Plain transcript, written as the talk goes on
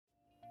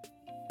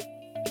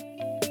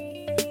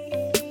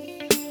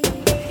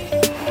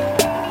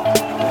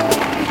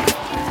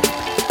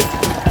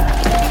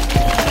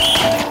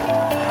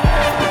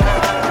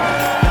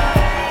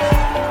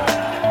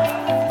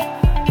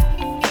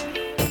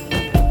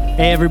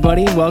Hey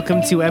everybody,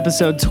 welcome to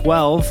episode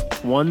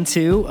 12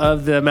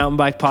 of the Mountain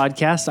Bike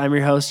Podcast. I'm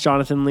your host,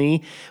 Jonathan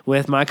Lee,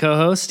 with my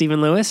co-host,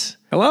 Stephen Lewis.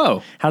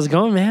 Hello. How's it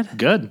going, man?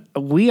 Good.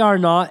 We are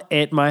not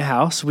at my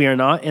house. We are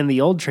not in the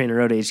old Trainer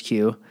Road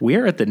HQ. We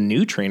are at the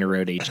new Trainer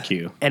Road HQ.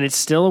 And it's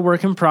still a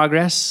work in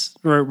progress.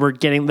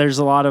 There's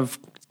a lot of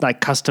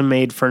like custom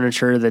made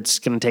furniture that's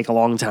going to take a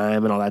long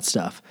time and all that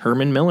stuff.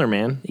 Herman Miller,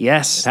 man.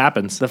 Yes. It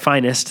happens. The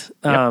finest.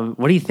 Yep.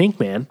 What do you think,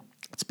 man?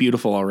 It's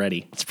beautiful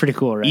already. It's pretty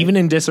cool, right? Even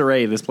in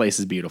disarray, this place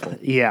is beautiful.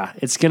 Yeah,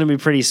 it's going to be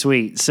pretty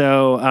sweet.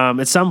 So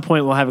at some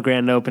point, we'll have a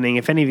grand opening.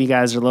 If any of you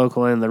guys are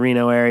local in the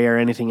Reno area or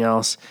anything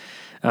else,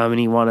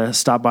 and you want to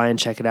stop by and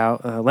check it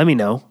out, let me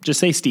know. Just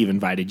say Steve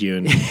invited you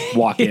and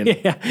walk in.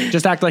 Yeah.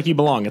 Just act like you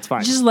belong. It's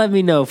fine. Just let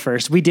me know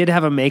first. We did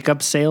have a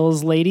makeup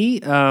sales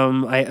lady,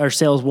 or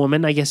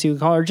saleswoman, I guess you would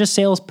call her. Just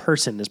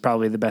salesperson is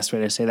probably the best way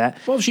to say that.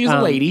 Well, she's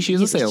a lady.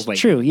 She's a sales lady.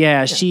 True.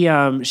 Yeah.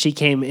 She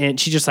came in.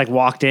 She just like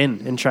walked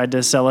in and tried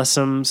to sell us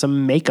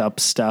some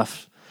makeup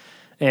stuff,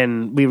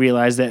 and we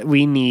realized that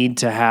we need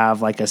to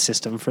have like a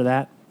system for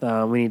that.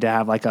 We need to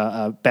have like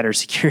a better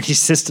security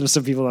system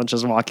so people don't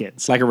just walk in.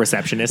 So, like a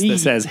receptionist that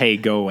says, hey,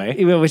 go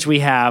away. Which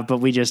we have,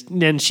 but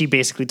then she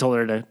basically told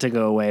her to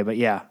go away. But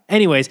yeah.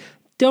 Anyways,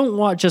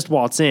 don't just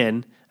waltz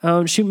in.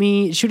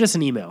 Shoot us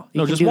an email.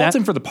 No, just waltz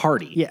in for the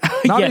party. Yeah.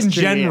 Not yes, in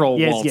true, general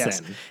yeah. waltz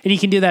yes. in. And you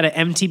can do that at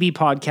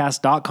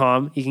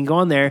mtbpodcast.com. You can go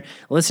on there,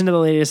 listen to the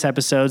latest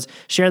episodes,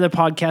 share the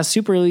podcast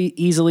super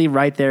easily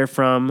right there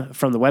from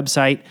the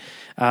website.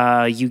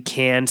 You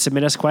can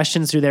submit us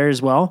questions through there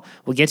as well.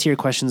 We'll get to your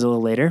questions a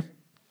little later.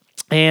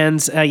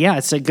 And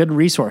it's a good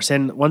resource.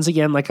 And once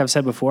again, like I've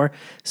said before,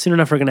 soon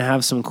enough, we're going to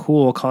have some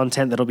cool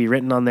content that'll be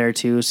written on there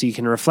too. So you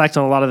can reflect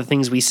on a lot of the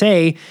things we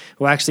say.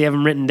 We'll actually have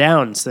them written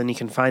down. So then you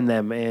can find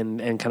them and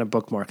kind of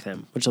bookmark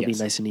them, which will be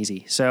nice and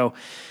easy. So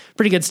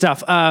pretty good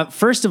stuff.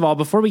 First of all,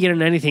 before we get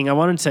into anything, I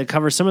wanted to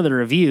cover some of the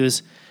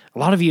reviews. A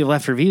lot of you have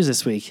left reviews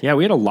this week. Yeah,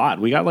 we had a lot.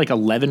 We got like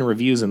 11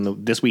 reviews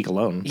this week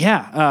alone.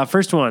 Yeah.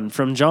 First one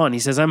from John. He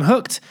says, I'm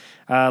hooked.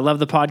 Love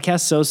the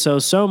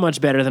podcast. So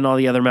much better than all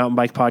the other mountain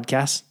bike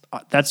podcasts.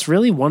 That's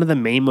really one of the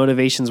main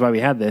motivations why we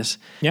had this.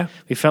 Yeah.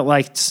 We felt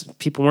like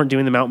people weren't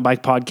doing the mountain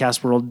bike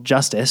podcast world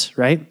justice,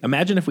 right?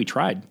 Imagine if we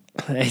tried.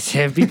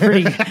 It'd be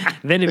pretty,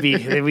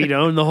 then we'd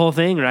own the whole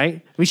thing,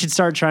 right? We should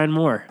start trying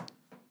more.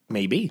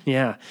 Maybe.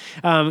 Yeah.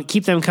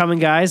 Keep them coming,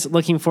 guys.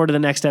 Looking forward to the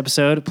next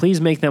episode.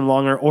 Please make them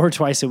longer or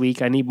twice a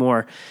week. I need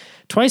more.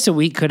 Twice a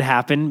week could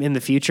happen in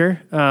the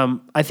future.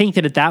 I think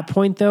that at that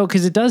point, though,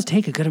 because it does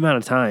take a good amount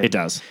of time. It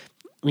does.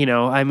 You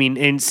know, I mean,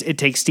 it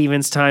takes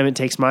Steven's time, it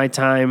takes my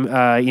time,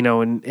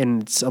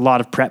 and it's a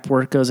lot of prep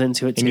work goes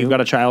into it, too. And you've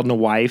got a child and a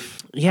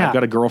wife. Yeah. I've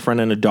got a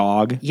girlfriend and a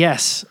dog.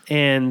 Yes,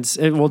 and,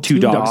 two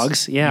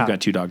dogs. Yeah. You've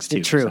got two dogs,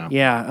 too. True, so.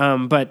 yeah.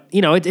 But,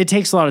 it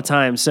takes a lot of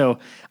time. So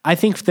I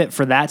think that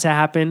for that to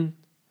happen,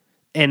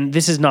 and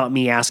this is not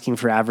me asking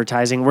for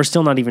advertising. We're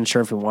still not even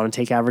sure if we want to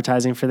take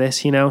advertising for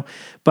this,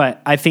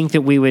 but I think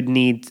that it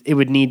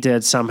would need to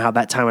somehow,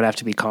 that time would have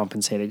to be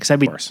compensated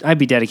because I'd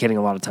be dedicating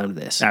a lot of time to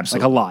this.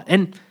 Absolutely. Like a lot.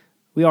 And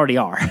we already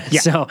are.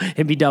 Yeah. So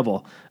it'd be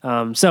double.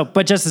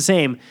 But just the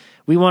same,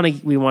 we want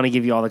to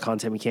give you all the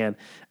content we can.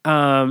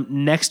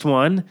 Next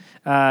one,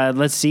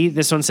 let's see.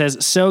 This one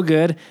says, so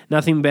good.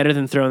 Nothing better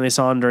than throwing this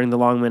on during the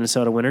long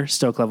Minnesota winter.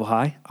 Stoke level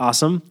high.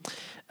 Awesome.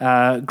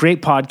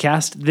 Great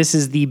podcast. This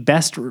is the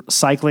best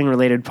cycling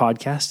related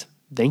podcast.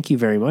 Thank you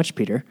very much,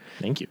 Peter.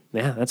 Thank you.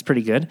 Yeah, that's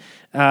pretty good.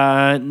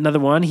 Another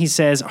one, he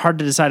says, hard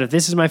to decide if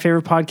this is my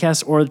favorite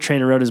podcast or the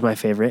Trainer Road is my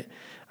favorite.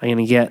 I'm going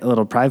to get a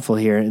little prideful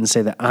here and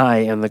say that I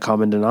am the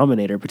common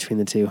denominator between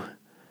the two.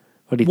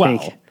 What do you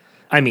think?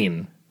 I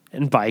mean,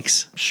 and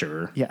bikes.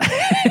 Sure. Yeah.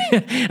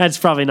 That's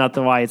probably not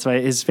the why it's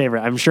his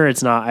favorite. I'm sure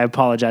it's not. I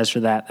apologize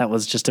for that. That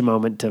was just a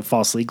moment to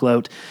falsely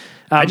gloat.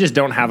 I just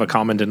don't have a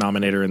common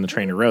denominator in the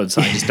Trainer Road,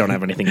 so I just don't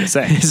have anything to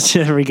say.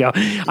 There we go.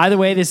 Either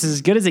way, this is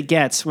as good as it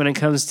gets when it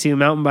comes to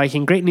mountain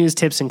biking. Great news,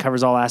 tips, and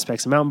covers all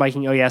aspects of mountain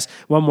biking. Oh, yes.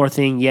 One more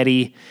thing,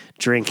 Yeti,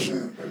 drink.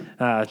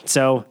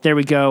 So there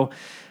we go.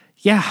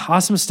 Yeah,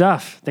 awesome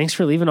stuff. Thanks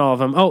for leaving all of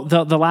them. Oh,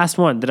 the last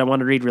one that I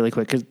want to read really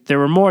quick, because there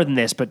were more than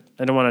this, but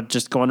I don't want to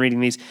just go on reading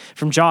these.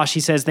 From Josh,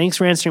 he says, thanks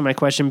for answering my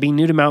question. Being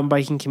new to mountain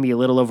biking can be a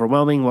little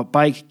overwhelming. What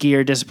bike,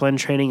 gear, discipline,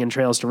 training, and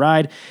trails to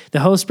ride?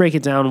 The hosts break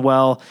it down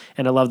well,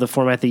 and I love the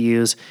format they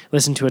use.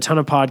 Listen to a ton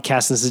of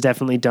podcasts. This is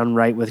definitely done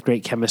right with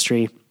great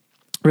chemistry.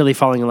 Really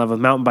falling in love with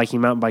mountain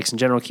biking, mountain bikes in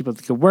general. Keep up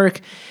the good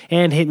work,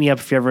 and hit me up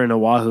if you're ever in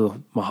Oahu.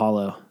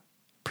 Mahalo.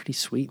 Pretty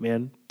sweet,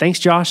 man. Thanks,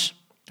 Josh.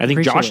 I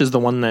think Josh is the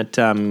one that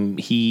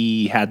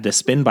he had the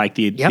spin bike,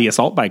 the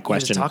assault bike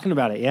question. He was talking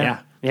about it, yeah.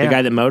 The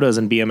guy that motos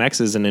and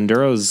BMXs and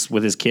enduros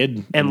with his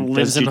kid. And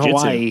lives in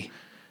Hawaii.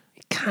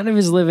 Kind of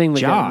is living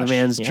the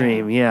man's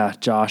dream. Yeah,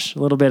 Josh. A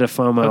little bit of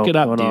FOMO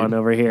going on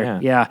over here.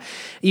 Yeah.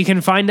 You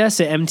can find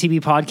us at MTB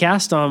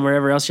Podcast on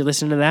wherever else you're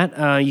listening to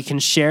that. You can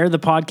share the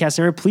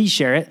podcast. Please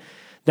share it.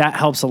 That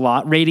helps a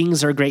lot.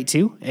 Ratings are great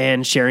too,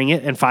 and sharing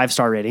it, and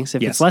 5-star ratings.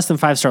 If it's less than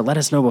 5-star, let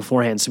us know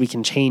beforehand so we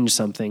can change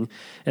something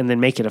and then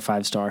make it a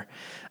 5-star.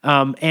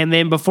 And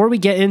then before we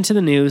get into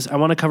the news, I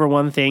want to cover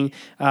one thing.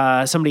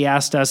 Somebody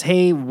asked us,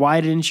 hey,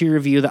 why didn't you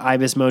review the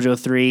Ibis Mojo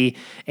 3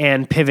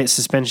 and Pivot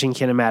suspension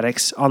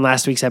kinematics on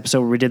last week's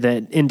episode where we did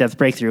the in-depth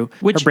breakdown?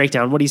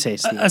 What do you say,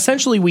 Steve?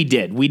 Essentially, we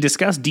did. We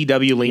discussed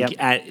DW Link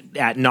at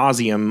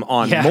nauseum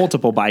on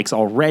multiple bikes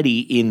already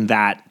in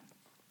that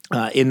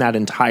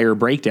entire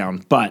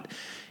breakdown. But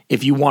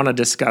if you want to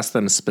discuss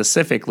them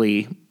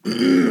specifically,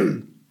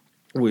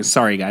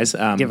 sorry guys,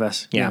 give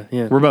us. Yeah,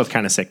 we're both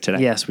kind of sick today.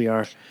 Yes, we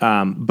are.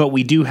 But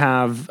we do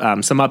have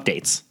some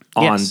updates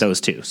on those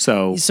two.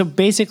 So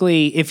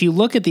basically, if you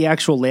look at the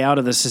actual layout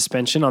of the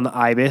suspension on the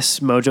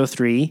Ibis Mojo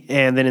 3,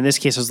 and then in this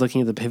case, I was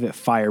looking at the Pivot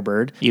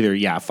Firebird.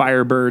 Either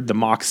Firebird, the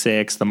Mach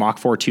 6, the Mach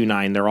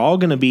 429, they're all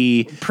going to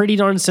be pretty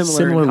darn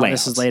similar in how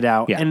layouts. This is laid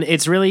out, and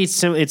it's really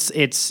it's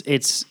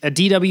a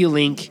DW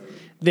Link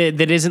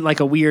that isn't like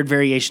a weird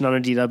variation on a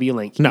DW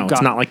Link. No,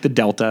 it's not like the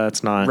Delta.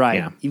 It's not. Right.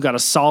 Yeah. You've got a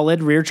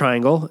solid rear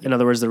triangle. In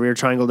other words, the rear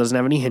triangle doesn't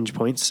have any hinge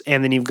points.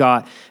 And then you've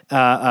got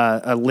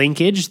a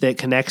linkage that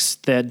connects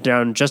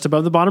down just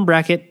above the bottom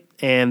bracket,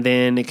 and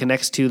then it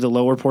connects to the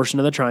lower portion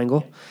of the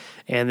triangle.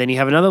 And then you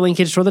have another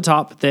linkage toward the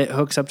top that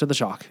hooks up to the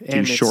shock.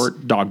 Two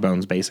short dog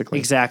bones, basically.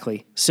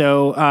 Exactly.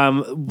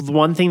 So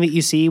one thing that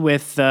you see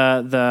with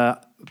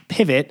the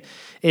Pivot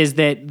is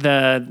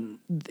that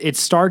it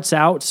starts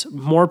out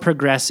more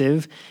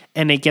progressive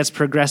and it gets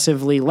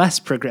progressively less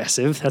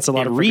progressive. That's a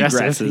lot of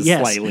progressive. Regresses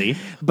slightly.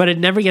 But it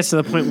never gets to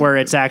the point where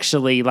it's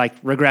actually like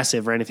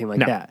regressive or anything like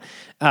that.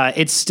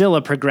 It's still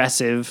a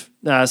progressive,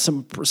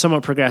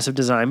 somewhat progressive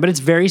design, but it's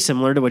very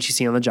similar to what you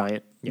see on the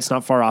Giant. It's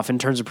not far off in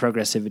terms of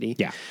progressivity.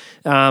 Yeah.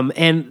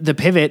 And the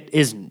Pivot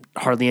is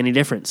hardly any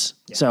difference.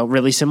 Yeah. So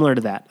really similar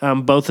to that.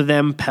 Both of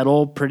them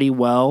pedal pretty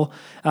well.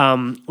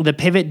 The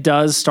Pivot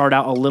does start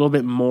out a little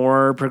bit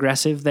more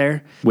progressive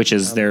there. Which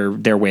is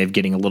their way of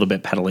getting a little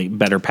bit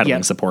better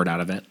pedaling support out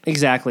of it.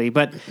 Exactly.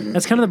 But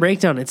that's kind of the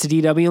breakdown. It's a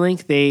DW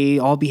Link. They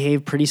all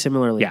behave pretty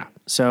similarly. Yeah.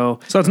 So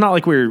it's not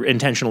like we're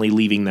intentionally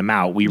leaving them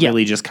out. We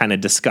really just kind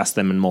of discussed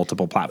them in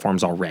multiple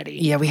platforms already.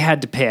 Yeah, we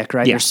had to pick,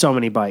 right? Yeah. There's so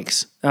many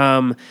bikes.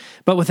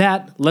 But with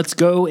that, let's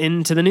go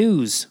into the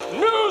news.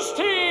 News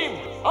team,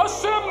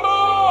 assemble!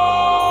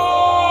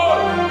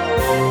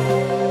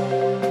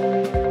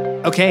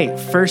 Okay,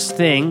 first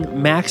thing,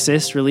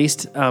 Maxxis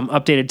released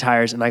updated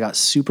tires, and I got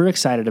super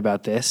excited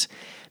about this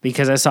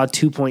because I saw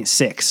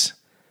 2.6,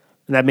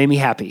 and that made me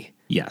happy.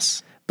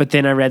 Yes. But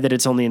then I read that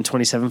it's only in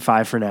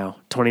 27.5 for now.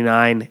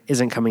 29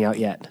 isn't coming out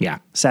yet. Yeah.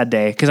 Sad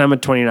day, because I'm a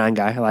 29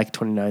 guy. I like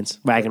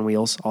 29s, wagon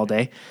wheels all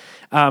day.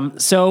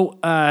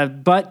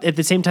 But at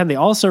the same time, they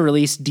also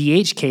released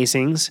DH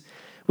casings,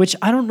 which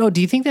I don't know. Do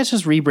you think that's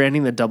just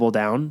rebranding the Double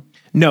Down?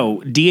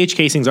 No, DH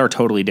casings are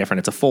totally different.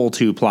 It's a full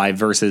 2 ply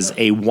versus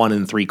a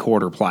 1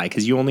 3/4 ply,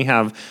 because you only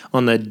have,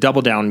 on the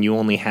Double Down, you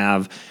only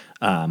have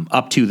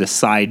up to the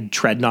side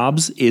tread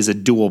knobs is a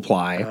dual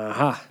ply.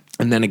 Uh-huh.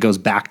 And then it goes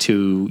back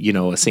to,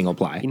 a single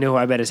ply. You know who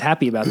I bet is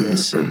happy about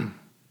this?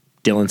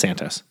 Dylan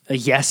Santos.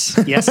 Yes.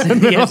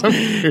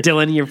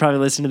 Dylan, you're probably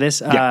listening to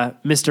this.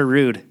 Mr.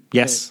 Rude.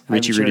 Yes,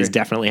 Richie Rude is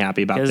definitely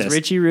happy about this. Because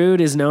Richie Rude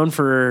is known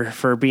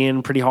for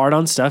being pretty hard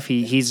on stuff.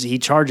 He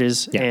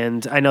charges,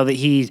 and I know that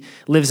he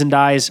lived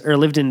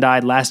and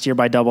died last year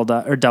by Double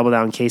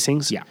Down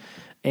casings. Yeah.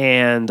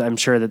 And I'm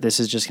sure that this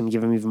is just going to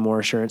give him even more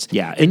assurance.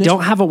 Yeah. They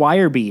don't have a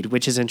wire bead,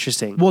 which is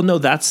interesting. Well, no,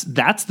 that's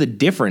the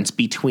difference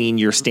between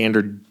your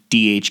standard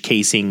DH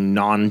casing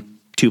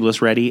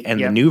non-tubeless ready and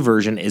the new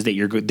version is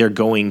that they're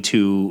going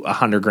to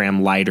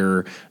 100-gram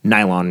lighter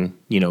nylon,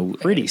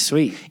 Pretty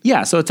sweet.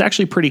 Yeah, so it's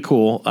actually pretty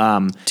cool.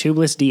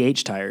 Tubeless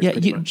DH tires,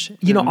 pretty much.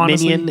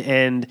 Honestly,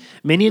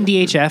 Minion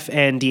DHF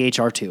and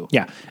DHR2.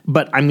 Yeah,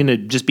 but I'm going to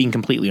just being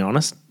completely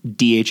honest,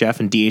 DHF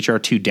and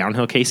DHR2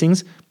 downhill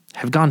casings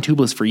have gone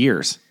tubeless for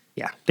years.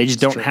 Yeah. They just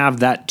don't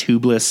have that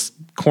tubeless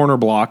corner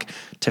block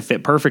to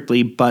fit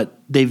perfectly, but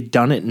they've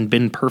done it and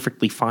been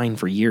perfectly fine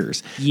for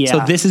years. Yeah. So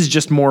this is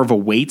just more of a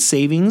weight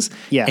savings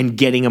and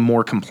getting a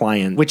more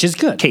compliant which is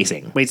good.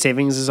 Casing. Weight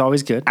savings is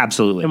always good.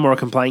 Absolutely. And more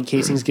compliant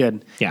casing is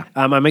good. Yeah.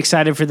 I'm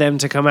excited for them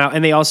to come out.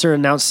 And they also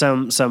announced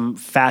some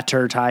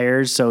fatter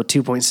tires, so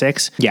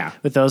 2.6. Yeah.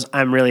 With those,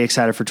 I'm really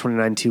excited for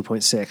 29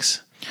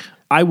 2.6.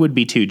 I would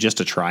be too, just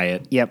to try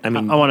it. Yep. I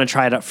want to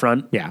try it up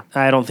front. Yeah.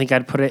 I don't think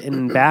I'd put it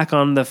in back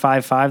on the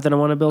 5.5 that I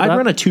want to build I'd up.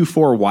 run a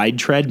 2.4 wide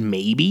tread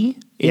maybe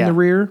in the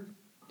rear,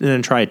 and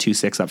then try a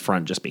 2.6 up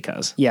front just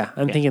because. Yeah,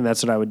 I'm thinking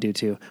that's what I would do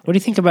too. What do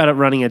you think about it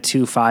running a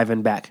 2.5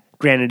 in back?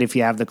 Granted, if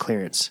you have the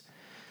clearance.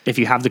 If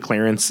you have the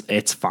clearance,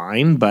 it's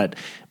fine, but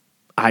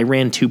I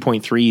ran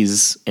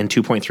 2.3s and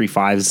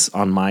 2.35s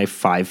on my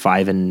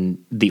 5.5,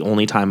 and the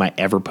only time I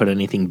ever put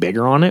anything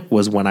bigger on it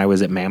was when I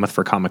was at Mammoth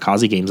for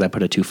Kamikaze Games. I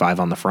put a 2.5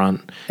 on the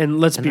front. And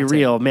let's be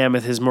real,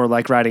 Mammoth is more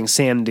like riding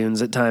sand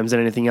dunes at times than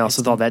anything else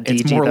with all that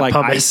DG. It's more like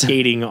pumice. ice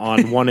skating on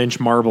 1-inch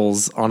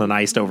marbles on an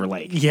iced over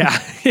lake. Yeah,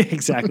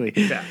 exactly.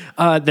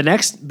 The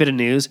next bit of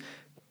news,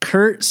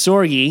 Kurt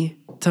Sorge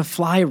to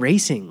Fly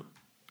Racing,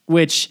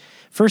 which,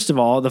 first of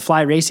all, the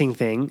Fly Racing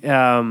thing,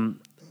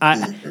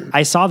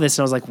 I saw this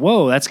and I was like,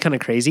 whoa, that's kind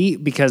of crazy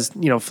because,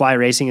 Fly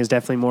Racing is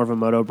definitely more of a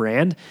moto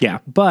brand. Yeah.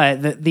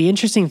 But the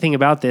interesting thing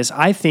about this,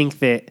 I think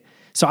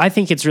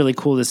it's really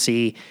cool to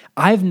see.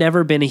 I've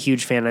never been a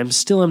huge fan. I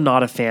still am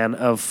not a fan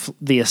of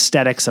the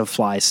aesthetics of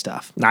Fly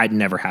stuff. I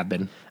never have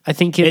been. I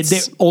think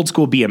it's old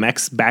school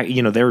BMX back,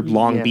 they're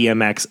long Yeah.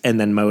 BMX and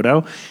then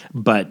moto.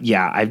 But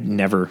yeah, I've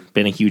never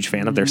been a huge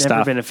fan of their never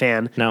stuff. been a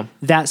fan. No.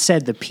 That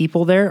said, the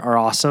people there are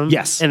awesome.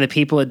 Yes. And the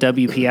people at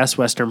WPS,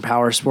 Western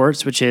Power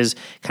Sports, which is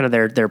kind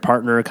of their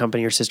partner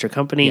company or sister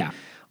company. Yeah.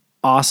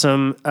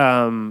 Awesome.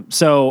 I'm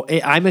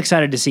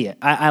excited to see it.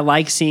 I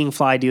like seeing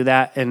Fly do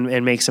that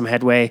and make some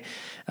headway.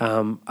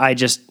 I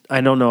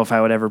don't know if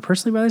I would ever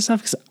personally buy this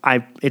stuff because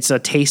it's a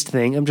taste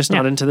thing. I'm just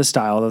not into the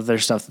style of their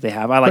stuff that they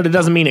have. But it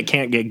doesn't mean it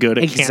can't get good.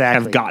 It can't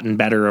Exactly. have gotten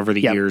better over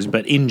the years.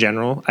 But in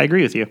general, I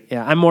agree with you.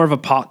 Yeah, I'm more of a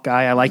POC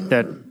guy. I like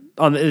that.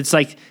 It's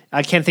like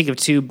I can't think of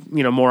two,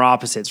 more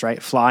opposites,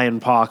 right? Fly and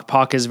POC.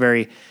 POC is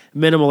very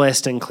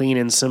minimalist and clean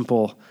and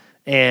simple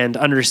and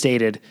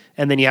understated,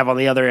 and then you have on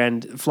the other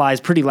end Fly is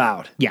pretty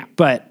loud. Yeah.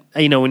 But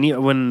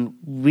when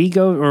we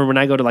go or when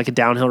I go to like a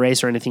downhill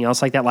race or anything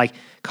else like that, like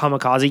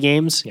Kamikaze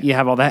Games, you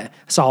have all that.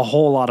 I saw a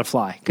whole lot of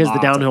Fly because the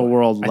Lots downhill of-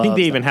 world. I think loves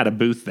they that. even had a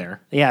booth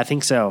there. Yeah, I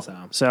think so.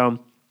 So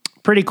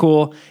pretty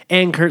cool.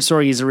 And Kurt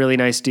Sorge is a really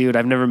nice dude.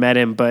 I've never met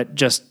him, but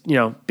just,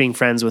 being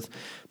friends with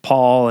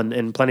Paul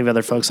and plenty of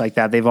other folks like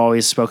that, they've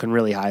always spoken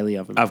really highly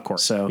of him. Of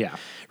course, So yeah.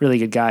 really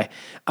good guy.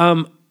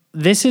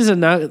 This is a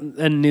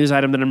news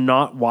item that I'm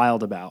not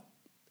wild about.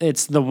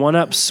 It's the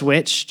 1UP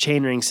Switch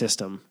chainring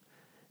system.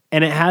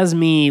 And it has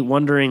me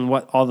wondering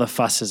what all the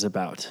fuss is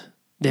about.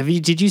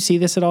 Did you see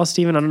this at all,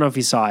 Steven? I don't know if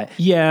you saw it.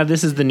 Yeah,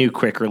 this is the new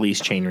quick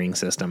release chainring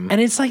system. And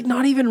it's like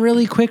not even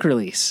really quick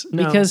release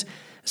because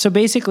so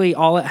basically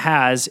all it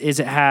has is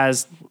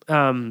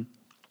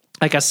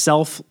like a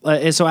self.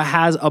 So it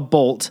has a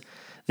bolt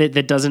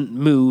that doesn't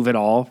move at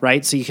all,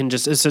 right? So you can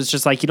so it's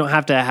just like you don't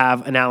have to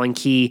have an Allen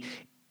key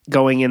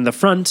going in the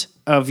front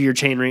of your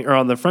chainring or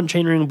on the front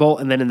chainring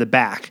bolt and then in the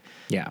back.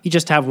 Yeah. You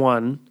just have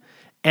one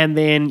and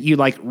then you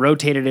like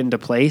rotate it into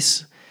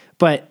place.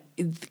 But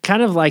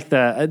kind of like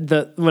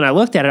the when I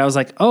looked at it, I was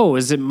like, oh,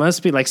 it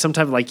must be like some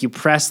type of like you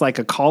press like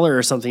a collar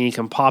or something, you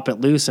can pop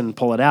it loose and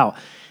pull it out.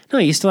 No,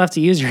 you still have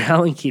to use your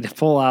Allen key to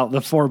pull out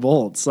the 4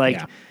 bolts. Like,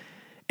 Yeah.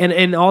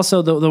 and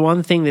also the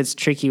one thing that's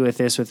tricky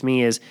with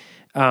me is,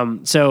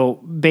 so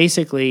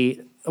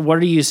basically, what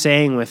are you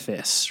saying with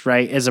this,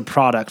 right? As a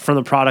product, from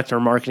the product or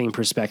marketing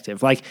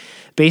perspective, like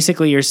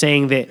basically you're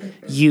saying that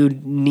you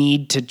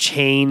need to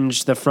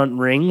change the front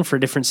ring for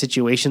different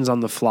situations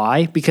on the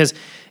fly because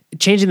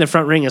changing the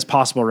front ring is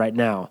possible right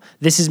now.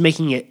 This is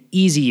making it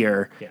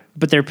easier,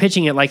 but they're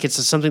pitching it like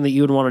it's something that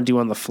you would want to do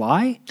on the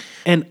fly.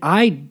 And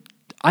I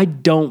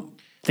don't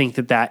think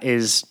that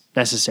is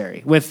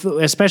necessary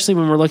especially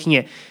when we're looking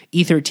at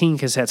E13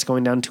 cassettes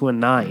going down to a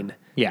 9.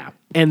 Yeah.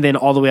 And then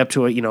all the way up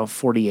to a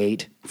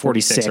 48,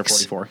 46 or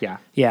 44. Yeah.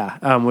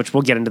 Yeah, which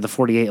we'll get into the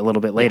 48 a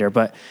little bit later.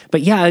 But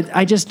yeah,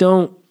 I just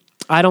don't.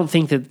 I don't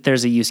think that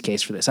there's a use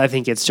case for this. I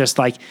think it's just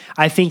a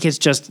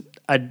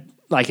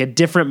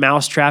different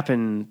mousetrap,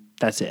 and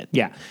that's it.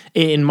 Yeah.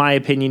 In my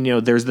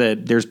opinion,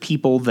 there's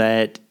people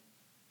that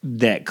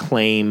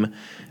claim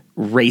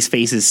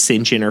Raceface's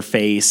cinch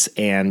interface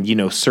and,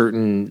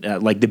 certain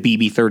like the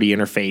BB30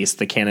 interface,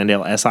 the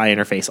Cannondale SI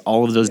interface,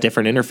 all of those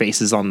different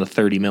interfaces on the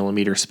 30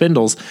 millimeter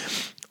spindles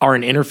are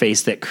an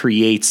interface that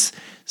creates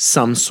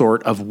some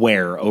sort of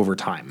wear over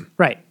time.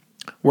 Right.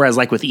 Whereas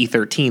like with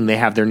E13, they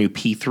have their new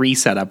P3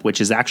 setup,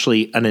 which is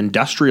actually an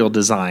industrial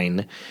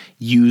design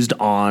used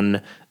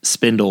on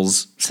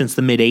spindles since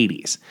the mid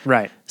 80s.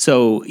 Right.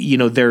 So,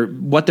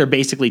 what they're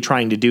basically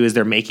trying to do is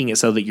they're making it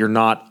so that you're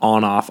not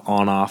on,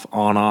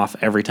 off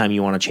every time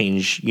you want to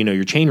change,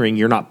 your chain ring.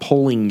 You're not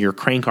pulling your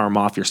crank arm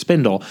off your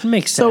spindle.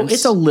 Makes So sense.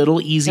 it's a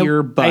little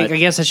easier, but I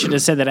guess I should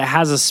have said that it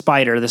has a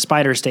spider. The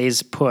spider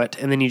stays put,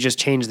 and then you just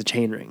change the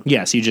chain ring.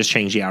 yes, you just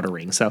change the outer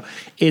ring. So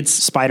it's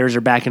Spiders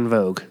are back in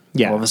vogue.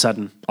 Yeah. All of a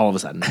sudden.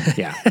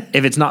 yeah.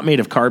 If it's not made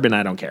of carbon,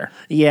 I don't care.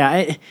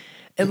 Yeah.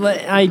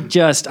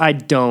 I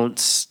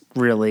don't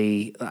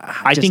really.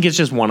 I think it's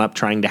just 1UP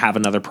trying to have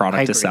another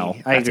product to sell.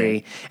 I That's agree.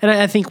 it. And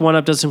I think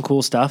 1UP does some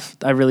cool stuff.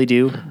 I really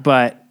do.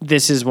 But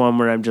this is one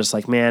where I'm just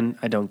like, man,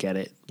 I don't get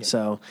it.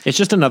 So, It's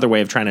just another way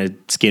of trying to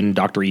skin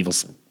Dr.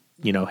 Evil's,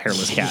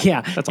 hairless cat.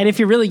 yeah. That's And if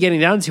you're really getting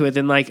down to it,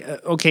 then like,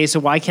 okay, so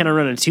why can't I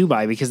run a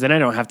 2x? Because then I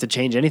don't have to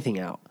change anything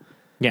out.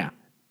 Yeah.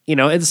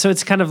 So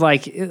it's kind of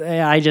like,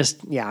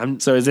 I'm.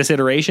 So is this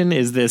iteration?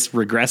 Is this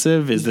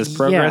regressive? Is this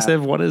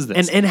progressive? Yeah. What is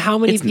this? And how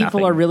many It's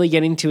people nothing. are really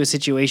getting to a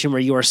situation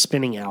where you are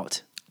spinning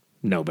out?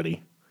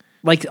 Nobody.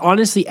 Like,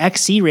 honestly,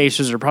 XC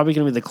racers are probably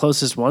going to be the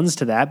closest ones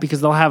to that because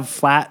they'll have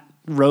flat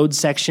road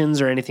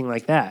sections or anything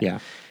like that. Yeah.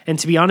 And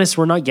to be honest,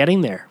 we're not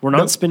getting there. We're not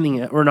Nope. spinning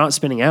it. We're not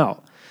spinning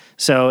out.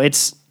 So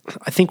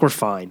I think we're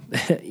fine.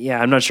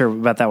 Yeah, I'm not sure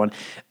about that one.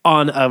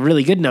 On a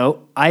really good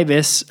note,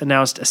 Ibis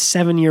announced a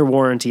 7-year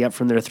warranty up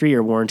from their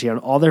 3-year warranty on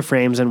all their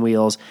frames and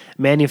wheels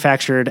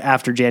manufactured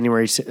after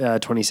January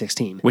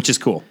 2016. Which is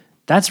cool.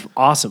 That's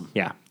awesome.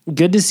 Yeah.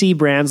 good to see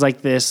brands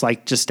like this,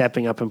 like just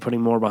stepping up and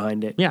putting more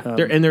behind it. Yeah,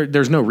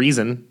 there's no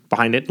reason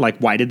behind it. Like,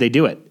 why did they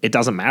do it? It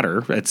doesn't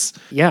matter. It's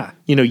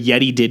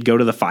Yeti did go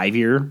to the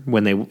 5-year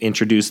when they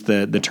introduced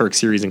the Turk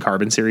series and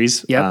Carbon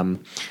series. Yep.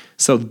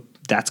 So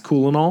that's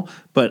cool and all,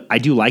 but I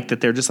do like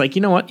that they're just like,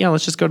 you know what? Yeah,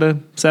 let's just go to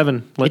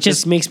 7. It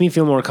just makes me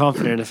feel more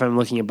confident if I'm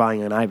looking at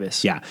buying an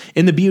Ibis. Yeah.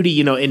 And the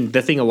beauty, and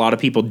the thing a lot of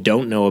people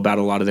don't know about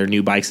a lot of their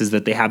new bikes is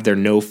that they have their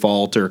no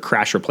fault or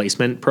crash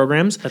replacement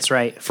programs. That's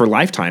right. For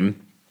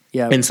lifetime.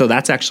 Yeah. And so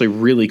that's actually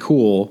really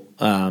cool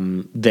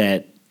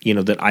that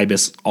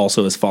Ibis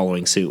also is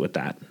following suit with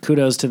that.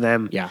 Kudos to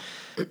them. Yeah.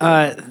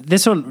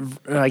 This one,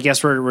 I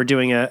guess we're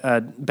doing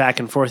a back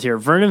and forth here.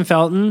 Vernon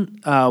Felton,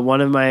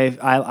 one of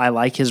I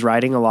like his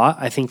writing a lot.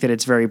 I think that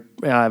it's very,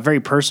 very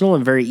personal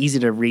and very easy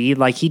to read.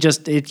 Like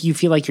you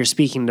feel like you're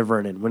speaking to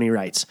Vernon when he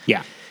writes.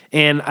 Yeah.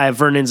 And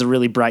Vernon's a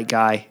really bright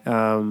guy,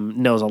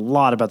 knows a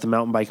lot about the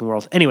mountain biking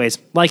world. Anyways,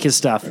 like his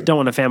stuff. Don't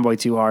want to fanboy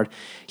too hard.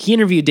 He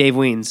interviewed Dave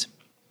Wiens,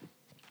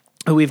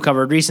 who we've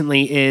covered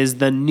recently, is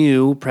the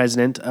new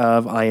president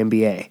of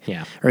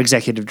IMBA, or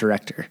executive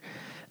director.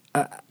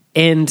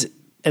 And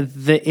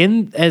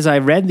as I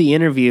read the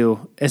interview,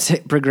 as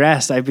it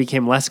progressed, I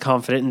became less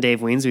confident in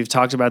Dave Wiens. We've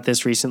talked about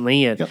this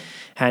recently,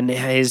 and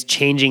his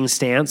changing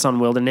stance on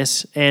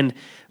wilderness.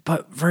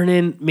 But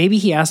Vernon, maybe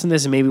he asked him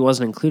this and maybe it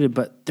wasn't included,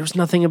 but there was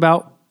nothing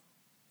about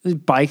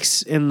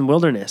bikes in the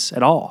wilderness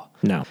at all.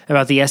 No.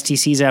 About the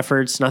STC's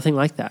efforts, nothing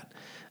like that.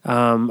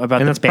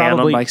 About the ban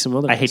on bikes in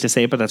wilderness. I hate to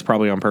say it, but that's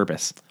probably on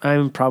purpose.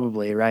 I'm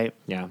probably right.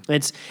 Yeah.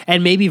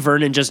 And maybe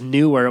Vernon just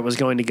knew where it was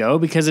going to go,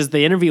 because as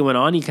the interview went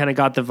on, you kind of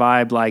got the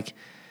vibe like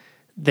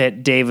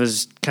that Dave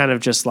was kind of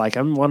just like,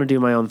 I want to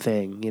do my own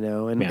thing,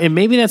 and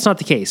maybe that's not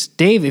the case.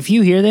 Dave, if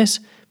you hear this,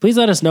 please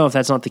let us know if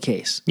that's not the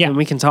case. Yeah. And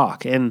we can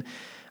talk. And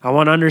I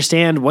want to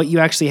understand what you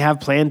actually have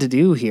planned to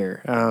do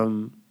here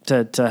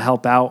to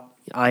help out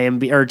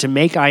IMB, or to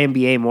make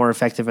IMBA more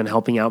effective in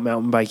helping out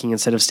mountain biking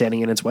instead of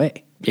standing in its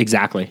way.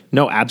 Exactly.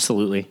 No,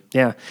 absolutely.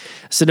 Yeah.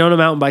 Sedona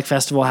Mountain Bike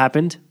Festival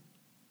happened.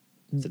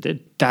 It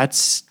did.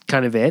 That's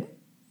kind of it.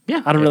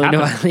 Yeah. I don't really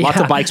know. Lots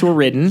of bikes were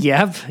ridden.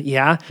 Yep.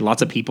 Yeah.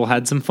 Lots of people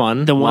had some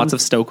fun. Lots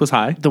of stoke was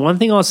high. The one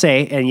thing I'll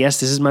say, and yes,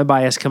 this is my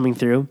bias coming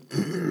through.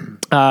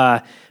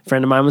 A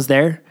friend of mine was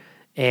there,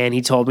 and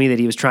he told me that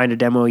he was trying to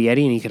demo a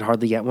Yeti and he could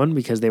hardly get one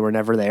because they were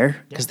never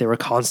there, because they were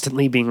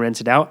constantly being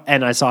rented out.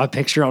 And I saw a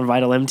picture on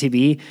Vital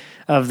MTB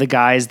of the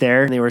guys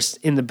there, and they were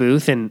in the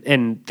booth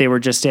and they were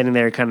just standing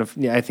there kind of,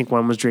 I think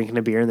one was drinking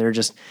a beer and they were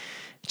just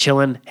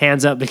chilling,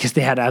 hands up, because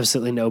they had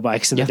absolutely no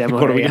bikes in the demo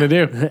What are we area.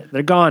 going to do?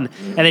 They're gone.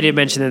 And they did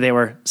mention that they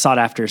were sought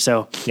after.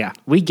 So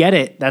we get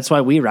it. That's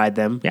why we ride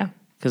them. Yeah.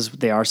 Because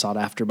they are sought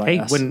after by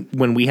us.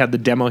 When we had the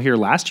demo here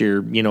last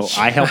year,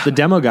 I helped the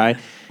demo guy,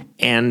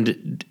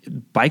 and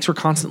bikes were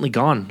constantly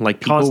gone.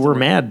 Like, people were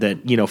mad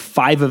that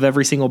 5 of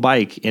every single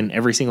bike in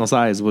every single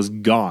size was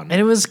gone.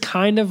 And it was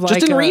kind of like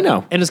just in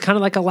Reno. And it was kind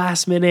of like a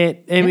last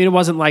minute. I mean, it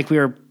wasn't like we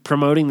were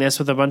promoting this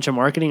with a bunch of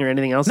marketing or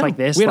anything else like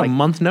this. We had a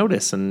month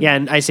notice, and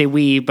and I say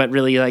we, but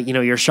really like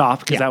your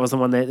shop, because that was the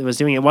one that was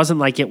doing it. It wasn't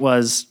like it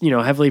was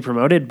heavily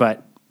promoted,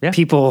 but. Yeah.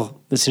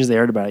 People, as soon as they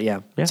heard about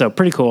it, So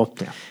pretty cool.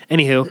 Yeah.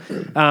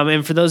 Anywho,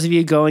 and for those of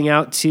you going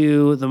out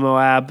to the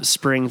Moab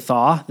Spring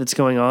Thaw that's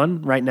going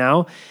on right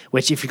now,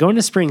 which if you're going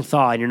to Spring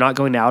Thaw and you're not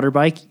going to Outer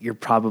Bike, you're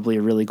probably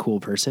a really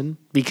cool person,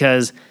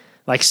 because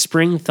like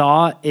Spring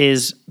Thaw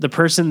is the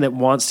person that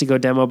wants to go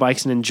demo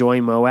bikes and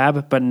enjoy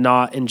Moab, but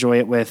not enjoy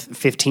it with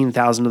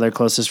 15,000 of their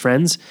closest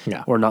friends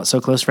or not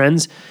so close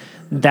friends.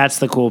 That's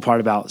the cool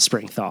part about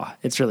Spring Thaw.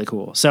 It's really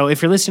cool. So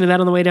if you're listening to that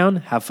on the way down,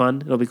 have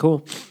fun. It'll be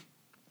cool.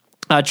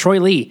 Troy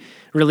Lee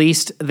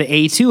released the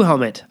A2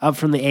 helmet up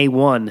from the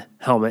A1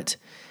 helmet.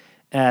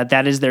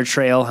 That is their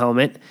trail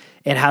helmet.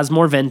 It has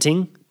more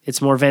venting.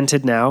 It's more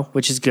vented now,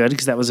 which is good,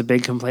 because that was a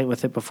big complaint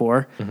with it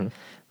before. Mm-hmm.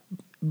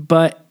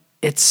 But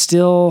it's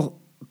still,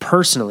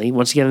 personally,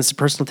 once again, it's a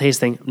personal taste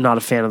thing, I'm not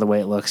a fan of the way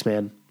it looks,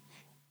 man.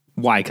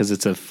 Why? Because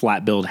it's a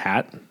flat billed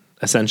hat,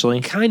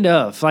 essentially? Kind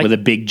of. Like, with a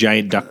big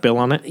giant duck bill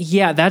on it?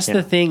 Yeah, that's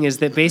the thing, is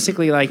that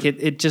basically like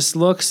it just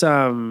looks...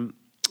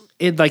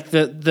 It like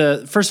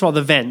the first of all,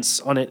 the vents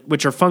on it,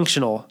 which are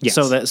functional,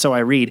 so I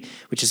read,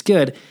 which is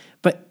good.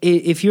 But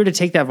if you were to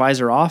take that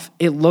visor off,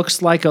 it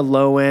looks like a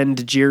low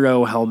end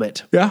Giro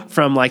helmet,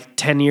 from like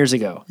 10 years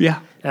ago. Yeah,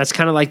 that's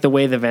kind of like the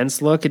way the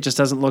vents look. It just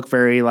doesn't look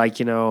very like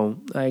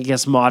I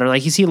guess modern.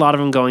 Like you see a lot of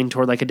them going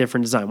toward like a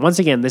different design. Once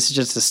again, this is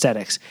just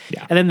aesthetics.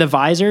 Yeah, and then the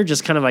visor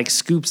just kind of like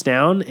scoops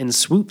down and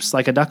swoops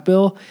like a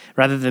duckbill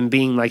rather than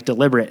being like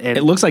deliberate. And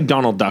it looks like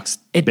Donald Duck's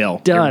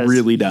bill. Does. It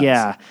really does.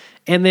 Yeah.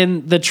 And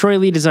then the Troy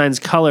Lee Designs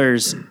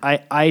colors,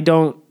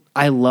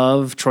 I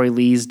love Troy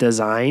Lee's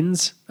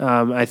designs.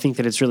 I think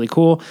that it's really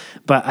cool,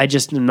 but I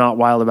just am not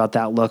wild about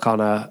that look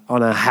on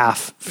a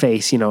half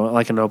face,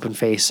 like an open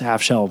face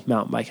half shell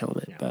mountain bike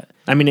helmet. Yeah. But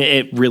I mean,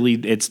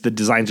 it's the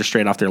designs are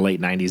straight off their late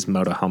 90s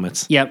Moto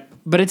helmets. Yep.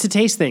 But it's a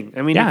taste thing.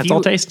 I mean, it's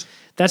all taste.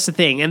 That's the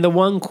thing. And the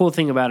one cool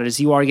thing about it is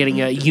you are getting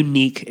a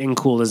unique and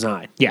cool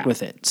design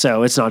with it.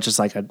 So it's not just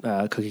like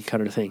a cookie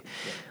cutter thing.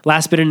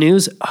 Last bit of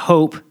news,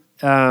 Hope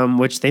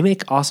which they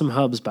make awesome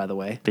hubs, by the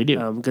way. They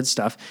do. Good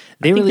stuff.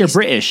 I think they're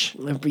British.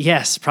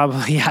 Yes,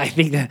 probably. Yeah, I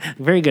think that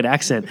very good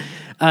accent.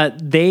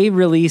 They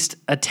released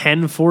a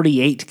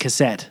 1048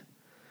 cassette,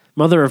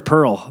 mother of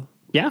pearl.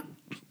 Yeah.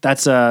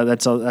 That's a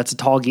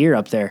tall gear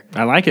up there.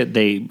 I like it.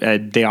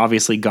 They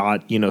obviously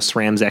got,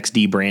 SRAM's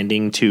XD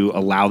branding to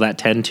allow that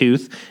 10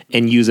 tooth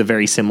and use a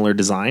very similar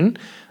design.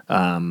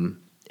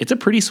 It's a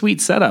pretty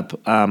sweet setup.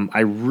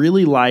 I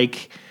really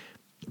like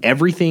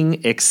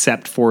everything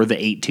except for the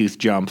 8-tooth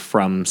jump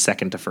from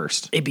second to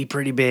first. It'd be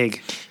pretty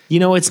big.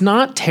 It's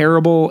not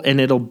terrible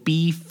and it'll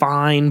be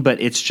fine, but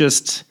it's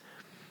just,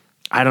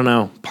 I don't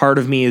know. Part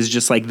of me is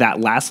just like that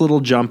last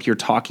little jump. You're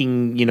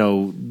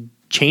talking,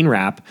 chain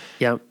wrap.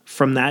 Yep.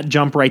 From that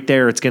jump right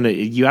there,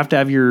 you have to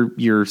have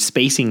your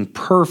spacing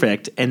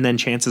perfect, and then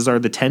chances are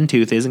the 10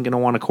 tooth isn't going to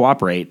want to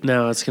cooperate.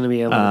 No, it's going to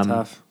be a little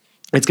tough.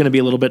 It's going to be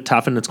a little bit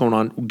tough, and it's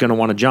going to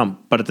want to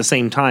jump. But at the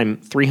same time,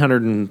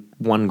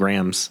 301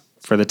 grams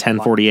for the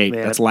 1048.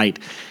 That's light.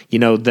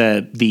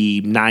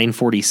 The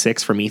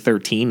 946 from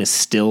E13 is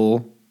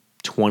still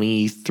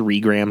 23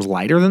 grams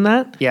lighter than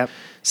that. Yep.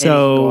 So and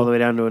you can go all the way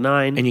down to a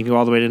 9. And you can go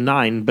all the way to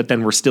 9, but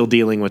then we're still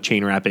dealing with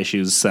chain wrap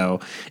issues. So,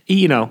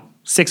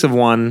 6 of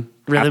one,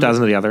 half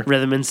dozen of the other.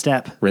 Rhythm and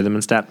step. Rhythm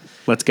and step.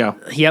 Let's go.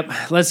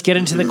 Yep. Let's get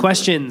into the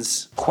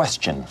questions.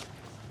 Question.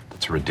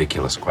 It's a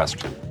ridiculous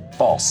question.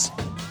 False.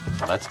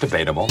 Well, that's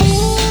debatable.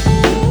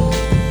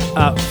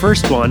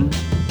 First one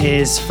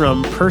is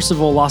from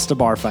Percival Lost a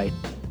Bar Fight,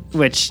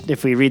 which,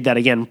 if we read that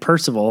again,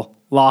 Percival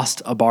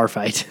Lost a Bar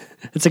Fight.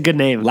 It's a good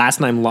name. Last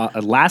name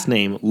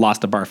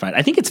Lost a Bar Fight.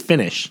 I think it's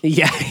Finnish.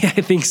 Yeah,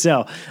 I think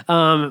so.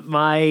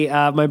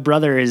 My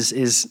brother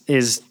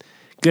is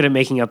good at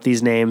making up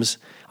these names.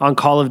 On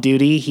Call of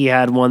Duty, he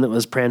had one that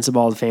was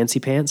Prancibald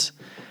Fancy Pants.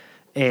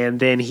 And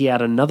then he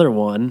had another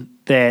one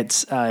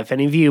that, if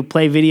any of you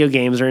play video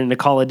games or into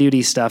Call of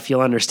Duty stuff,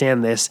 you'll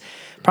understand this.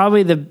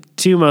 Probably the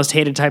two most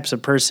hated types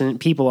of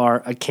people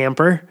are a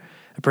camper,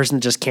 a person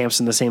that just camps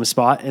in the same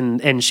spot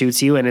and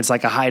shoots you, and it's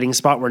like a hiding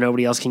spot where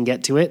nobody else can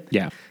get to it.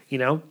 Yeah.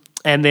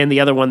 And then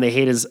the other one they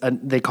hate is,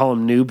 they call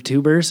them noob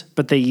tubers,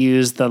 but they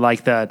use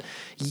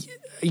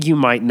you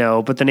might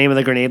know, but the name of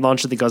the grenade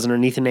launcher that goes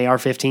underneath an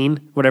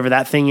AR-15, whatever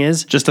that thing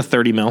is. Just a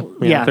 30 mil.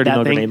 Yeah, 30 that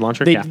mil thing. grenade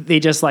launcher. They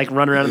just like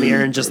run around in the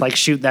air and just like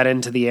shoot that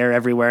into the air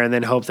everywhere and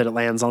then hope that it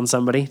lands on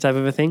somebody type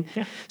of a thing.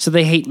 Yeah. So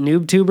they hate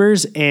noob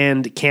tubers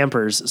and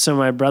campers. So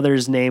my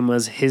brother's name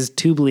was His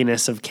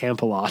Tubeliness of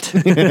Camp-A-Lot.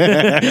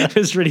 It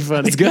was pretty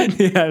funny. It's good.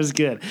 Yeah, it was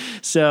good.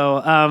 So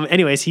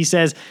anyways, he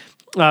says,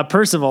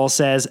 Percival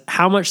says,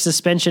 how much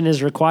suspension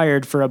is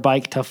required for a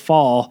bike to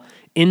fall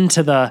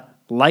into the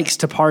likes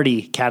to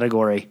party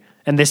category?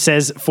 And this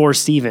says for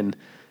Steven.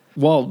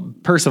 Well,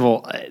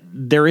 Percival,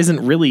 there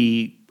isn't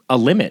really a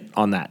limit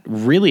on that.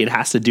 Really, it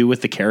has to do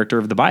with the character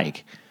of the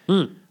bike.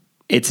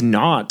 It's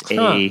not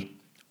a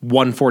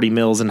 140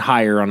 mils and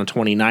higher on a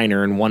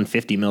 29er and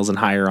 150 mils and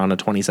higher on a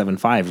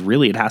 27.5.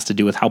 Really, it has to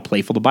do with how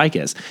playful the bike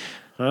is.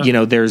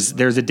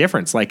 There's a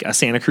difference. Like a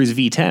Santa Cruz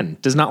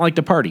V10 does not like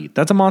to party.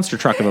 That's a monster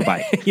truck of a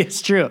bike.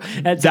 It's true.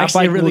 That's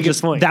actually a really good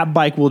point. That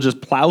bike will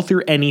just plow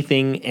through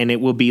anything, and it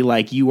will be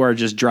like you are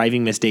just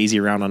driving Miss Daisy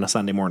around on a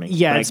Sunday morning.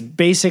 Yeah, it's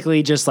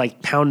basically just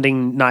like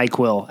pounding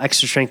NyQuil,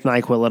 extra strength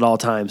NyQuil at all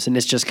times, and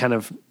it's just kind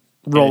of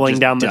rolling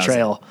down the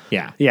trail.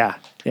 Yeah.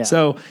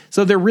 So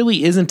there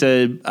really isn't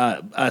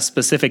a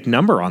specific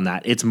number on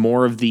that. It's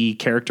more of the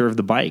character of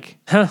the bike.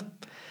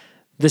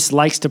 This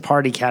likes to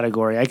party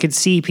category. I could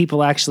see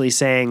people actually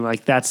saying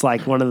like that's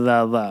like one of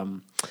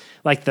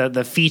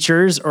the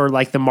features or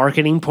like the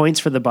marketing points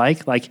for the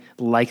bike, like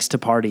likes to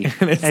party.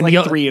 And it's like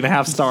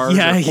 3.5 stars or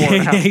 4.5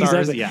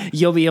 stars. Exactly. Yeah.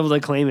 You'll be able to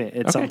claim it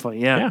at some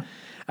point. Yeah.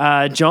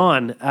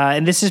 John,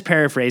 and this is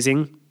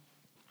paraphrasing.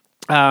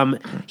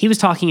 He was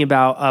talking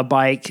about a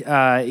bike,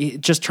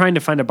 just trying to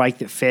find a bike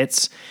that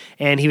fits,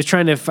 and he was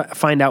trying to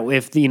find out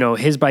if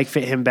his bike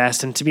fit him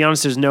best. And to be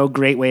honest, there's no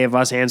great way of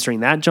us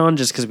answering that, John,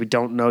 just because we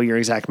don't know your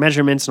exact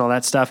measurements and all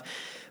that stuff.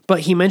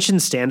 But he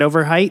mentioned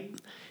standover height,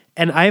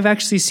 and I've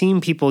actually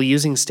seen people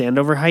using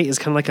standover height as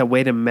kind of like a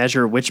way to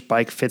measure which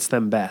bike fits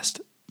them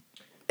best.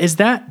 Is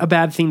that a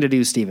bad thing to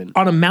do, Steven?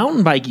 On a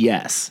mountain bike,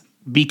 yes,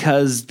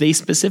 because they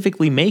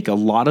specifically make a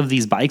lot of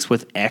these bikes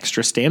with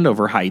extra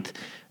standover height.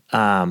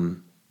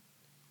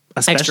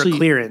 Extra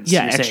clearance.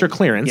 Yeah, extra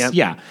clearance. Yep.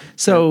 Yeah.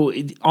 So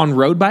on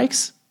road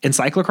bikes and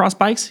cyclocross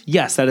bikes,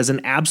 yes, that is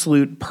an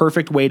absolute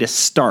perfect way to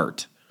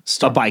start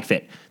a bike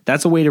fit.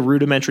 That's a way to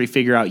rudimentary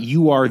figure out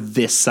you are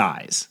this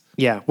size.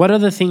 Yeah. What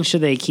other things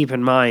should they keep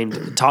in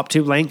mind? Top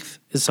tube length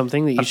is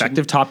something that you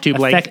effective top tube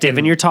length. Effective,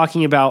 and you're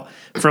talking about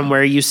from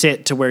where you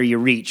sit to where you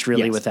reach,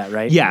 really, with that,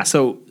 right? Yeah.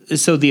 So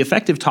the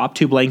effective top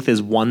tube length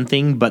is one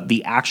thing, but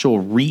the actual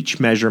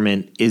reach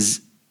measurement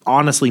is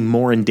honestly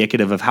more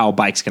indicative of how a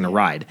bike's going to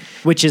ride.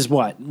 Which is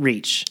what?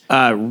 Reach.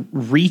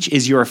 Reach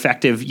is your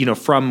effective,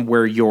 from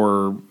where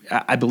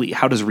I believe,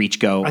 how does reach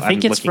go? I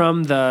think it's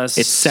from the...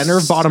 It's center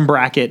of bottom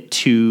bracket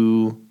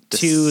to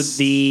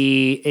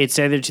it's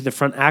either to the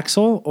front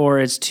axle or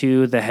it's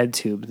to the head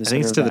tube. I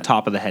think it's to the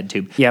top of the head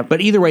tube. Yep.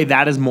 But either way,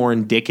 that is more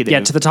indicative. Yeah,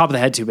 to the top of the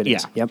head tube it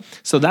is. Yep.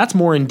 So that's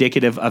more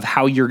indicative of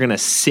how you're going to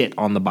sit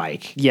on the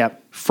bike.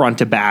 Yep. Front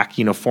to back,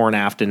 fore and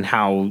aft, and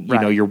how,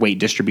 your weight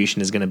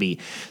distribution is going to be.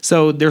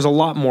 So there's a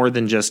lot more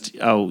than just,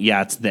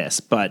 it's this.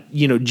 But,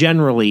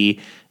 generally,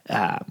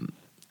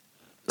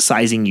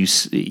 sizing,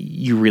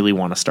 you really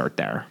want to start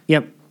there.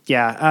 Yep.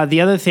 Yeah.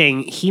 The other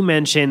thing, he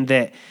mentioned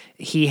that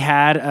he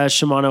had a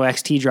Shimano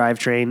XT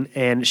drivetrain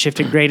and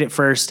shifted great at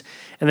first,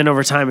 and then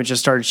over time it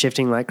just started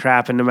shifting like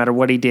crap. And no matter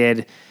what he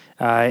did,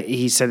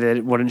 he said that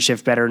it wouldn't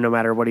shift better no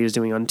matter what he was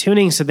doing on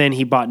tuning. So then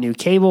he bought new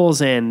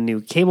cables and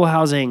new cable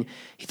housing.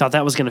 He thought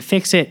that was going to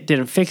fix it,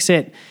 didn't fix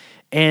it.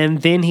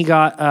 And then he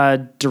got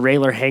a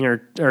derailleur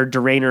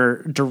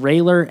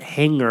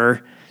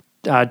hanger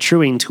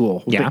truing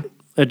tool. Yeah.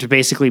 To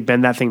basically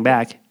bend that thing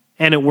back.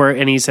 And it worked.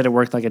 And he said it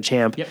worked like a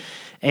champ. Yep.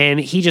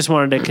 And he just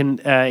wanted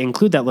to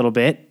include that little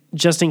bit,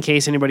 just in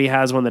case anybody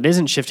has one that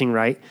isn't shifting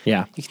right.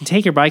 Yeah. You can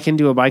take your bike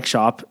into a bike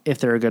shop if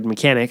they're a good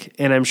mechanic,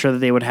 and I'm sure that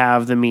they would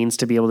have the means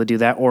to be able to do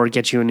that or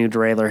get you a new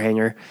derailleur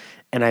hanger.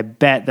 And I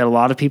bet that a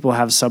lot of people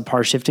have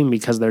subpar shifting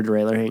because they're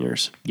derailleur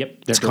hangers. Yep.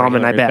 It's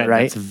common, I bet,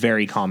 right? It's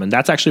very common.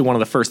 That's actually one of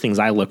the first things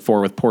I look for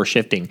with poor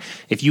shifting.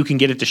 If you can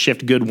get it to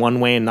shift good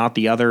one way and not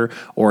the other,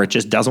 or it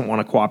just doesn't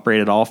want to cooperate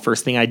at all,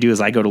 first thing I do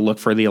is I go to look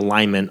for the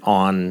alignment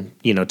on,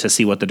 to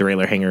see what the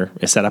derailleur hanger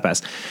is set up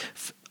as.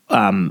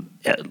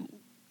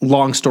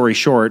 Long story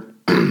short,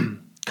 a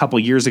couple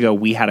years ago,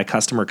 we had a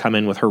customer come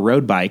in with her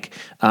road bike.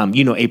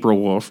 April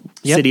Wolf,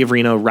 Yep. City of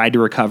Reno, Ride to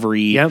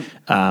Recovery. Yep.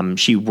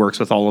 She works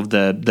with all of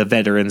the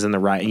veterans and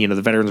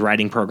the veterans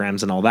riding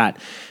programs and all that.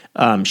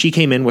 She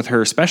came in with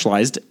her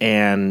specialized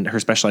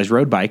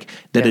road bike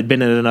that had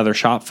been in another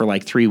shop for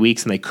like 3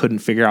 weeks, and they couldn't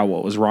figure out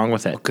what was wrong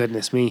with it.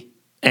 Goodness me.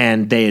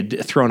 And they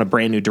had thrown a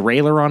brand new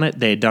derailleur on it.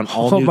 They had done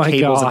all new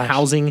cables and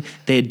housing.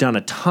 They had done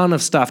a ton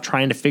of stuff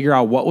trying to figure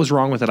out what was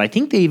wrong with it. I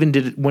think they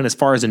even went as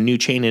far as a new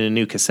chain and a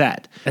new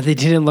cassette. And they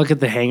didn't look at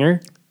the hanger?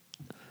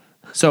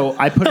 So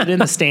I put it in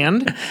the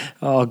stand.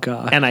 Oh,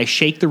 God. And I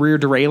shake the rear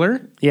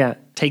derailleur. Yeah.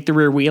 Take the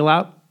rear wheel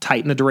out.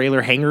 Tighten the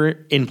derailleur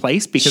hanger in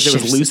place because it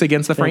was loose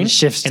against the frame. And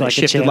it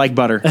shifted like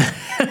butter.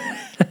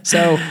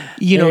 So,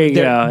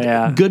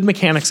 good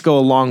mechanics go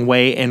a long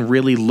way, and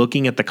really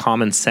looking at the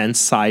common sense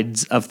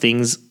sides of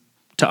things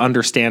to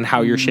understand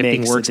how your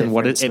shifting works and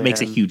what it makes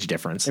a huge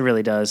difference. It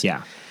really does.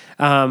 Yeah.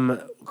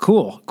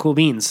 Cool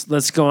beans.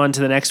 Let's go on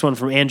to the next one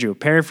from Andrew.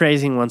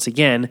 Paraphrasing once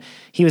again,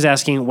 he was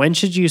asking, when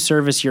should you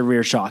service your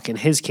rear shock? In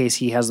his case,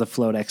 he has the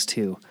Float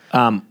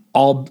X2.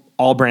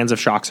 All brands of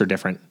shocks are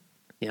different.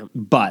 Yeah.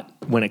 But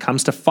when it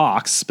comes to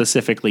Fox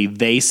specifically,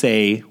 they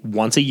say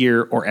once a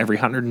year or every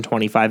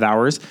 125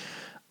 hours.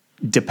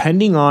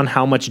 Depending on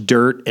how much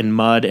dirt and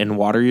mud and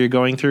water you're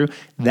going through,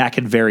 that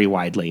could vary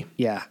widely.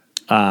 Yeah.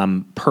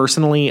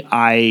 Personally,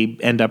 I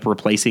end up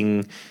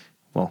replacing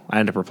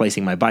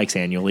my bikes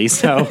annually.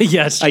 So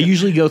Yes, I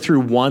usually go through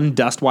one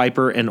dust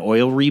wiper and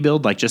oil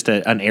rebuild, like just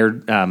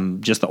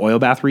the oil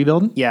bath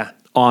rebuild. Yeah.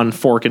 On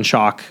fork and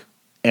shock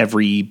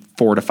every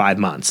 4 to 5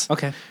 months.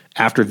 Okay.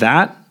 After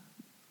that,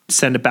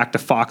 send it back to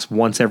Fox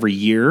once every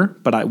year,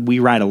 but we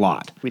ride a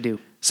lot. We do.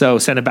 So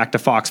send it back to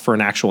Fox for an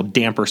actual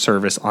damper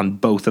service on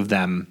both of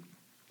them,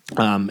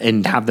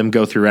 and have them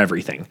go through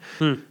everything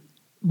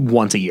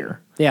once a year.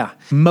 Yeah.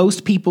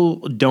 Most people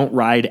don't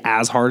ride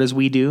as hard as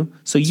we do,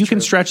 so you can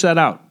stretch that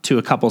out to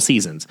a couple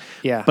seasons.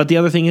 Yeah. But the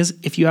other thing is,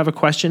 if you have a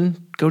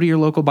question, go to your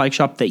local bike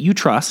shop that you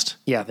trust.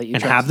 Yeah, that you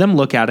and trust. have them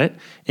look at it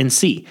and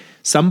see.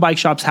 Some bike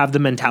shops have the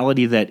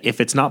mentality that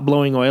if it's not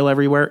blowing oil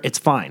everywhere, it's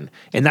fine,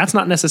 and that's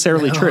not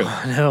necessarily true.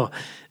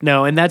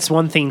 No, and that's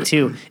one thing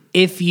too.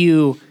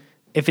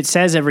 If it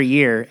says every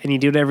year and you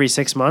do it every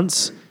 6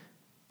 months,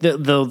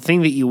 the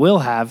thing that you will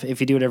have if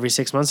you do it every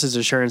 6 months is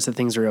assurance that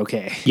things are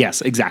okay.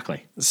 Yes,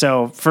 exactly.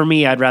 So for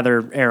me, I'd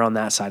rather err on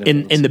that side of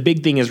things. And the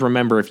big thing is,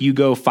 remember, if you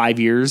go 5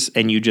 years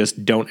and you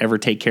just don't ever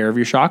take care of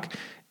your shock,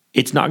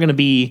 it's not going to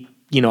be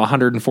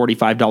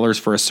 $145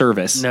 for a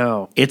service.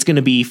 No. It's going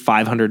to be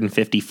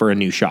 $550 for a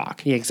new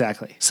shock. Yeah,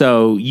 exactly.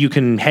 So you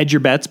can hedge your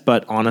bets,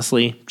 but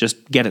honestly,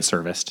 just get it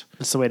serviced.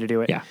 That's the way to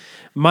do it. Yeah.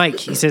 Mike,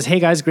 he says, hey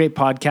guys, great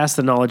podcast.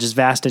 The knowledge is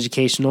vast,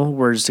 educational,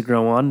 words to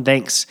grow on.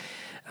 Thanks.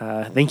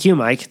 Thank you,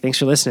 Mike. Thanks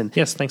for listening.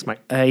 Yes, thanks, Mike.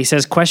 He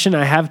says, question,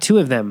 I have 2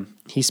 of them.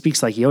 He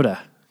speaks like Yoda.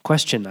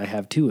 Question, I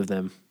have 2 of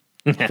them.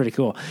 Pretty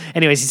cool.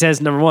 Anyways, he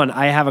says, number 1,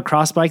 I have a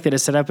cross bike that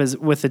is set up as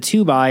with a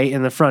 2x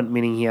in the front,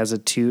 meaning he has a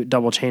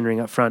double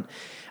chainring up front.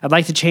 I'd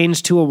like to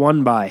change to a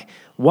 1x.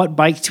 What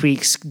bike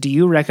tweaks do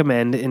you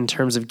recommend in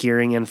terms of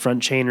gearing and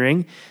front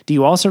chainring? Do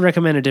you also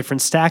recommend a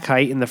different stack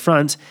height in the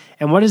front?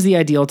 And what is the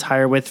ideal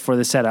tire width for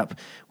the setup?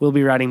 We'll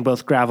be riding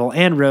both gravel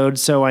and road,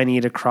 so I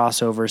need a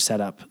crossover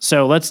setup.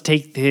 So let's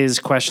take his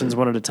questions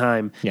one at a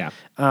time. Yeah.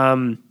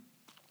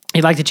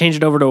 He'd like to change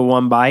it over to a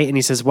 1x, and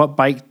he says, what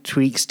bike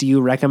tweaks do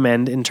you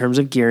recommend in terms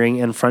of gearing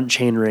and front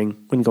chainring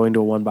when going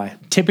to a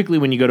 1x? Typically,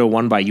 when you go to a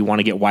 1x, you want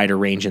to get wider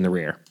range in the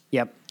rear.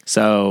 Yep.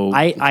 So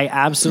I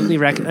absolutely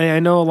recommend. I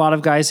know a lot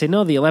of guys say, no,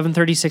 the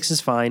 1136 is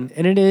fine,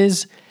 and it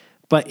is,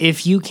 But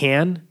if you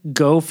can,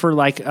 go for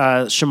like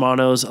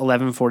Shimano's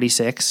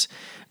 1146.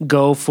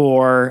 Go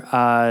for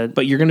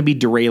But you're going to be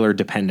derailleur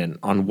dependent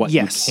on what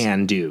Yes. you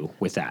can do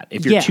with that.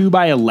 If you're Yeah.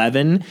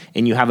 2x11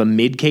 and you have a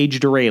mid-cage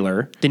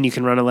derailleur, then you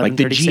can run like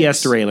the 1136.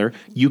 GS derailleur,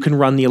 you can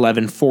run the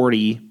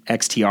 1140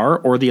 XTR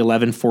or the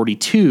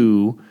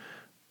 1142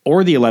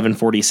 or the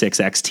 1146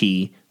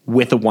 XT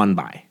with a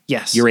 1x.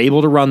 Yes. You're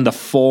able to run the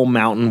full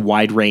mountain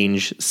wide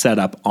range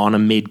setup on a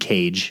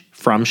mid-cage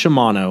from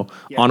Shimano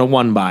on a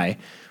 1x,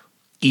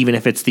 even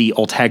if it's the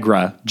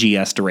Ultegra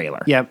GS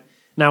derailleur. Yep.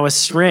 Now with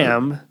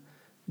SRAM,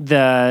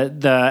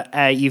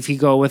 if you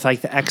go with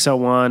like the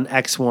XO1,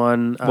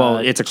 X1, Well,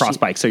 it's a cross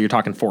bike, so you're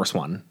talking Force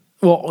 1.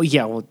 well,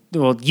 yeah,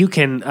 well, you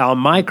can on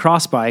my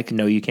cross bike.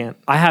 No, you can't.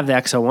 I have the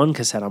XO1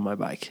 cassette on my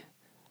bike.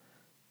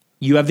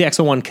 You have the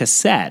XO1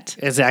 cassette,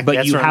 Exactly, but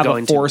that's you where I'm have a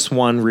going to. Force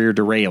 1 rear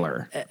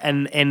derailleur.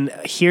 And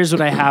here's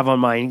what I have on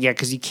mine. Yeah,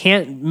 because you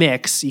can't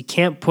mix. You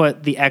can't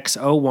put the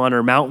XO1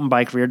 or mountain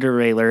bike rear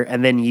derailleur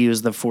and then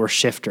use the force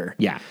shifter.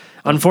 Yeah.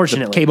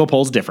 Unfortunately. The cable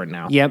pull's different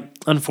now. Yep,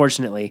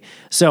 unfortunately.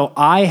 So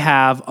I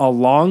have a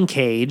long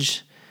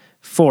cage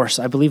force.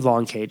 I believe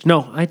long cage.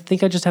 No, I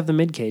think I just have the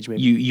mid cage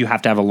maybe. You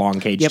have to have a long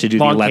cage Yep, to do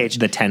long the cage.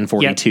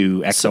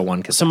 1042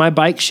 XO1 cassette. So my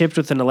bike shipped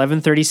with an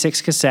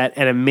 1136 cassette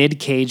and a mid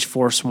cage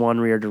Force 1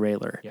 rear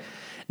derailleur.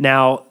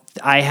 Now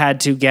I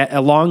had to get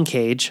a long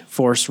cage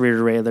Force rear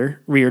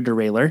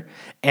derailleur,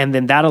 and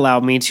then that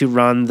allowed me to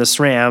run the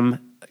SRAM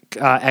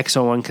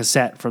XO1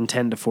 cassette from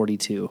 10 to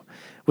 42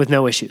 with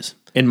no issues.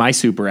 In my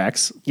Super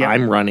X, Yep.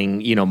 I'm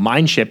running,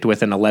 mine shipped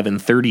with an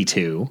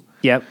 1132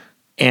 Yep.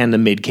 and the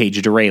mid cage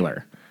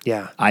derailleur.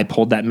 Yeah. I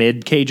pulled that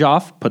mid cage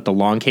off, put the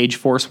long cage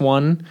Force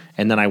 1,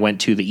 and then I went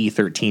to the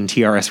E13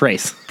 TRS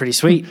race. Pretty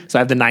sweet. So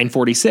I have the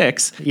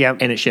 946, Yep.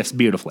 and it shifts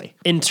beautifully.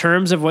 In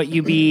terms of what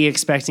you be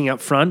expecting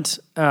up front,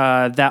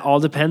 that all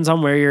depends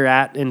on where you're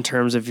at in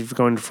terms of if you're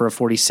going for a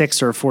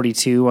 46 or a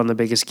 42 on the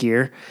biggest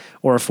gear,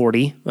 or a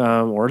 40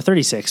 or a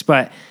 36.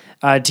 But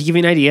to give you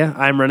an idea,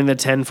 I'm running the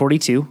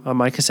 1042 on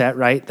my cassette,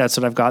 right? That's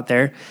what I've got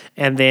there.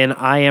 And then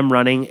I am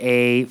running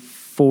a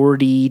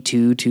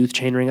 42 tooth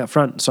chainring up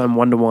front. So I'm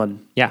 1-to-1.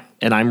 Yeah,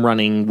 and I'm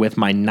running with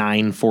my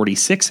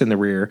 946 in the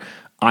rear.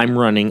 I'm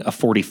running a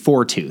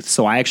 44 tooth.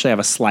 So I actually have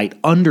a slight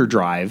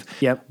underdrive.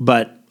 Yep.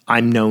 But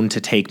I'm known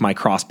to take my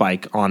cross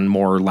bike on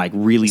more like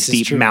really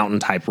steep true. mountain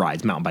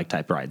bike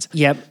type rides.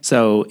 Yep.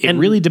 So it And-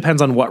 really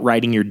depends on what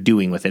riding you're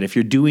doing with it. If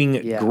you're doing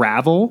Yeah.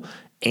 gravel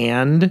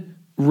and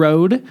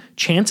road,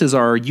 chances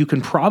are you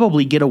can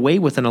probably get away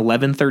with an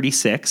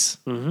 1136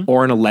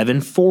 or an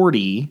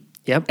 1140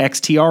 Yep.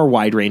 XTR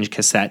wide range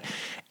cassette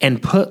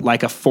and put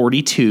like a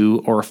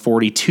 42 or a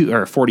 42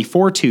 or a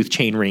 44 tooth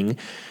chainring.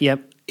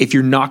 Yep. If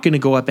you're not going to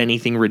go up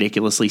anything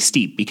ridiculously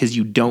steep, because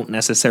you don't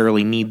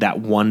necessarily need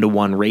that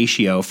 1-to-1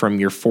 ratio from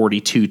your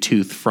 42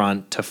 tooth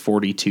front to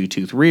 42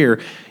 tooth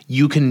rear,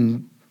 you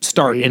can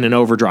start in an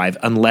overdrive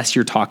unless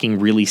you're talking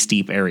really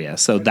steep area.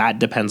 So that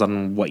depends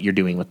on what you're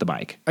doing with the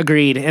bike.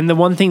 Agreed. And the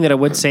one thing that I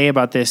would say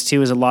about this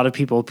too is a lot of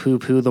people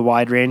poo-poo the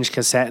wide range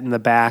cassette in the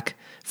back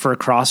for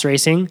cross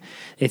racing.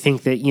 They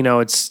think that,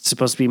 it's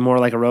supposed to be more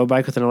like a road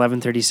bike with an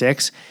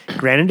 1136.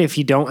 Granted, if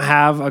you don't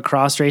have a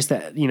cross race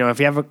that,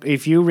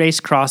 if you race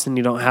cross and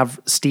you don't have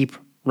steep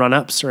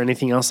run-ups or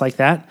anything else like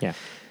that, Yeah.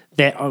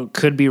 that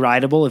could be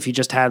rideable if you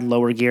just had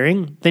lower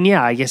gearing, then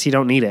yeah, I guess you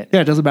don't need it. Yeah,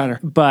 it doesn't matter.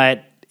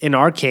 But in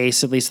our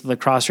case, at least the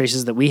cross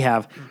races that we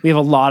have a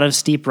lot of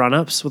steep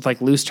run-ups with like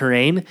loose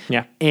terrain.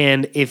 Yeah.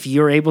 And if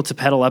you're able to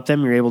pedal up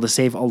them, you're able to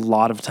save a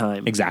lot of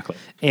time. Exactly.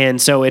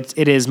 And so it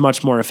is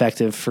much more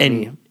effective for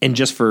me. And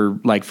just for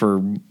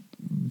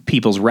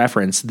people's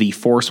reference, the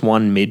Force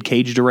 1 mid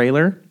cage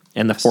derailleur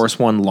and the Force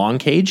 1 long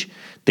cage,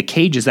 the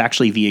cage is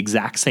actually the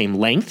exact same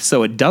length,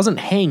 so it doesn't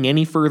hang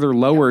any further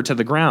lower to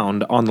the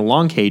ground on the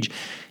long cage.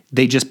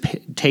 They just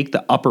take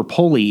the upper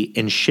pulley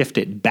and shift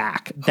it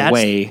back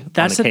away.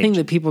 That's the thing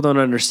that people don't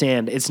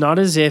understand. It's not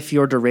as if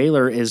your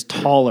derailleur is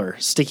taller,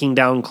 sticking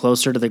down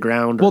closer to the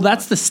ground. Well,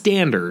 that's the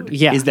standard.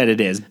 Yeah. Is that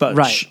it is, but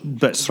Right. but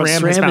But SRAM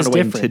has SRAM found is a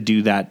way different. to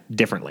do that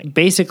differently.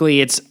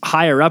 Basically, it's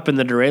higher up in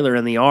the derailleur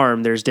and the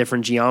arm. There's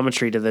different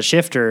geometry to the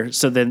shifter,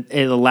 so then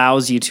it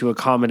allows you to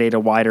accommodate a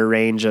wider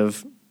range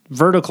of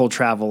vertical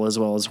travel as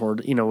well as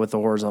with the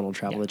horizontal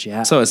travel that you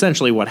have. So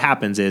essentially, what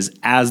happens is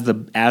as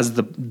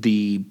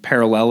the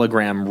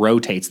parallelogram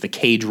rotates, the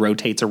cage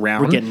rotates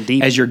around. We're getting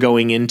deep. As you're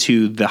going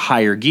into the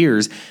higher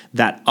gears.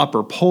 That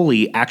upper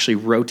pulley actually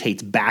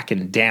rotates back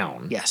and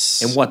down.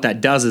 Yes. And what that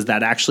does is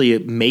that actually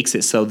it makes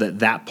it so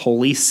that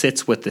pulley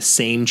sits with the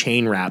same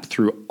chain wrap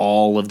through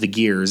all of the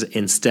gears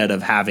instead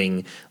of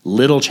having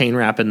little chain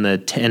wrap in the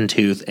 10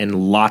 tooth and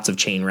lots of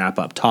chain wrap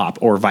up top,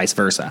 or vice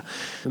versa.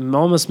 It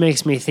almost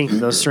makes me think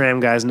those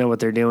SRAM guys know what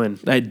they're doing.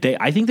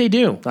 I think they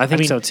do. I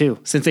think so too.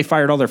 Since they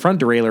fired all their front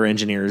derailleur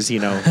engineers,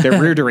 their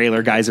rear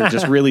derailleur guys are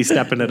just really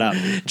stepping it up.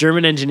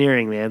 German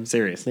engineering, man.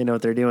 Serious. They know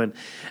what they're doing.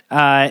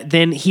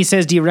 Then he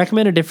says, do you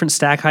recommend a different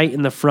stack height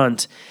in the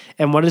front?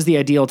 And what is the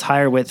ideal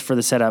tire width for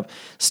the setup?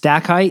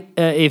 Stack height,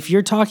 if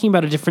you're talking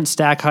about a different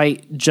stack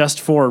height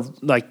just for,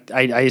 like,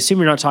 I assume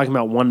you're not talking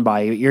about one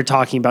by, you're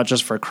talking about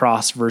just for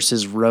cross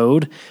versus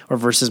road or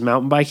versus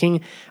mountain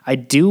biking. I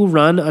do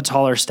run a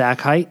taller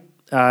stack height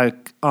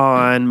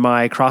on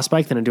my cross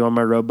bike than I do on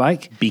my road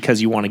bike. Because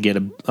you want to get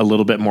a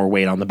little bit more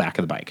weight on the back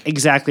of the bike.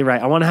 Exactly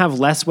right. I want to have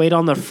less weight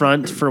on the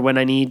front for when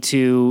I need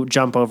to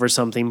jump over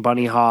something,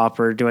 bunny hop,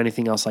 or do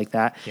anything else like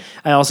that. Yeah.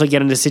 I also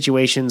get into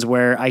situations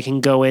where I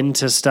can go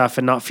into stuff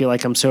and not feel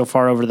like I'm so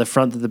far over the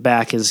front that the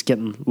back is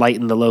getting light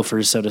in the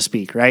loafers, so to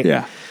speak, right?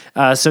 Yeah.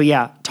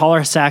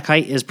 Taller stack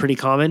height is pretty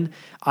common.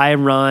 I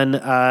run,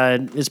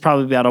 it's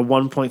probably about a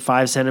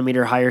 1.5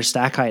 centimeter higher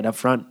stack height up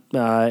front.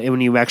 When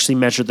you actually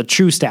measure the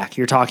true stack,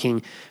 you're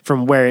talking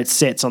from where it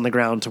sits on the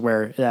ground to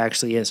where it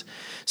actually is.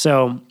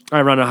 So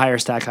I run a higher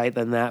stack height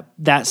than that.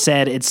 That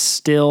said, I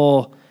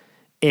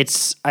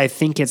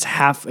think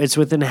it's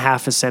within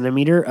half a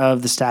centimeter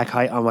of the stack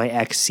height on my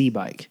XC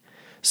bike.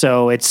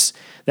 So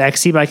the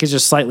XC bike is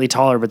just slightly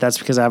taller, but that's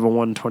because I have a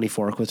 120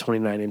 fork with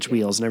 29-inch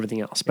wheels and everything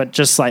else, but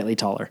just slightly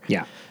taller.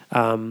 Yeah.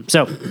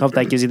 So hope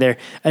that gives you there.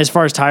 As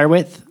far as tire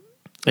width,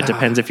 it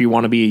depends if you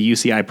want to be a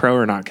UCI Pro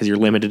or not, because you're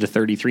limited to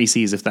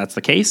 33Cs if that's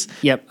the case.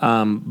 Yep.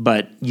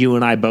 But you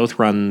and I both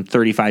run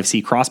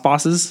 35C Cross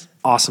Bosses.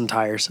 Awesome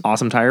tires.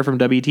 Awesome tire from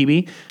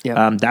WTB.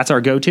 Yep. That's our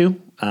go-to.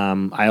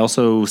 I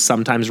also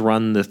sometimes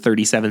run the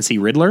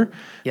 37C Riddler.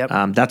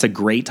 Yep. That's a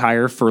great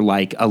tire for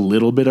like a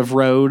little bit of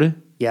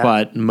road,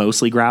 but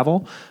mostly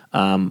gravel.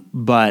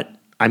 But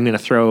I'm going to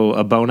throw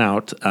a bone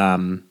out.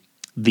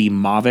 The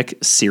Mavic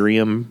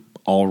Cerium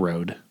All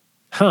Road.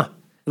 Huh.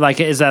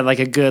 Like, is that like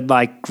a good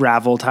like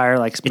gravel tire,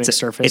 like mixed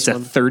surface? It's a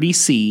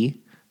 30C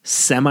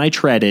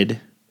semi-treaded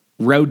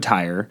road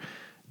tire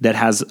that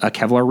has a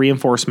Kevlar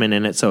reinforcement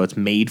in it, so it's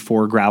made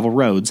for gravel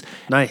roads.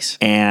 Nice.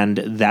 And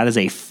that is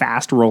a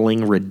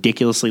fast-rolling,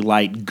 ridiculously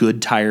light,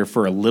 good tire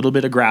for a little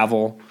bit of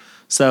gravel.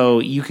 So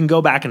you can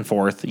go back and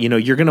forth.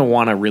 You're going to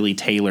want to really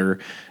tailor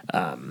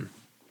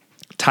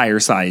tire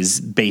size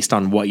based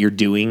on what you're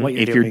doing.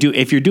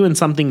 If you're doing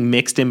something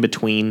mixed in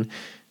between,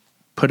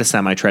 put a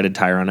semi-treaded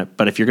tire on it.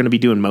 But if you're going to be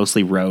doing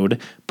mostly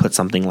road, put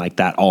something like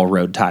that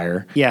all-road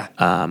tire. Yeah.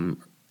 And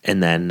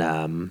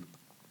then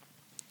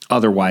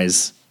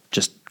otherwise,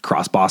 just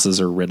cross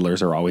bosses or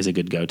Riddlers are always a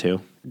good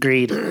go-to.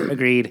 Agreed.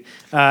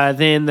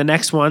 Then the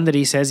next one that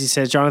he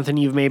says, Jonathan,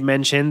 you've made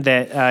mention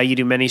that you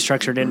do many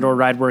structured indoor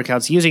ride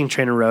workouts using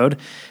Trainer Road,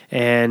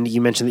 and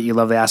you mentioned that you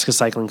love the Ask a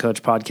Cycling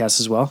Coach podcast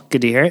as well.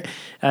 Good to hear it.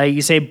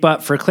 You say,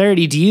 but for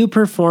clarity, do you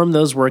perform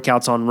those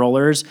workouts on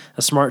rollers,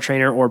 a smart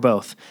trainer, or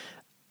both?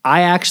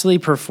 I actually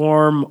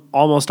perform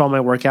almost all my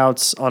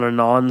workouts on a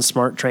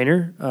non-smart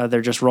trainer.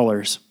 They're just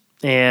rollers.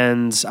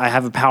 And I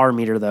have a power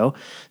meter though,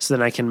 so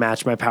then I can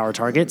match my power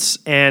targets.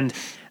 And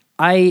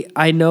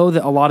I know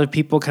that a lot of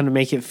people kind of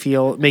make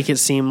it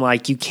seem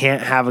like you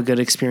can't have a good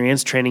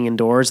experience training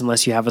indoors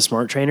unless you have a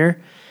smart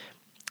trainer.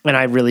 And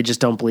I really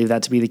just don't believe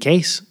that to be the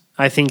case.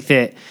 I think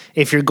that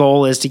if your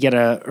goal is to get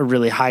a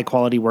really high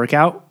quality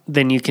workout,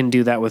 then you can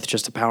do that with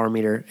just a power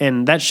meter.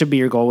 And that should be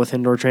your goal with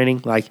indoor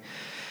training. Like,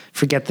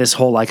 forget this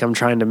whole, like, I'm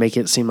trying to make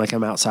it seem like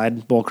I'm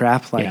outside bull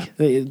crap. Like,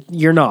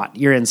 You're not.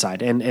 You're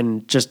inside.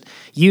 And just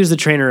use the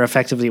trainer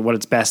effectively at what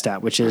it's best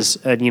at, which is,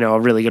 a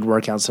really good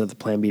workout instead of the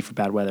plan B for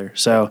bad weather.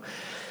 So,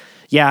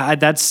 yeah,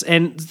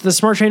 and the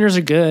smart trainers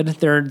are good.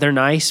 They're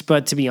nice.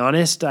 But to be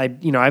honest,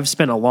 I've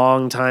spent a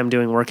long time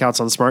doing workouts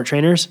on smart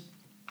trainers,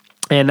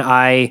 and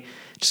I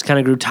just kind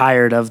of grew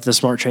tired of the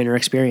smart trainer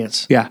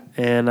experience. Yeah.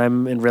 And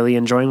I'm really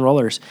enjoying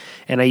rollers.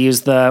 And I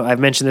use I've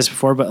mentioned this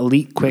before, but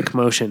Elite Quick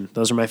Motion.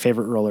 Those are my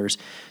favorite rollers.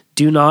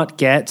 Do not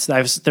get,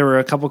 there were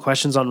a couple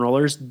questions on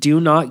rollers.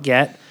 Do not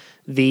get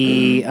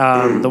the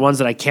ones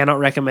that I cannot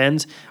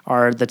recommend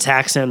are the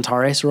Tax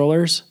Antares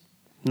rollers.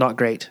 Not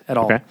great at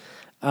all. Okay.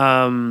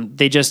 I'm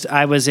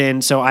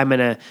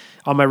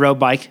on my road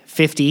bike,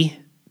 50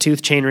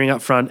 tooth chainring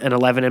up front and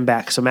 11 in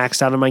back. So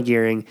maxed out on my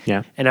gearing.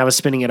 Yeah. And I was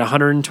spinning at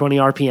 120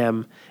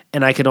 RPM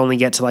and I could only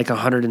get to like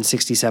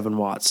 167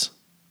 watts.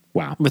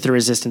 Wow. With the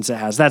resistance it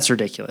has. That's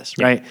ridiculous,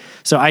 right?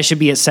 So I should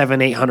be at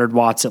 800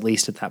 watts at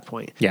least at that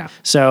point. Yeah.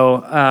 So,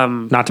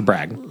 not to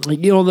brag.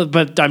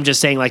 But I'm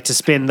just saying, like, to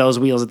spin those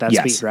wheels at that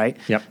speed, right?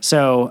 Yep.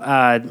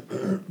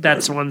 So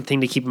that's one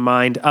thing to keep in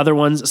mind. Other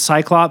ones,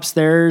 Cyclops,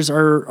 theirs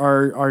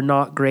are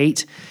not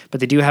great, but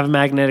they do have a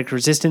magnetic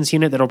resistance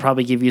unit that'll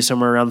probably give you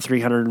somewhere around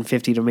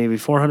 350 to maybe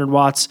 400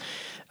 watts.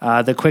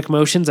 The Quick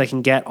Motions, I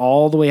can get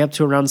all the way up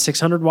to around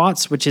 600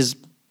 watts, which is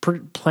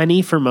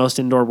plenty for most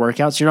indoor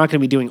workouts. You're not going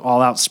to be doing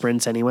all-out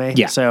sprints anyway,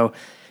 so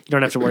you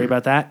don't have to worry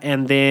about that.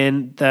 And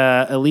then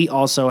the Elite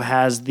also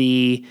has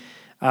the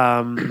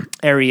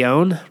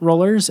Arione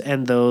rollers,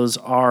 and those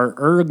are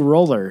erg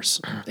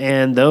rollers,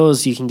 and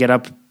those you can get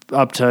up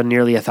up to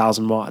nearly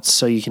 1,000 watts.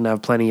 So you can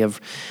have plenty of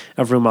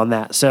room on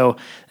that. So,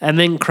 and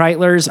then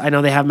Kreitlers, I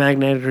know they have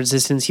magnetic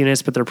resistance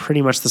units, but they're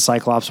pretty much the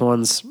Cyclops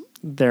ones.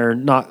 They're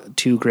not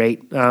too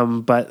great,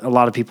 but a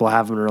lot of people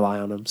have them and rely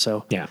on them.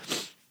 So Yeah.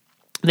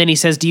 Then he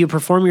says, do you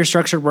perform your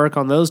structured work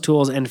on those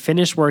tools and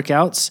finish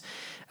workouts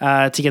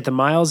to get the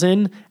miles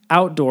in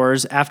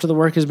outdoors after the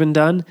work has been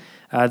done?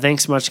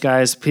 Thanks so much,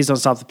 guys. Please don't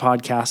stop the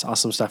podcast.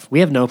 Awesome stuff. We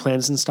have no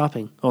plans in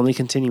stopping, only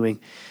continuing.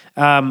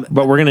 But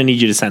we're going to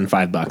need you to send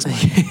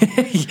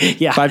 $5.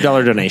 Yeah.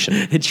 $5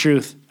 donation. The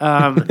truth.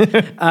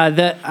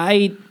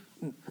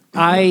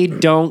 I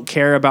don't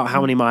care about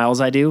how many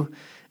miles I do,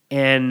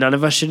 and none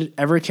of us should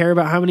ever care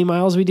about how many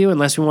miles we do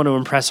unless we want to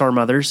impress our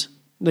mothers,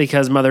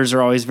 because mothers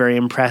are always very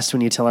impressed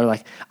when you tell her,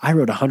 like, I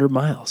rode 100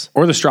 miles.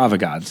 Or the Strava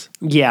gods.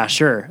 Yeah,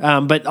 sure.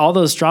 But all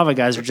those Strava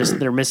guys are just,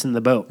 they're missing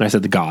the boat. I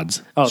said the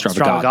gods. Oh,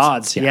 Strava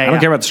gods. Yeah, I don't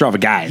care about the Strava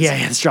guys.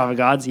 Yeah, the Strava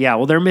gods. Yeah,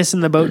 well, they're missing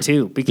the boat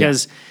too,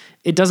 because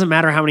it doesn't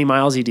matter how many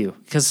miles you do,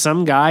 because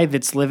some guy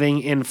that's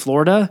living in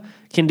Florida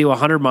can do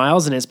 100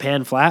 miles and it's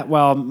pan flat.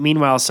 Well,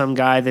 meanwhile, some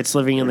guy that's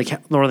living in the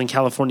Northern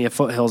California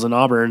foothills in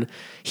Auburn,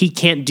 he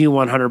can't do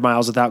 100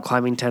 miles without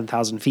climbing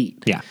 10,000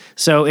 feet. Yeah.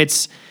 So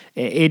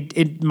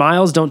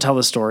miles don't tell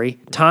the story.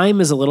 Time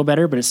is a little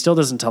better, but it still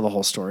doesn't tell the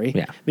whole story.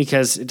 Yeah.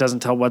 Because it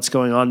doesn't tell what's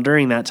going on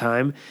during that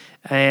time.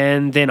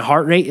 And then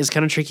heart rate is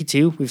kind of tricky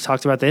too. We've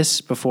talked about this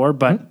before,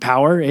 but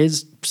power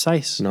is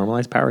precise.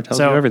 Normalized power tells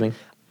you everything.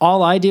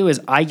 All I do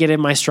is I get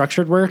in my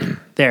structured work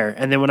there.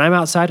 And then when I'm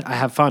outside, I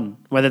have fun.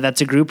 Whether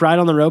that's a group ride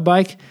on the road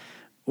bike,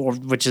 or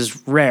which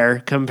is rare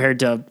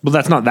compared to... Well,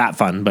 that's not that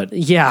fun, but...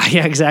 Yeah,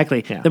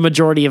 exactly. Yeah. The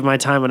majority of my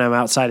time when I'm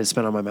outside is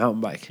spent on my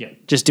mountain bike. Yeah.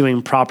 Just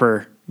doing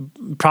proper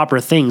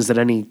things that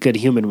any good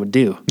human would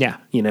do. Yeah.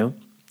 You know?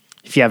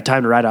 If you have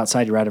time to ride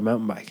outside, you ride a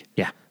mountain bike.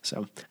 Yeah.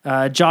 So,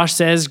 Josh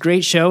says,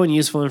 great show and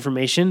useful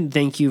information.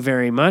 Thank you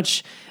very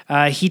much.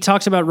 He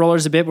talked about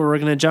rollers a bit, but we're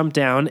going to jump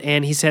down.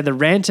 And he said the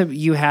rant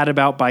you had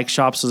about bike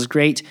shops was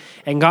great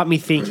and got me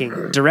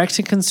thinking.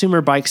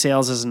 Direct-to-consumer bike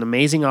sales is an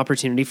amazing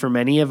opportunity for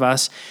many of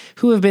us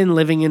who have been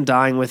living and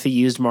dying with the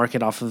used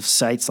market off of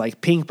sites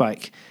like Pink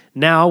Bike.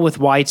 Now with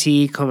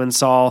YT,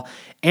 Commensal,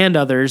 and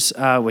others,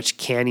 which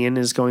Canyon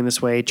is going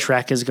this way,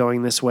 Trek is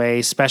going this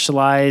way,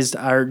 Specialized,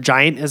 or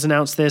Giant has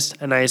announced this,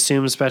 and I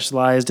assume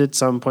Specialized at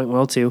some point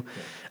will too.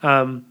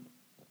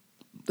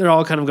 They're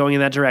all kind of going in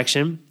that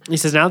direction. He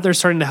says now that they're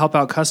starting to help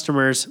out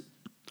customers,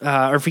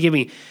 now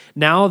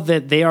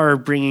that they are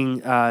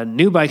bringing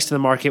new bikes to the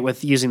market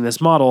with using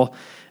this model,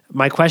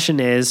 my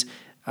question is,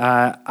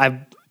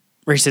 I've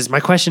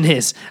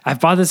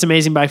bought this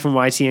amazing bike from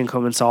YT and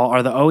Commensal.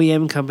 Are the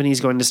OEM companies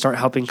going to start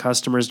helping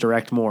customers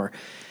direct more?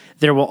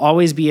 There will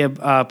always be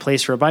a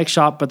place for a bike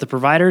shop, but the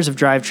providers of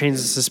drivetrains and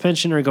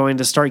suspension are going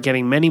to start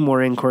getting many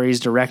more inquiries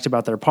direct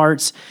about their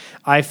parts.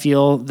 I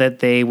feel that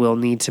they will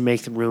need to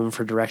make the room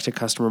for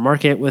direct-to-customer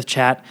market with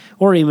chat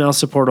or email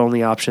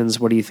support-only options.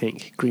 What do you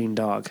think, Green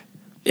Dog?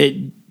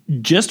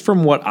 Just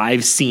from what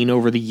I've seen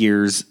over the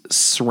years,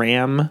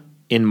 SRAM,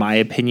 in my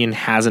opinion,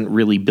 hasn't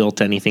really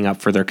built anything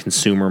up for their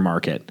consumer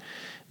market.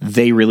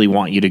 They really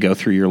want you to go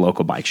through your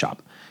local bike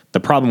shop. The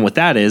problem with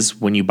that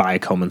is when you buy a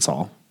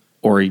Commensal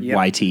or a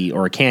YT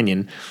or a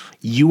Canyon,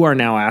 you are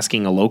now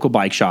asking a local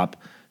bike shop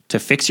to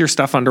fix your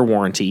stuff under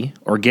warranty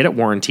or get it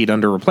warrantied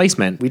under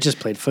replacement. We just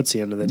played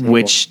footsie under the table.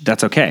 Which,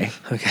 that's okay.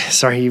 Okay,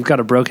 sorry, you've got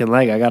a broken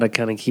leg. I got to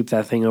kind of keep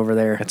that thing over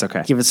there. That's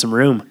okay. Give it some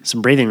room,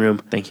 some breathing room.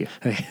 Thank you.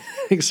 Okay.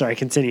 Sorry,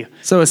 continue.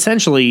 So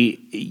essentially,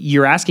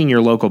 you're asking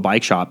your local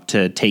bike shop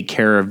to take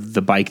care of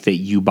the bike that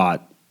you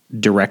bought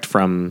direct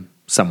from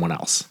someone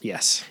else.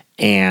 Yes.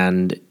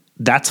 And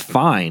that's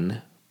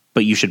fine,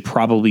 but you should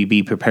probably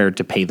be prepared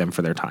to pay them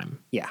for their time.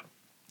 Yeah.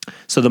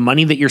 So the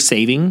money that you're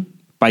saving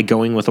by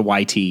going with a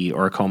YT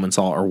or a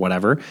Commensal or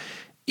whatever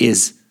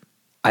is,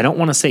 I don't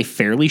want to say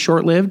fairly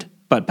short-lived,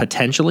 but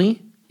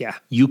potentially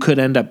you could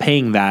end up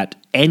paying that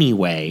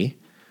anyway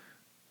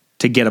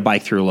to get a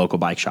bike through a local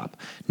bike shop.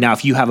 Now,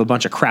 if you have a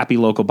bunch of crappy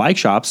local bike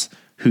shops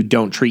who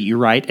don't treat you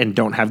right and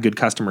don't have good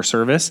customer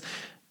service,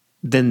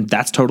 then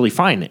that's totally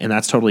fine and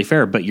that's totally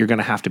fair, but you're going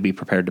to have to be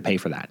prepared to pay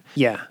for that.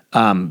 Yeah.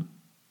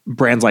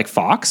 Brands like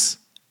Fox,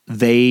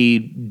 they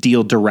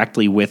deal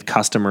directly with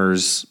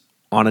customers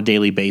on a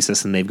daily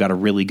basis, and they've got a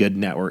really good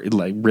network,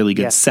 like really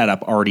good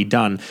setup already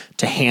done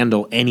to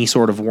handle any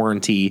sort of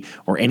warranty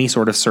or any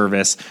sort of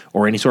service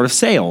or any sort of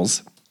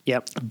sales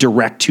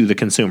direct to the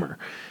consumer.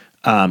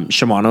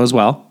 Shimano as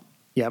well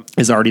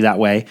is already that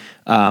way.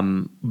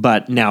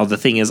 But now the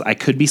thing is, I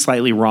could be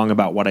slightly wrong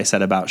about what I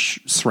said about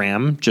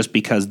SRAM, just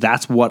because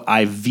that's what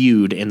I've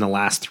viewed in the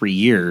last 3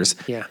 years.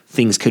 Yeah.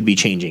 Things could be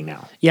changing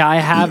now. Yeah, I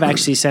have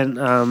actually sent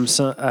I've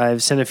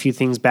sent a few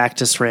things back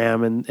to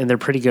SRAM, and they're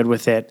pretty good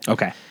with it.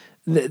 Okay.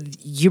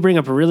 You bring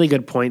up a really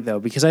good point, though,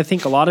 because I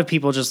think a lot of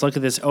people just look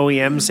at this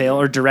OEM sale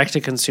or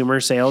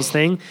direct-to-consumer sales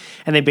thing,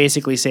 and they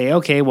basically say,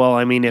 okay, well,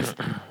 I mean, if,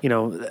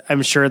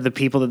 I'm sure the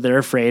people that they're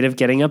afraid of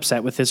getting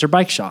upset with this are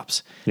bike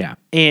shops. Yeah.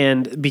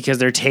 And because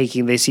they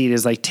see it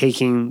as like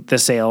taking the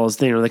sales,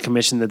 the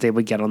commission that they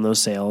would get on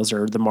those sales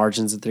or the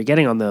margins that they're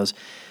getting on those.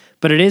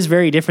 But it is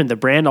very different. The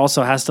brand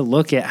also has to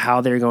look at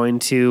how they're going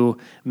to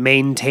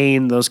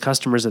maintain those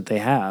customers that they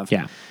have.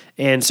 Yeah.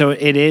 And so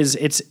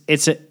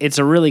it's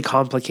a really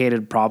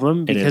complicated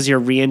problem because you're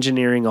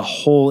re-engineering a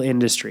whole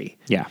industry.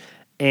 Yeah.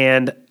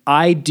 And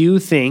I do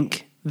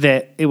think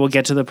that it will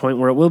get to the point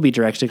where it will be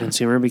direct to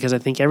consumer, because I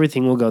think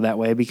everything will go that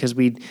way, because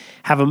we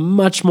have a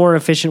much more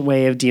efficient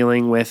way of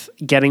dealing with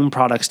getting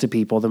products to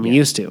people than we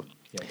used to.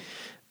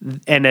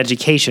 And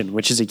education,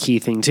 which is a key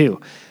thing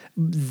too.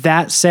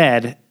 That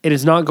said, it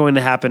is not going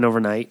to happen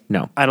overnight.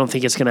 No. I don't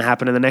think it's going to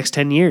happen in the next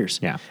 10 years.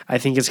 Yeah. I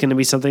think it's going to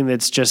be something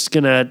that's just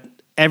going to,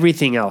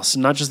 everything else,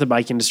 not just the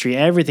bike industry,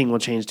 everything will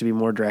change to be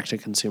more direct to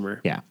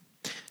consumer. Yeah.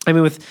 I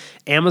mean, with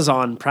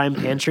Amazon Prime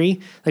Pantry,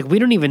 like we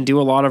don't even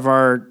do a lot of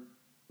our,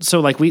 so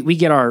like we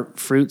get our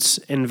fruits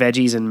and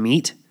veggies and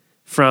meat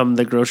from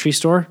the grocery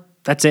store.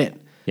 That's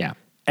it. Yeah.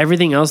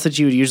 Everything else that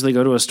you would usually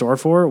go to a store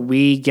for,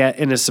 we get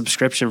in a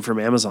subscription from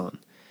Amazon.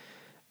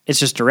 It's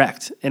just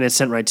direct and it's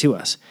sent right to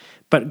us.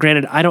 But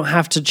granted, I don't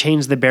have to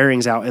change the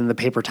bearings out in the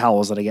paper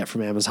towels that I get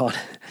from Amazon.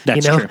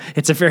 That's true.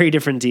 It's a very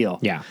different deal.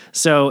 Yeah.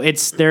 So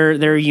there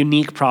are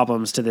unique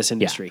problems to this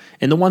industry. Yeah.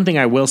 And the one thing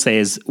I will say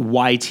is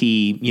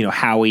YT,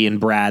 Howie and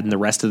Brad and the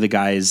rest of the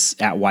guys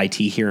at YT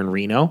here in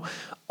Reno,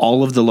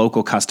 all of the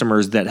local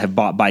customers that have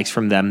bought bikes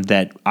from them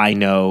that I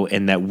know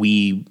and that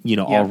we,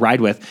 all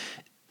ride with,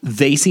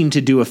 they seem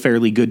to do a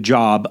fairly good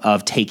job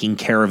of taking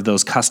care of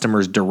those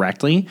customers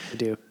directly. They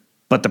do.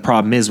 But the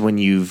problem is when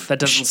that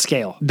doesn't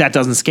scale. That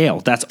doesn't scale.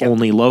 That's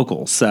only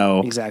local.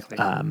 So exactly.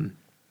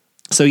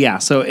 So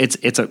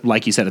it's a,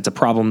 like you said, it's a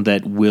problem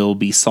that will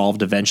be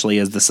solved eventually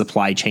as the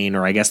supply chain,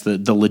 or I guess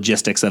the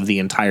logistics of the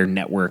entire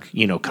network,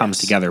 comes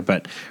together.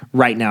 But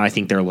right now, I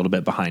think they're a little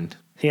bit behind.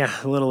 Yeah,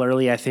 a little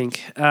early, I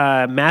think.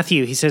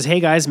 Matthew, he says, "Hey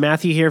guys,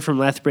 Matthew here from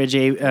Lethbridge,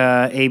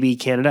 AB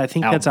Canada. I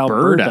think that's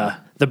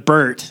Alberta. The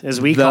Burt,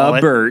 as we call it.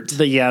 The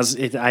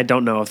Burt. I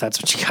don't know if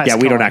that's what you guys call it. Yeah,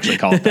 we don't it. actually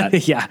call it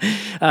that.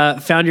 Yeah.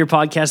 Found your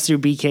podcast through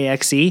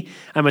BKXE.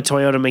 I'm a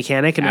Toyota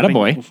mechanic. And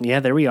attaboy. Yeah,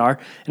 there we are.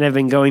 And I've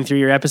been going through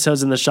your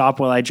episodes in the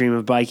shop while I dream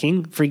of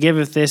biking. Forgive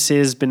if this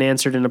has been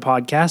answered in a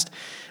podcast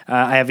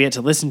I have yet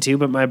to listen to,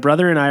 but my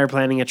brother and I are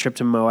planning a trip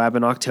to Moab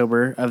in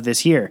October of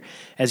this year.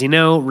 As you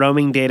know,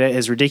 roaming data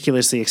is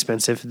ridiculously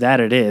expensive. That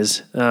it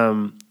is.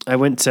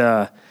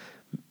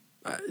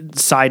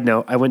 Side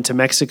note, I went to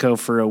Mexico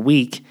for a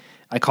week.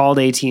 I called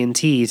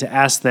AT&T to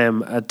ask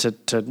them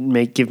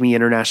to give me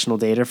international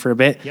data for a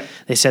bit. Yep.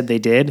 They said they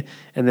did,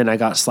 and then I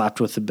got slapped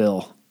with the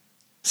bill.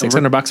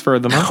 $600 for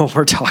the month? No,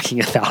 we're talking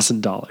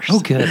 $1,000. Oh,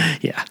 good.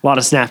 Yeah, a lot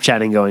of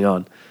Snapchatting going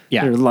on.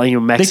 Yeah,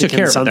 Mexican they took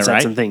care of sunsets that,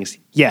 right? and things.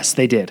 Yes,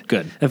 they did.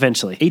 Good.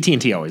 Eventually,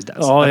 AT&T always does.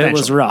 Oh, eventually. It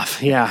was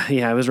rough. Yeah,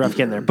 it was rough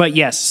getting there. But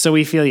yes, so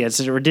we feel it's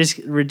a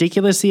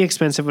ridiculously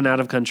expensive when out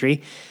of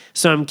country.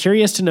 So I'm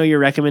curious to know your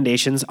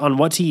recommendations on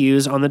what to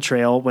use on the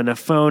trail when a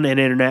phone and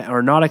internet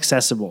are not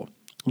accessible.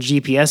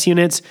 GPS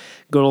units,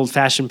 good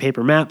old-fashioned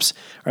paper maps.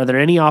 Are there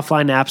any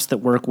offline apps that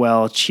work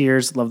well?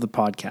 Cheers. Love the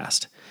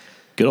podcast.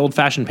 Good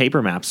old-fashioned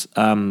paper maps.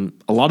 A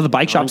lot of the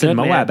bike shops in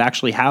Moab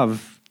actually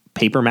have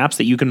paper maps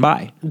that you can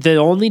buy. The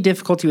only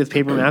difficulty with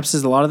paper maps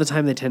is a lot of the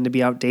time they tend to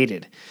be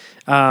outdated.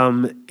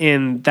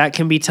 And that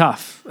can be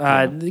tough.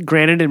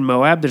 Granted, in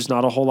Moab, there's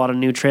not a whole lot of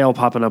new trail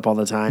popping up all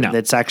the time. No.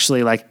 That's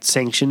actually like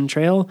sanctioned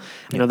trail.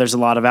 I know there's a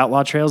lot of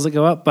outlaw trails that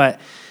go up,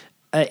 but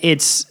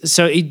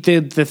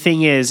the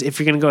thing is, if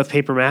you're going to go with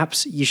paper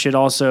maps, you should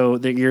also,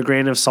 your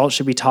grain of salt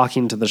should be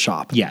talking to the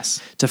shop.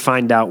 Yes. To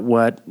find out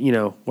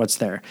what's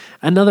there.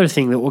 Another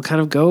thing that will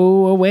kind of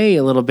go away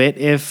a little bit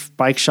if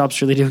bike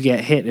shops really do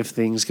get hit if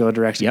things go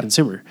direct to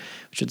consumer,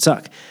 which would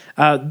suck.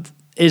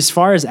 As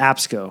far as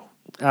apps go,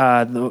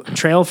 the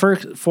trail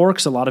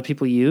forks a lot of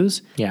people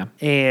use. Yeah.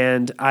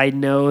 And I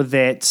know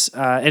that,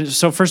 and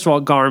so first of all,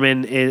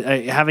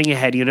 Garmin, having a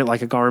head unit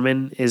like a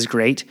Garmin is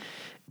great.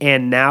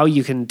 And now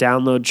you can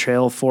download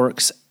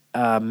Trailforks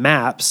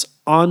maps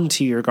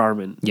onto your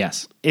Garmin.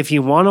 Yes. If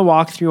you want to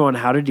walk through on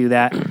how to do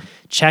that,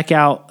 check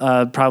out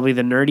probably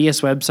the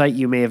nerdiest website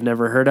you may have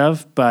never heard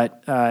of,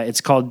 but it's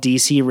called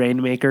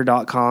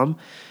dcrainmaker.com.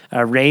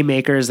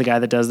 Raymaker is the guy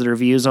that does the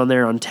reviews on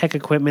there on tech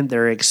equipment.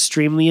 They're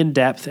extremely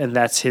in-depth, and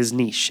that's his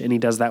niche, and he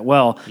does that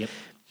well. Yep.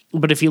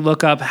 But if you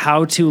look up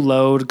how to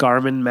load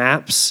Garmin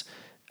maps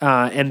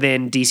and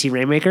then DC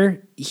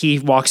Rainmaker, he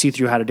walks you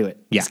through how to do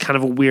it. Yeah. It's kind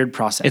of a weird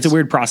process. It's a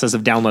weird process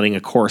of downloading a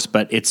course,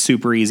 but it's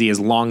super easy as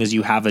long as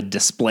you have a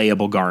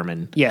displayable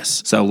Garmin.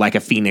 Yes. So like a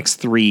Phoenix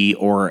 3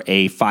 or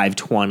a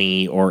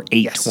 520 or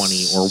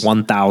 820 or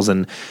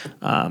 1000.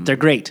 They're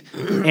great.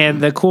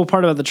 And the cool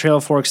part about the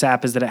Trailforks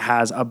app is that it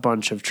has a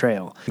bunch of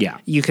trail. Yeah.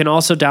 You can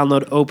also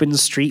download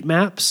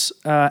OpenStreetMaps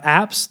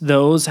apps.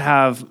 Those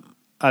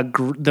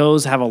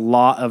have a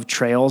lot of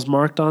trails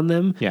marked on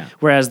them. Yeah.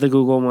 Whereas the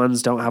Google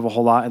ones don't have a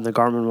whole lot and the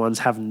Garmin ones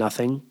have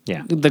nothing.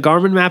 Yeah. The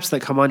Garmin maps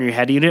that come on your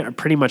head unit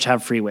pretty much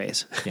have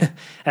freeways. Yeah.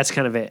 That's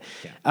kind of it.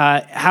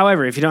 Yeah.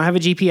 However, if you don't have a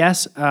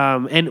GPS,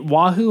 and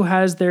Wahoo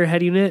has their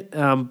head unit,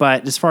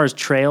 but as far as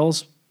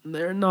trails,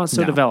 they're not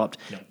so No. developed.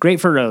 Great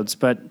for roads,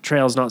 but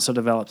trails not so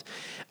developed.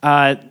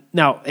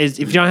 Now, if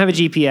you don't have a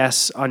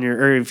GPS on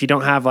or if you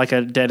don't have like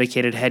a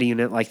dedicated head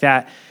unit like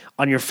that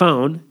on your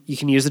phone, you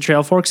can use the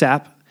Trailforks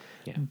app.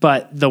 Yeah.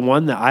 But the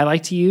one that I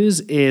like to use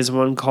is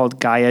one called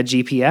Gaia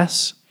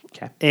GPS.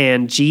 Okay.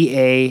 And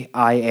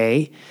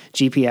GAIA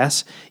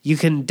GPS. You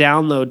can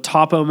download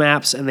topo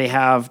maps and they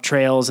have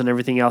trails and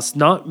everything else.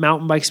 Not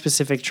mountain bike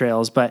specific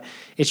trails, but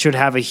it should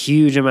have a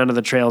huge amount of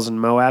the trails in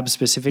Moab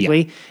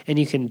specifically. Yeah. And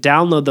you can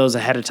download those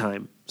ahead of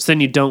time. So then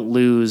you don't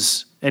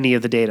lose any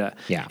of the data.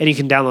 Yeah. And you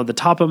can download the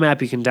topo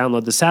map, you can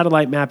download the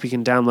satellite map, you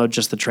can download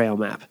just the trail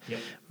map. Yep.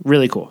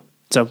 Really cool.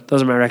 So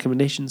those are my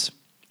recommendations.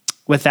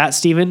 With that,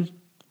 Stephen,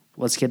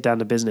 let's get down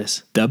to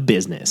business. The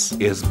business.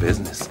 It's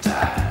business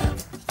time.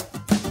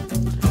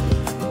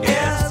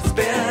 It's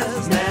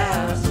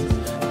business.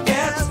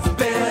 It's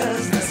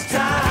business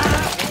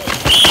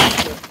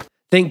time.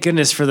 Thank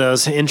goodness for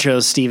those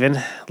intros, Stephen.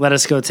 Let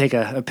us go take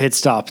a pit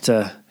stop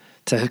to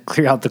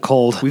clear out the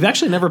cold. We've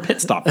actually never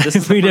pit stopped. This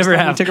is the We first never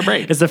time have. we took a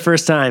break. It's the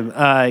first time.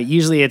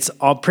 Usually it's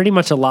all pretty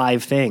much a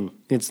live thing.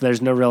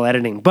 There's no real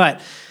editing.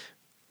 But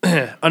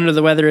under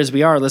the weather as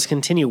we are, let's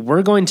continue.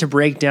 We're going to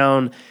break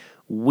down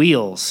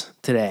wheels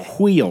today.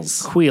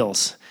 Wheels.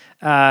 Wheels.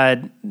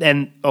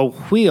 And a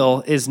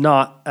wheel is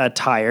not a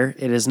tire.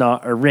 It is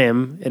not a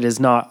rim. It is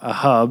not a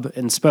hub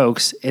and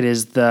spokes. It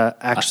is the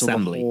actual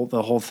Assembly.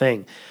 the whole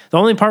thing. The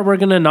only part we're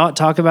going to not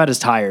talk about is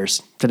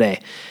tires today.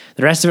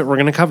 The rest of it we're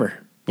going to cover.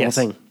 The Yes.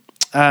 whole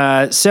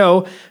thing.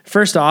 So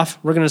first off,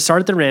 we're going to start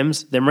at the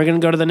rims. Then we're going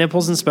to go to the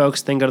nipples and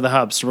spokes. Then go to the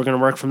hubs. So we're going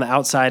to work from the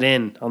outside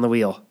in on the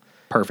wheel.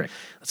 Perfect.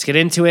 Let's get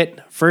into it.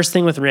 First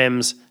thing with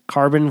rims,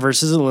 carbon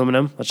versus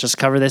aluminum. Let's just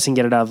cover this and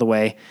get it out of the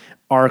way.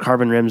 Are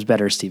carbon rims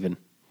better, Stephen?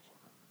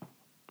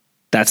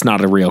 That's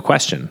not a real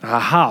question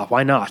Aha,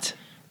 why not?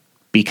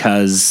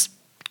 because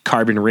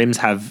carbon rims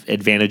have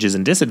advantages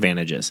and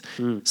disadvantages.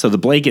 So the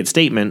blanket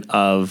statement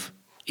of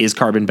is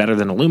carbon better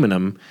than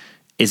aluminum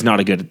is not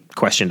a good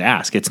question to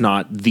ask. It's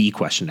not the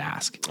question to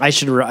ask. I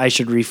should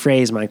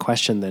rephrase my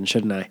question then,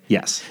 shouldn't I?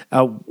 Yes.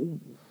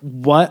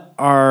 What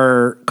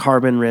are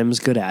carbon rims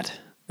good at,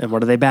 and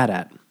what are they bad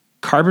at?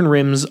 Carbon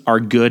rims are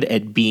good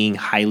at being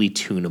highly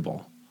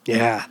tunable,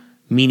 Yeah.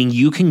 meaning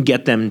you can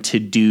get them to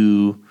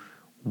do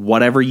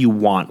whatever you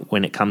want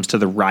when it comes to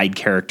the ride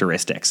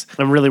characteristics.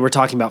 And really, we're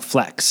talking about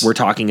flex. We're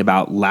talking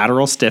about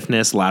lateral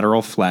stiffness,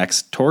 lateral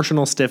flex,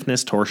 torsional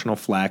stiffness, torsional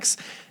flex,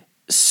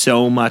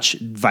 so much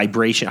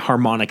vibration,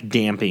 harmonic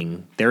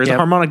damping. There is a Yep.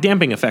 harmonic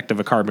damping effect of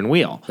a carbon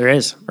wheel There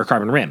is. or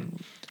carbon rim.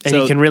 And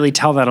you can really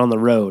tell that on the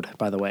road,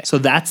 by the way. So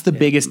that's the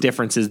biggest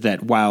difference is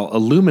that while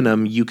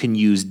aluminum, you can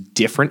use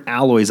different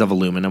alloys of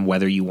aluminum,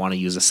 whether you want to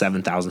use a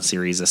 7,000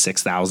 series, a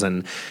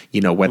 6,000,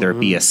 whether it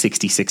be a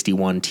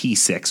 6061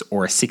 T6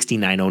 or a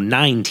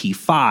 6909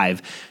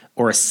 T5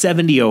 or a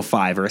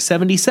 7005 or a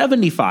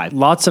 7075.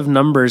 Lots of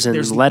numbers in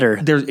letter.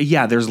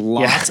 There's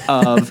lots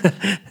of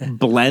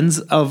blends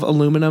of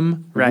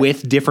aluminum Right.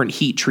 with different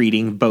heat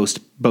treating,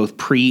 both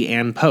pre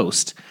and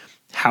post.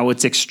 How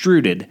it's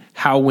extruded,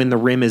 how when the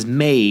rim is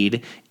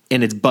made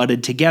and it's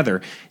butted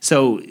together.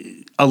 So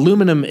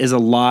aluminum is a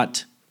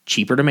lot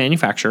cheaper to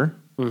manufacture.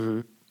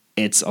 Mm-hmm.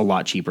 It's a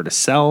lot cheaper to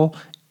sell.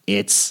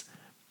 It's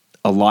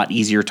a lot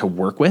easier to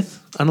work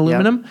with on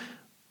aluminum.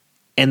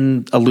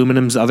 And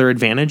aluminum's other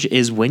advantage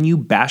is when you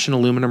bash an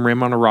aluminum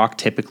rim on a rock,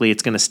 typically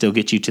it's going to still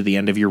get you to the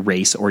end of your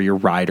race or your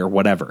ride or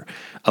whatever.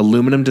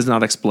 Aluminum does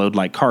not explode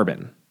like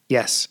carbon.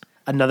 Yes.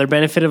 Another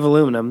benefit of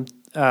aluminum.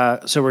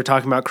 So we're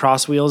talking about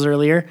cross wheels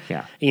earlier.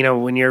 Yeah.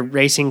 When you're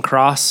racing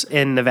cross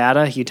in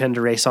Nevada, you tend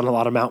to race on a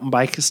lot of mountain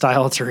bike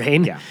style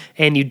terrain. Yeah.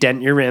 And you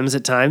dent your rims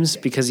at times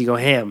because you go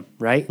ham,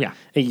 right? Yeah.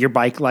 Your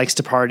bike likes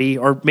to party,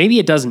 or maybe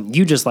it doesn't.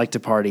 You just like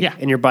to party. Yeah.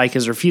 And your bike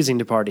is refusing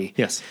to party.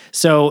 Yes.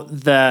 So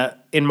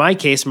in my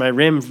case, my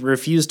rim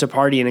refused to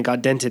party and it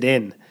got dented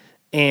in.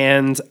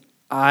 And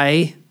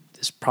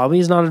this probably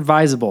is not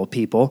advisable,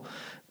 people,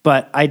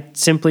 but I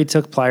simply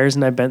took pliers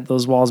and I bent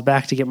those walls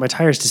back to get my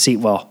tires to seat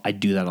well. I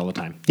do that all the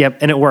time. Yep,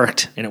 and it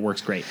worked. And it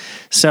works great.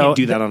 So Can't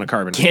do that on a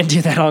carbon. Can't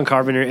do that on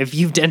carbon rim. If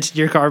you've dented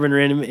your carbon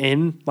rim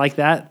in like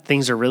that,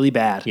 things are really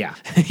bad. Yeah.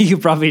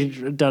 You've probably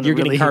done You're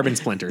really getting carbon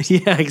splinters.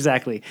 Yeah,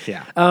 exactly.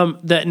 Yeah.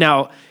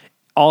 Now,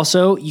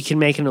 also, you can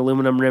make an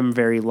aluminum rim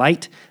very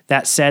light.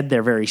 That said,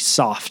 they're very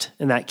soft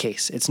in that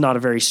case. It's not a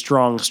very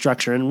strong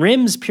structure. And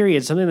rims,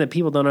 period, something that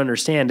people don't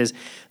understand is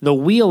the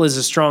wheel is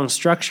a strong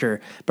structure,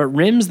 but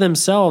rims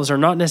themselves are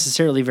not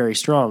necessarily very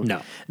strong.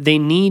 No. They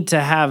need to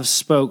have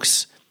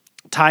spokes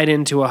tied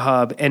into a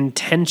hub and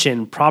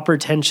proper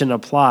tension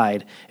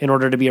applied in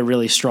order to be a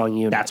really strong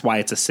unit. That's why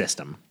it's a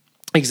system.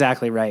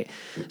 Exactly right.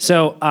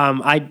 So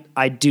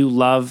I do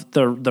love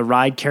the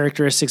ride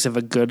characteristics of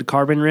a good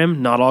carbon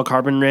rim. Not all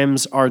carbon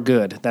rims are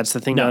good. That's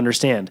the thing to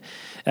understand.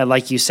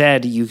 Like you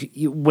said,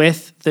 you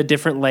with the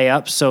different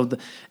layups.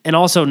 And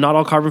also not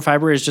all carbon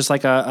fiber is just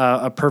like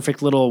a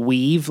perfect little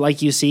weave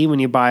like you see when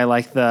you buy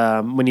like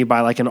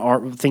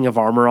an thing of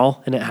Armor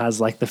All and it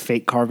has like the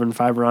fake carbon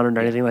fiber on it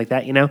or anything like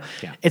that. Yeah.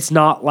 It's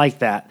not like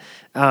that.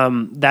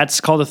 That's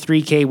called a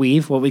 3K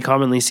weave, what we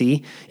commonly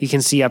see. You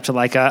can see up to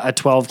like a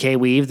 12K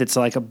weave that's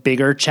like a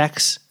bigger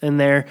checks in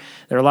there.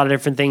 There are a lot of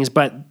different things,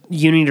 but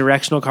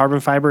unidirectional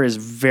carbon fiber is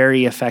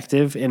very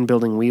effective in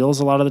building wheels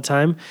a lot of the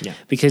time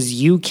because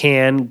you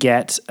can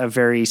get a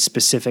very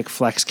specific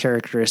flex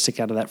characteristic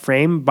out of that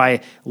frame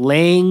by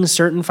laying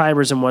certain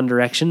fibers in one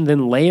direction,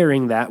 then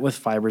layering that with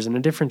fibers in a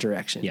different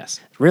direction. Yes.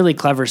 Really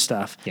clever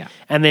stuff. Yeah.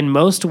 And then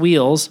most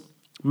wheels,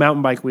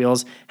 mountain bike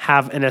wheels,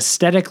 have an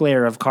aesthetic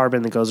layer of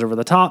carbon that goes over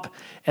the top,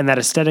 and that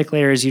aesthetic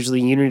layer is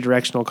usually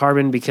unidirectional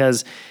carbon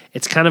because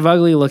it's kind of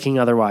ugly looking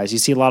otherwise. You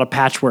see a lot of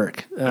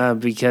patchwork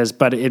but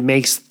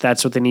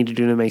that's what they need to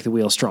do to make the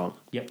wheel strong.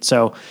 Yep.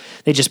 So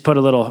they just put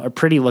a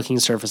pretty looking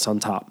surface on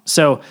top.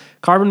 So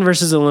carbon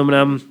versus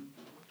aluminum.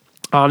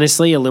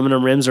 Honestly,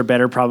 aluminum rims are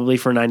better probably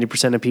for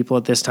 90% of people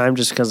at this time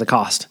just because of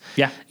cost.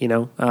 Yeah.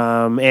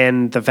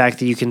 And the fact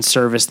that you can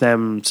service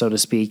them, so to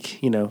speak,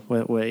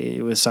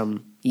 with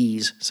some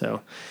ease.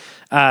 So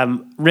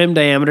rim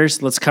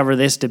diameters, let's cover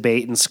this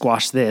debate and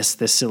squash this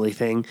silly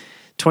thing.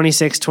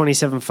 26,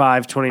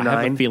 27.5, 29.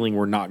 I have a feeling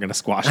we're not going to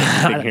squash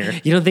anything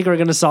here. You don't think we're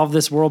going to solve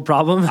this world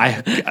problem?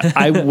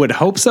 I would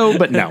hope so,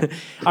 but no.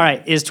 All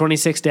right. Is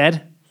 26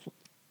 dead?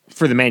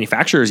 For the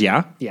manufacturers,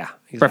 yeah. Yeah.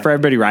 But Exactly. for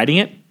everybody riding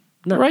it,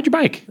 no, ride your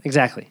bike.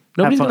 Exactly.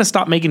 Nobody's Have going to fun.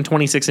 stop making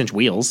 26-inch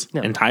wheels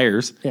and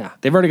tires. Yeah.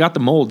 They've already got the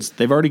molds.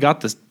 They've already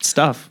got the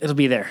stuff. It'll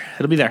be there.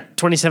 It'll be there.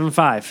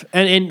 27.5.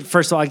 And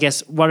first of all, I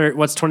guess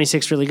what's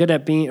 26 really good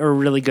at being, or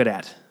really good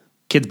at?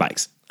 Kids'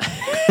 bikes.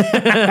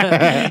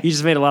 You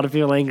just made a lot of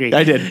people angry.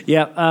 I did.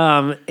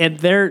 Yeah. And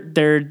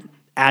they're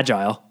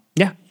agile.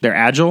 Yeah. They're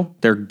agile.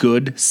 They're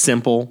good,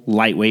 simple,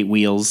 lightweight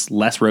wheels,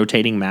 less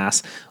rotating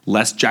mass,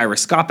 less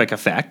gyroscopic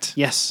effect.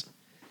 Yes.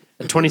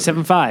 And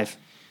 27.5.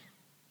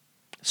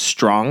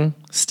 Strong,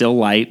 still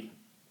light,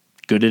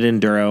 good at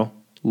enduro,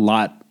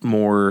 lot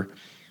more.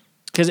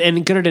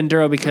 And good at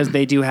enduro because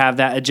they do have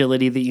that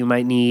agility that you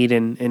might need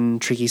in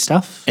tricky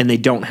stuff. And they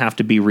don't have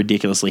to be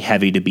ridiculously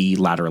heavy to be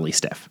laterally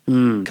stiff.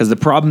 Because the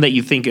problem that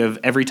you think of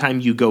every time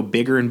you go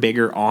bigger and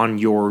bigger on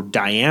your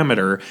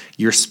diameter,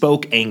 your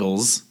spoke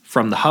angles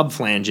from the hub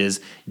flanges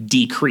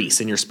decrease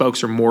and your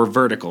spokes are more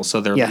vertical. So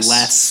they're Yes.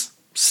 less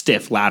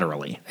stiff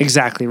laterally.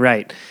 Exactly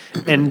right.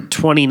 And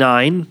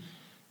 29.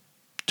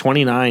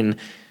 29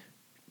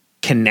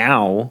 can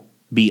now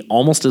be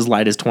almost as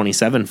light as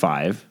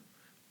 27.5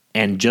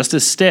 and just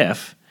as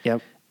stiff.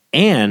 Yep.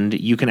 And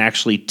you can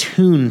actually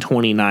tune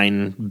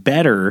 29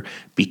 better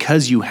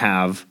because you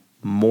have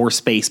more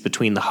space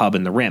between the hub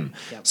and the rim.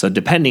 Yep. So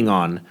depending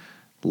on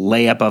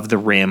layup of the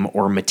rim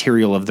or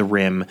material of the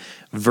rim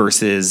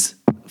versus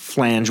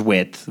flange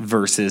width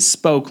versus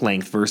spoke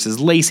length versus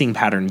lacing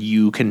pattern,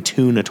 you can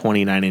tune a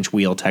 29-inch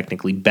wheel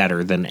technically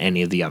better than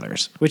any of the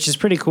others. Which is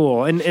pretty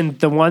cool. And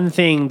the one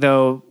thing,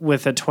 though,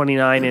 with a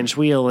 29-inch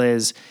wheel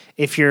is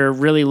if you're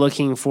really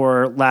looking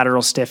for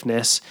lateral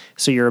stiffness,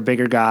 so you're a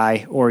bigger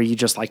guy or you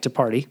just like to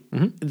party,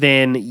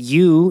 then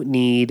you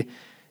need...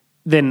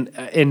 Then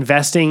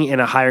investing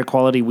in a higher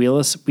quality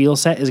wheel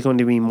set is going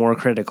to be more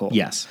critical.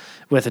 Yes.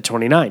 With a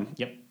 29.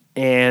 Yep.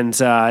 And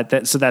so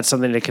that's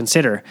something to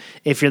consider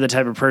if you're the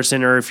type of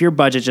person, or if your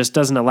budget just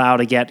doesn't allow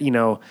to get,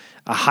 a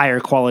higher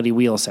quality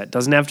wheel set.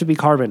 Doesn't have to be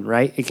carbon,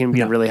 right? It can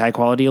be a really high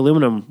quality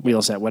aluminum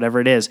wheel set,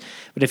 whatever it is.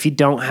 But if you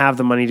don't have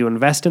the money to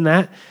invest in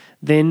that,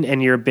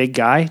 and you're a big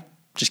guy,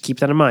 just keep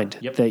that in mind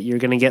that you're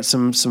going to get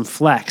some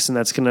flex, and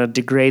that's going to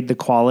degrade the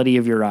quality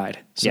of your ride.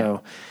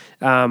 So,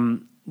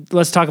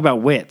 let's talk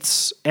about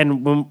widths.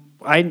 And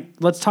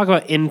let's talk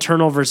about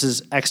internal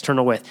versus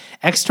external width.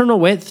 External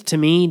width to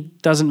me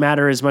doesn't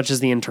matter as much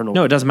as the internal.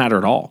 No, it doesn't matter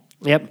at all.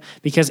 Yep,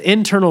 because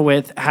internal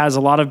width has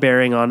a lot of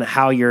bearing on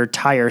how your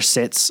tire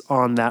sits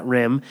on that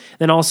rim,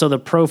 then also the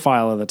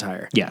profile of the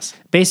tire. Yes.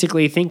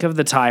 Basically, think of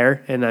the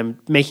tire, and I'm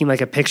making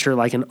like a picture,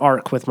 like an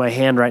arc with my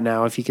hand right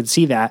now, if you could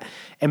see that.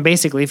 And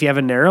basically, if you have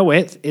a narrow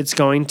width, it's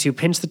going to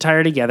pinch the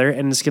tire together,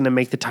 and it's going to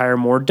make the tire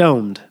more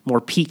domed, more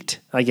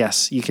peaked, I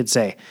guess you could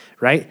say,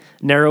 right?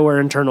 Narrower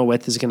internal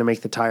width is going to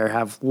make the tire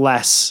have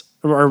less,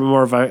 or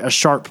more of a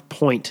sharp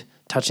point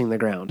touching the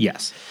ground.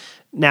 Yes.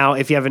 Now,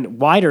 if you have a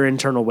wider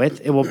internal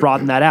width, it will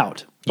broaden that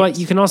out. But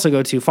you can also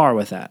go too far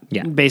with that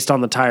based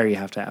on the tire you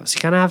have to have. So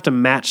you kind of have to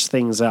match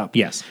things up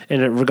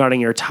and regarding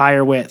your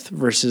tire width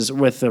versus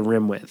with the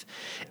rim width.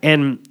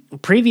 And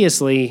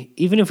previously,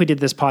 even if we did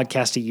this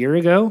podcast a year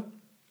ago,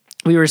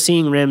 we were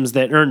seeing rims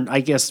that, or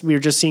I guess we were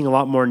just seeing a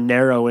lot more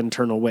narrow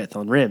internal width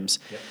on rims.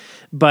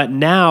 But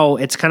now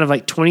it's kind of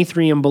like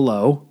 23 and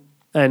below,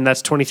 and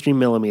that's 23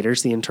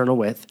 millimeters, the internal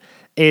width,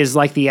 is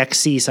like the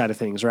XC side of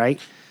things, right?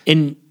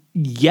 And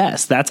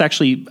yes, that's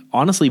actually,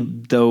 honestly,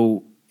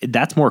 though,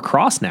 that's more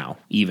cross now,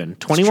 even.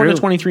 21 to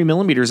 23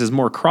 millimeters is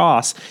more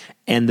cross,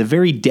 and the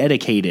very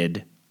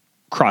dedicated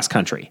cross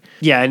country.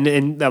 Yeah,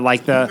 and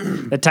like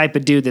the type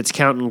of dude that's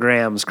counting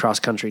grams cross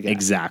country guy.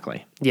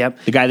 Exactly.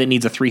 Yep. The guy that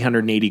needs a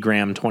 380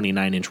 gram,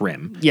 29 inch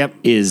rim Yep.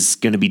 is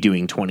going to be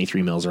doing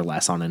 23 mils or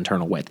less on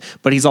internal width.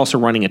 But he's also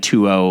running a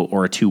 2.0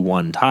 or a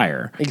 2.1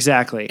 tire.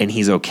 Exactly. And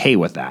he's okay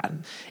with that.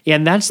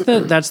 And that's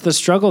the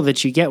struggle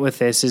that you get with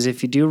this is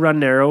if you do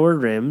run narrower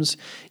rims,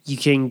 you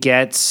can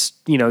get,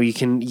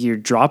 you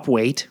drop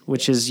weight,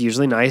 which is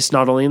usually nice,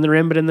 not only in the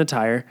rim, but in the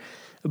tire.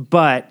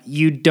 But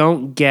you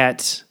don't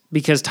get,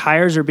 because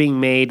tires are being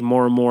made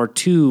more and more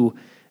to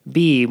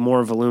be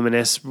more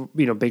voluminous,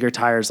 bigger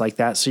tires like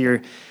that. So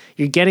you're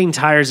getting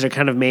tires that are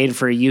kind of made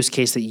for a use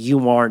case that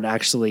you aren't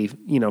actually,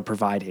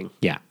 providing.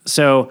 Yeah.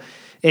 So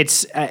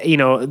it's,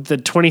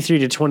 the 23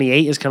 to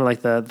 28 is kind of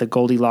like the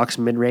Goldilocks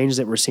mid-range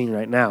that we're seeing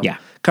right now. Yeah.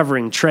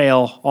 Covering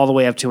trail all the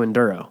way up to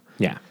enduro.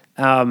 Yeah.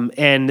 And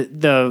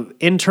the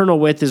internal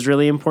width is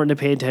really important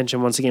to pay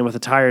attention once again with the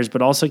tires,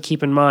 but also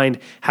keep in mind,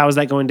 how is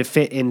that going to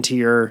fit into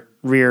your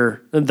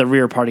the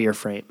rear part of your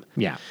frame?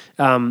 Yeah.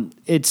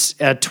 It's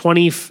a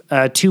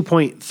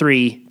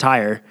 2.3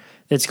 tire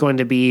that's going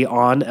to be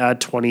on a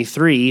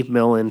 23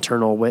 mil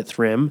internal width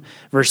rim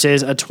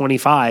versus a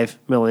 25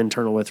 mil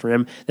internal width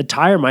rim. The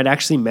tire might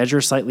actually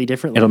measure slightly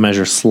differently. It'll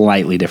measure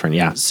slightly different.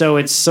 Yeah. So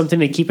it's something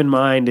to keep in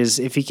mind is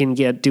if you can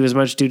do as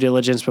much due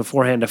diligence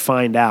beforehand to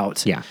find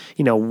out, Yeah.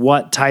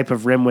 What type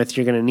of rim width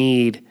you're going to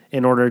need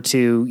in order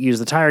to use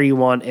the tire you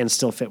want and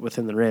still fit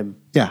within the rim.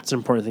 Yeah. It's an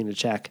important thing to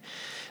check.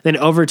 Then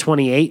over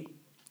 28,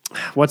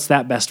 what's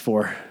that best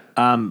for?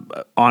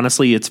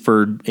 Honestly, it's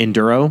for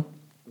enduro.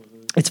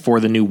 It's for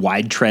the new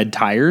wide tread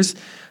tires.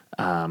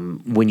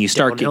 When you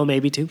start Downhill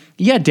maybe too?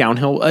 Yeah,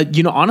 downhill.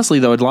 Honestly,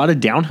 though, a lot of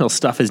downhill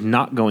stuff is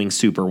not going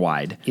super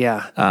wide.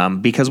 Yeah.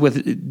 Because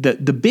with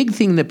the big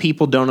thing that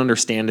people don't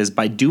understand is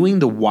by doing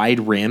the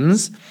wide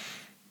rims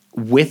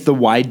with the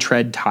wide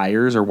tread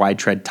tires or wide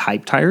tread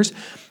type tires,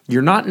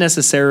 you're not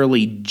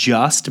necessarily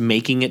just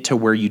making it to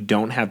where you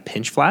don't have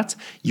pinch flats.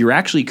 You're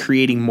actually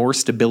creating more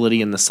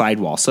stability in the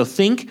sidewall. So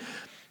think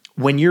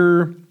when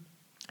you're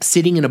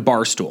sitting in a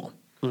bar stool.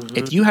 Mm-hmm.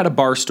 If you had a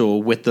bar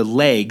stool with the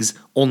legs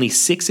only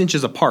 6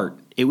 inches apart,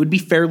 it would be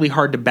fairly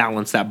hard to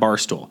balance that bar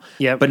stool.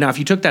 Yep. But now if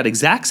you took that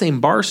exact same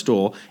bar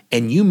stool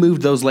and you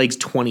moved those legs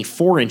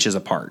 24 inches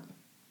apart,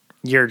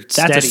 That's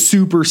that's a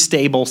super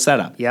stable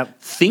setup.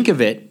 Yep. Think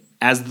of it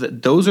as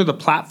those are the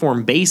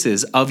platform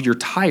bases of your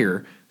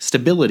tire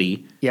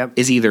stability. Yep.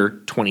 Is either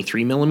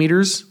 23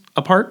 millimeters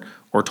apart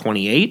or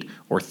 28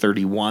 or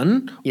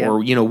 31 Yep.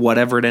 or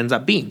whatever it ends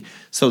up being.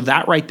 So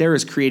that right there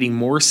is creating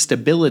more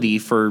stability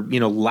for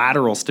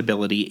lateral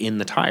stability in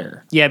the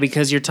tire. Yeah,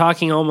 because you're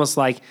talking almost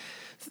like,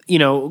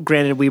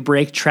 granted we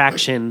break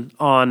traction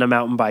on a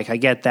mountain bike. I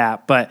get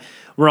that, but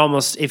we're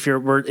almost,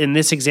 we're in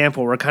this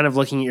example, we're kind of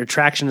looking at your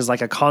traction as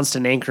like a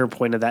constant anchor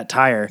point of that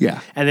tire. Yeah.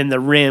 And then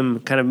the rim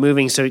kind of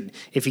moving. So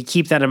if you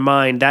keep that in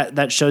mind,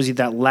 that shows you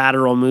that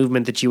lateral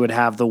movement that you would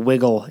have, the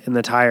wiggle in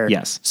the tire.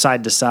 Yes.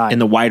 Side to side. And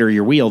the wider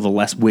your wheel, the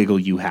less wiggle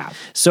you have.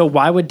 So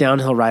why would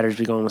downhill riders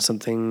be going with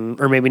something,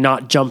 or maybe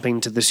not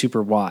jumping to the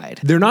super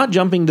wide? They're not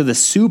jumping to the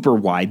super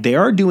wide. They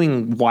are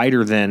doing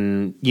wider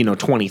than,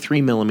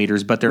 23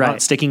 millimeters, but they're Right.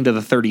 not sticking to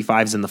the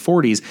 35s and the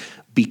 40s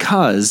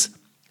because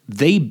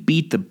they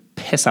beat the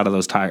piss out of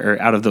those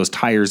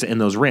tires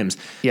and those rims.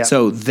 Yeah.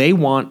 So they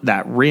want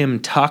that rim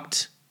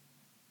tucked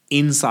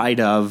inside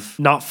of.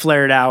 Not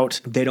flared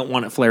out. They don't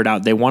want it flared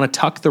out. They want to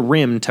tuck the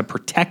rim to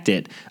protect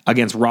it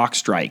against rock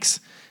strikes.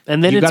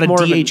 And then You've it's got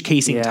more a of a- DH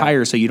casing yeah.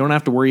 tire, so you don't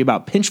have to worry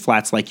about pinch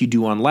flats like you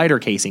do on lighter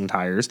casing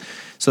tires.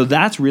 So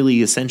that's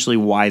really essentially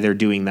why they're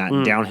doing that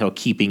downhill,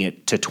 keeping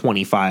it to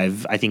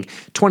 25. I think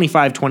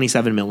 25,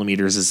 27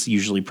 millimeters is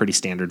usually pretty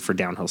standard for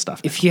downhill stuff.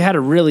 If you had a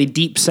really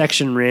deep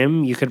section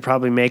rim, you could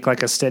probably make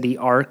like a steady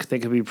arc that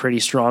could be pretty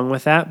strong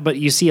with that. But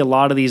you see a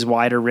lot of these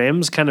wider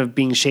rims kind of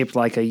being shaped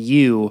like a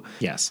U.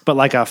 Yes. But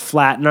like a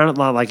flat, not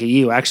like a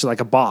U, actually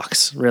like a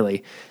box,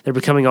 really. They're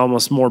becoming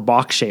almost more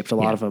box shaped, a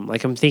lot of them.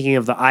 Like I'm thinking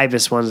of the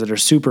Ibis ones that are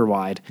super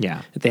wide.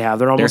 Yeah. That they have.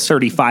 They're They're almost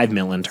 35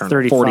 mil internal,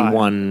 35.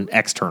 41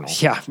 external.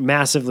 Yeah,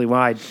 massively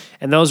wide.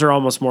 And those are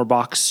almost more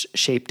box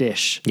shaped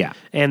ish. Yeah.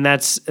 And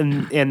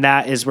and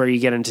that is where you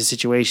get into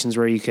situations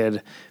where you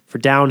could, for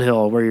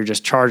downhill, where you're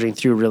just charging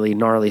through really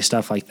gnarly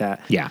stuff like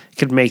that. Yeah. It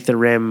could make the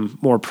rim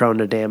more prone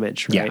to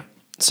damage, right? Yeah.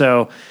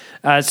 So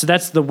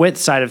that's the width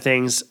side of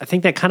things. I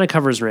think that kind of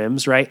covers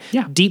rims, right?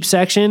 Yeah. Deep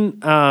section,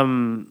 just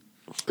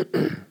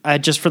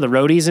for the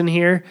roadies in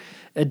here,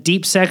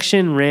 deep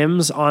section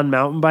rims on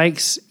mountain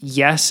bikes,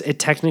 yes, it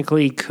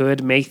technically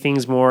could make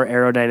things more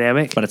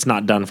aerodynamic. But it's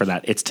not done for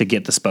that. It's to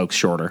get the spokes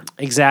shorter,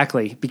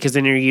 Exactly, because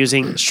then you're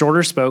using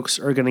shorter spokes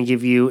are going to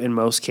give you, in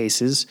most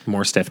cases.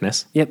 more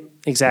stiffness. Yep,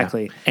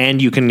 exactly.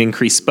 And you can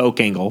increase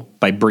spoke angle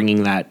by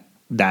bringing that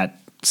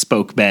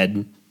spoke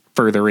bed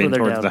further in Further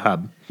towards down. the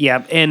hub.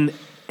 Yeah, and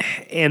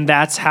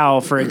that's how,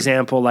 for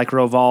example, like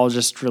Roval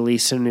just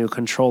released some new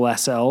Control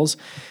SLs,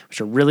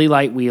 which are really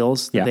light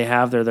wheels. Yeah. They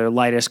have they're their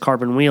lightest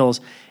carbon wheels,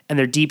 and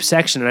they're deep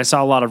section. And I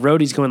saw a lot of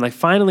roadies going like,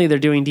 finally they're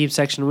doing deep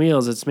section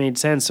wheels. It's made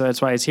sense, so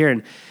that's why it's here.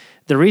 And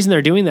the reason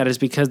they're doing that is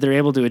because they're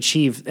able to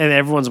achieve, and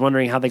everyone's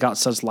wondering how they got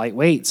such light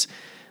weights.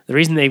 The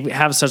reason they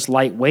have such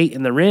light weight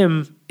in the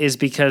rim is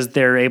because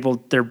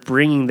they're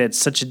bringing that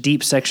such a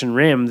deep section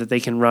rim that they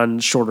can run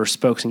shorter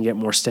spokes and get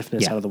more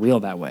stiffness out of the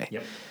wheel that way.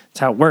 Yep. That's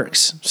how it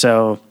works.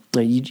 So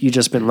you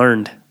just been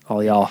learned,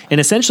 all y'all.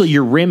 And essentially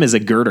your rim is a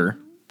girder.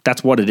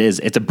 That's what it is.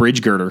 It's a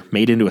bridge girder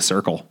made into a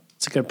circle.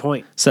 That's a good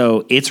point.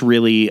 So it's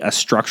really a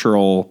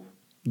structural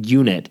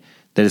unit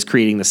that is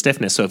creating the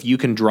stiffness. So if you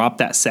can drop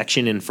that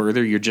section in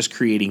further, you're just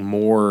creating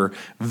more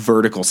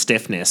vertical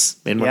stiffness.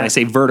 And when I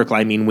say vertical,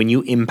 I mean when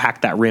you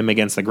impact that rim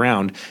against the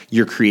ground,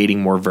 you're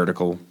creating more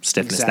vertical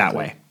stiffness that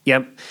way.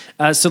 Yep.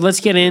 So let's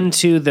get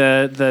into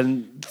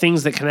the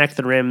things that connect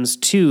the rims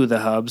to the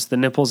hubs, the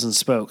nipples and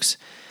spokes.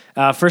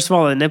 First of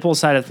all, the nipple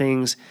side of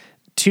things,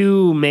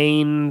 two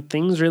main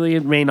things, really,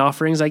 main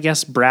offerings, I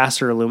guess,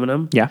 brass or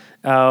aluminum. Yeah.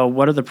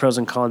 What are the pros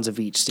and cons of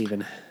each,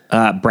 Stephen?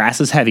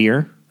 Brass is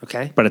heavier.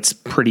 Okay. But it's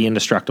pretty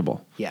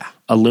indestructible. Yeah.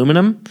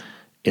 Aluminum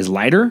is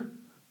lighter,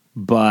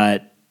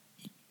 but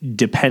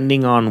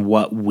depending on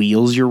what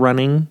wheels you're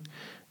running,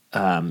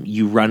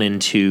 you run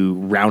into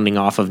rounding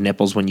off of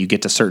nipples when you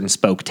get to certain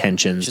spoke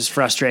tensions. Which is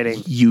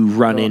frustrating. You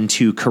run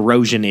into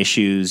corrosion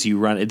issues.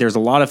 There's a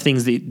lot of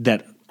things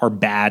that are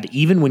bad.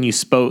 Even when you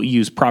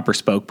use proper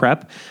spoke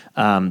prep,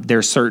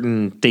 there's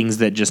certain things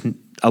that just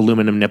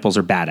aluminum nipples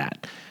are bad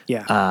at.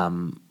 Yeah.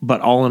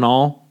 But all in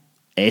all,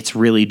 it's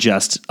really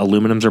just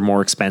aluminums are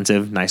more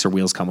expensive. Nicer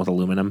wheels come with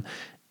aluminum,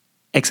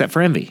 except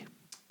for Envy.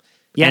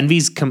 Yeah.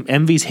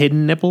 Envy's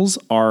hidden nipples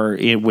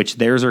which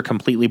theirs are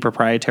completely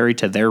proprietary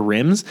to their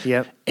rims.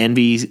 Yep.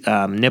 Envy's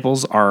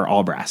nipples are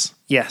all brass.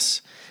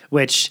 Yes.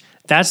 Which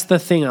that's the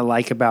thing I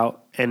like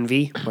about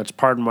Envy. Which,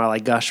 pardon while I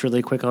gush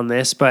really quick on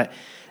this, but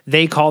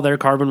they call their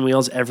carbon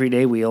wheels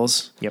everyday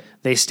wheels. Yep.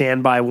 They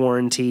stand by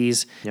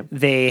warranties. Yep.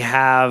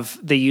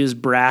 They use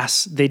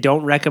brass. They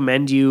don't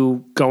recommend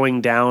you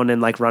going down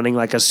and like running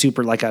like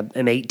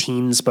an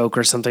 18 spoke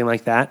or something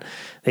like that.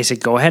 They say,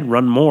 go ahead,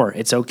 run more.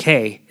 It's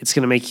okay. It's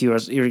going to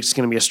it's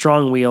going to be a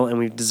strong wheel, and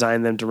we've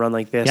designed them to run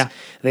like this. Yeah.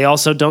 They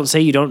also don't say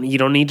you don't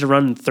need to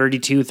run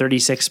 32,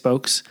 36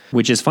 spokes.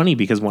 Which is funny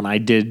because when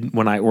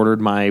I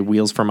ordered my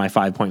wheels for my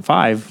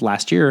 5.5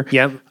 last year,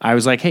 Yep. I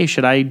was like, hey,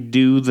 should I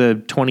do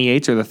the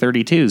 28s or the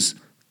 32s?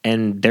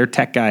 And their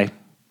tech guy,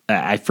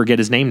 I forget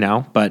his name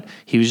now, but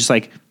he was just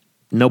like,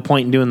 no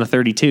point in doing the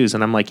 32s.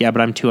 And I'm like, yeah,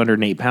 but I'm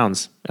 208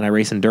 pounds and I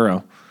race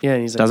enduro. Yeah,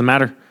 and he's like, Doesn't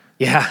matter.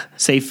 yeah.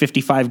 Save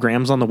 55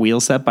 grams on the wheel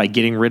set by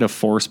getting rid of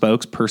 4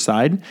 spokes per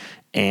side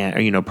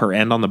and per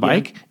end on the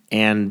bike. Yeah.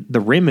 And the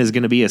rim is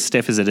going to be as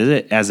stiff as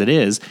it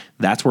is.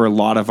 That's where a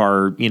lot of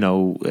our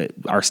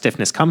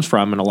stiffness comes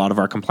from and a lot of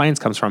our compliance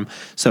comes from.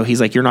 So he's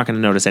like, you're not going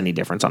to notice any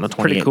difference on the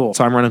 28. Pretty cool.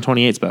 So I'm running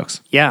 28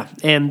 spokes. Yeah.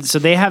 And so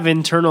they have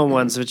internal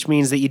ones, which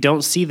means that you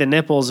don't see the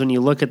nipples when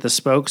you look at the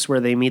spokes where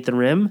they meet the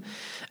rim.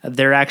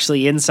 They're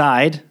actually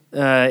inside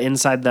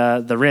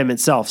the rim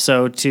itself.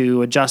 So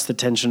to adjust the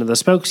tension of the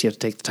spokes, you have to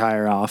take the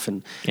tire off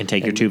and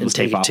take your tubeless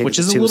tape off, which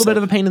is a tubeless little bit tape.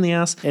 of a pain in the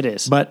ass. It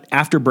is. But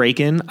after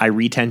break-in, I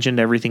retensioned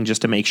everything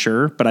just to make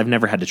sure, but I've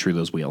never had to true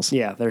those wheels.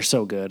 Yeah, they're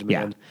so good,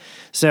 man. Yeah.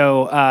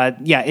 So,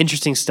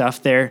 interesting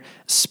stuff there.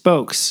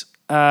 Spokes.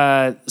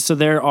 So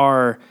there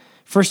are,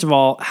 first of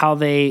all,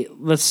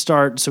 let's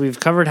start. So we've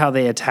covered how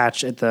they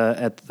attach at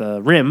the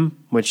rim,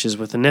 which is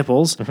with the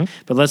nipples,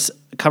 but let's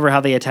cover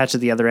how they attach at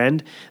the other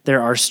end.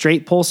 There are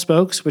straight pull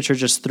spokes, which are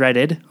just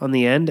threaded on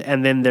the end,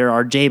 and then there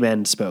are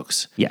J-bend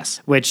spokes. Yes.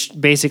 Which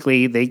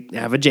basically they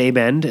have a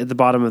J-bend at the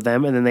bottom of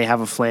them, and then they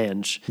have a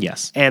flange.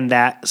 Yes. And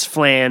that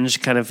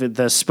flange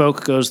the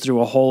spoke goes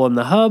through a hole in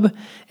the hub,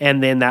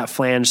 and then that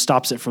flange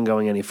stops it from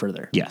going any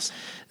further. Yes.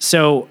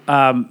 So,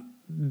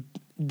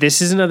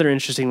 this is another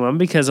interesting one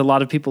because a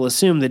lot of people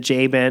assume that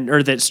J-bend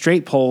or that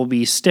straight pull will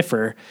be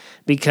stiffer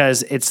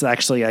because it's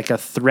actually like a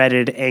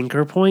threaded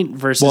anchor point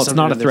versus. Well, it's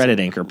not a threaded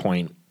anchor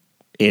point.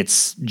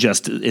 It's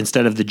just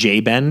instead of the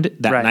J-bend,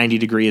 that 90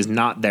 degree is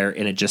not there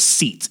and it just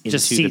seats into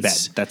the bed.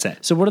 That's it.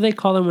 So what do they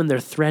call them when they're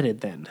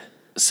threaded then?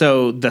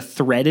 So the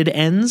threaded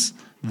ends,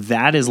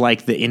 that is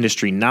like the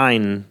Industry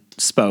 9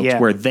 spokes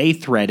where they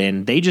thread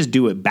in. They just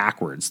do it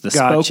backwards. The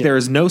spoke, there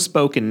is no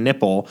spoke and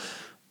nipple.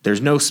 There's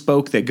no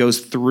spoke that goes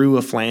through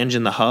a flange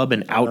in the hub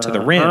and out to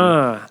the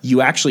rim.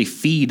 You actually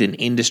feed an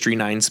Industry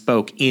 9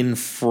 spoke in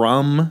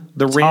from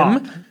the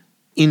rim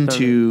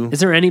into... Is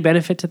there any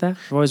benefit to that?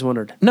 I've always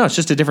wondered. No, it's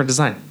just a different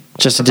design.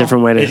 Just a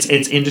different way to...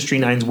 It's Industry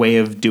 9's way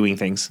of doing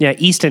things. Yeah,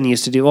 Easton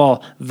used to do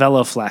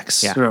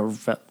Veloflex. Yeah. Or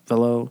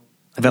Velo...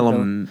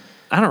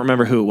 I don't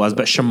remember who it was,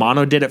 but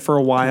Shimano did it for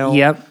a while.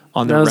 Yep.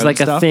 On their that was road like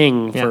stuff. a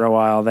thing for a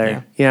while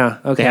there. Yeah.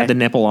 Okay. They had the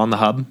nipple on the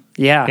hub.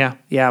 Yeah,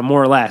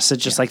 more or less.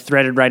 It's just like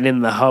threaded right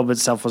in. The hub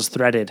itself was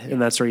threaded,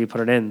 and that's where you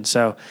put it in.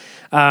 So,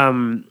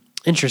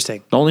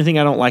 interesting. The only thing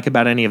I don't like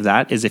about any of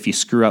that is if you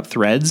screw up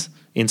threads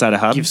inside a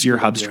hub, your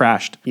hub's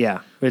trashed. Yeah,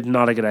 it's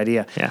not a good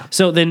idea. Yeah.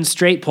 So then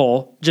straight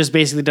pull just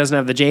basically doesn't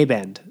have the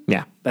J-bend.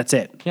 Yeah. That's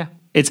it. Yeah.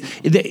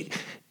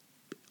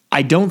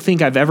 I don't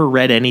think I've ever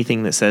read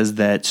anything that says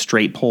that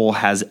straight pull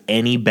has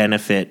any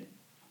benefit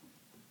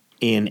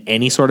in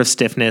any sort of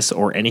stiffness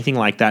or anything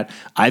like that.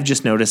 I've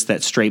just noticed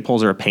that straight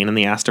poles are a pain in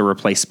the ass to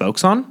replace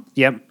spokes on.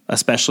 Yep.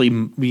 Especially,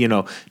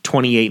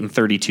 28 and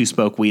 32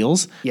 spoke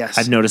wheels. Yes.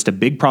 I've noticed a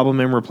big problem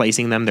in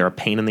replacing them. They're a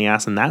pain in the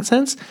ass in that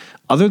sense.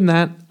 Other than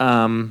that,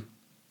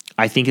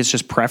 I think it's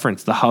just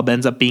preference. The hub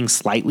ends up being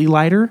slightly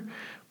lighter,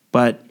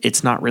 but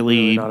it's not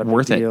really not a big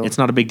worth it. deal. It's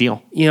not a big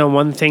deal.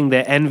 One thing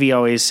that Envy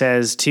always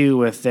says too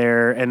with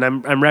their, and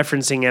I'm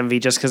referencing Envy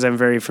just because I'm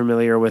very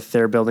familiar with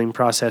their building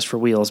process for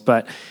wheels,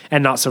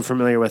 and not so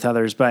familiar with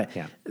others, but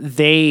Yeah.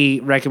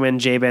 they recommend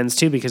J-bends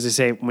too because they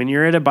say when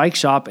you're at a bike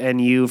shop and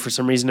you, for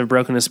some reason, have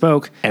broken a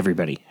spoke,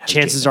 Everybody has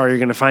chances are you're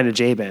going to find a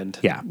J-bend.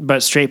 Yeah.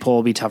 But straight pole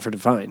will be tougher to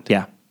find.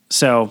 Yeah.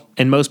 So,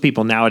 And most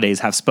people nowadays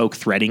have spoke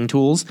threading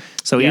tools.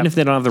 So even Yep. if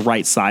they don't have the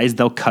right size,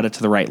 they'll cut it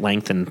to the right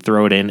length and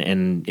throw it in,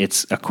 and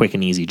it's a quick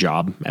and easy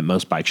job at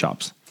most bike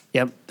shops.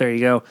 yep, there you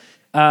go.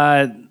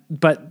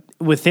 But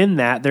within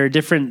that, there are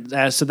different,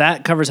 so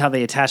that covers how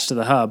they attach to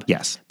the hub.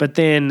 Yes. But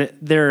then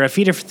there are a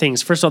few different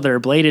things. First of all, there are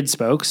bladed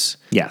spokes.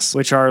 Yes.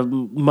 Which are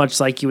much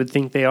like you would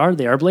think they are.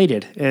 They are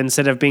bladed.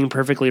 Instead of being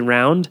perfectly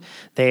round,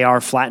 they are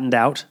flattened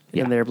out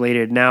Yeah. and they're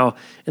bladed. Now,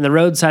 in the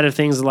road side of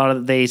things, a lot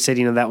of they said,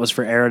 that was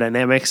for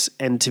aerodynamics.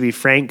 And to be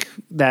frank,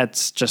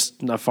 that's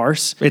just a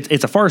farce.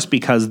 It's a farce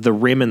because the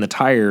rim and the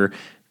tire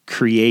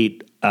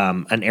create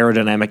an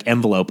aerodynamic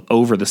envelope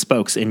over the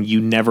spokes, and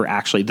you never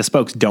actually, the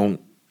spokes don't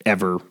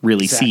ever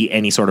really see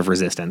any sort of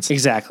resistance.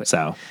 Exactly.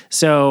 So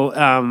So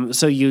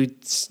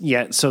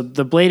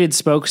the bladed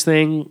spokes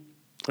thing,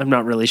 I'm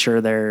not really sure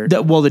they're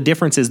the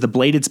difference is the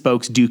bladed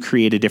spokes do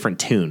create a different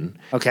tune.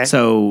 Okay.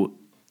 So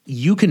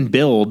you can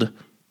build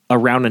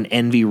around an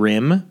Envy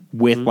rim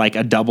with like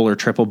a double or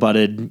triple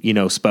butted,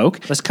 spoke.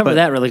 Let's cover But-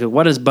 that really quick.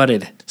 What is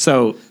butted?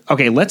 So,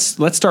 okay, let's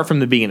start from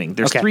the beginning.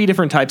 There's Okay. 3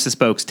 different types of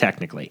spokes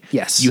technically.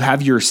 Yes. You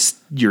have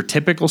your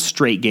typical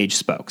straight gauge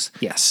spokes.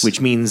 Yes. Which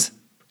means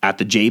at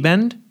the J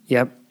bend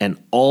Yep. and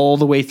all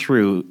the way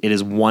through, it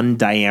is 1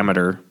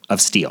 diameter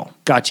of steel.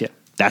 Gotcha.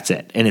 That's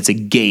it. And it's a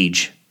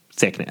gauge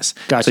thickness.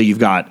 Gotcha. So you've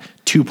got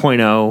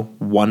 2.0,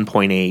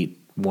 1.8,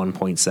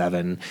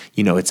 1.7.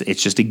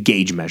 It's just a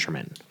gauge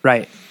measurement.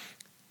 Right.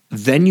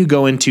 Then you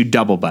go into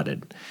double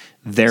butted.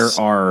 There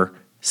are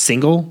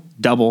single,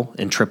 double,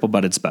 and triple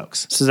butted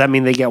spokes. So does that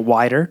mean they get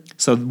wider?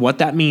 So what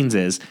that means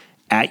is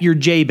at your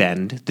J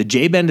bend, the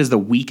J bend is the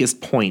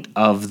weakest point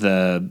of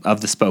the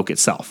spoke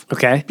itself.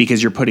 Okay.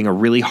 Because you're putting a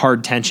really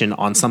hard tension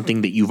on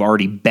something that you've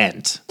already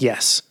bent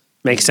Yes.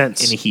 Makes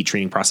sense. in a heat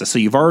treating process. So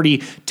you've already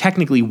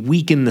technically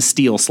weakened the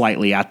steel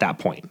slightly at that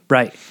point.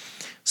 Right.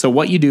 So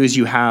what you do is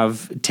you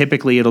have,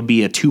 typically it'll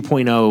be a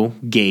 2.0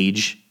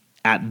 gauge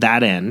at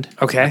that end,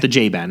 Okay. at the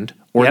J bend,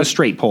 or Yep. the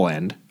straight pole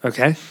end.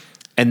 Okay.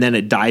 And then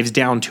it dives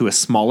down to a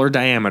smaller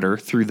diameter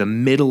through the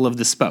middle of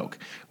the spoke,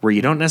 where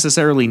you don't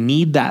necessarily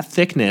need that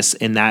thickness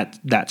and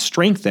that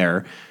strength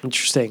there.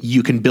 Interesting.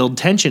 You can build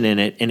tension in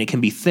it, and it can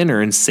be thinner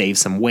and save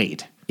some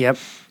weight. Yep.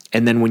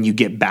 And then when you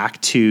get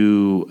back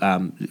to,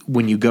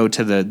 when you go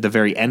to the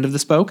very end of the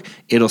spoke,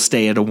 it'll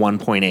stay at a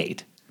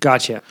 1.8.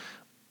 Gotcha.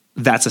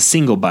 That's a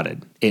single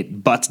butted.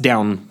 It butts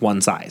down one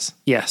size.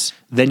 Yes.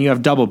 Then you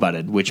have double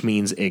butted, which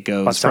means it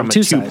goes Butts down from a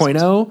two sizes.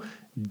 2.0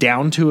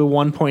 down to a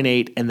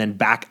 1.8 and then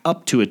back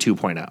up to a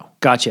 2.0.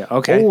 Gotcha.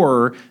 Okay.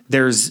 Or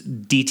there's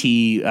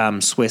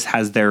DT Swiss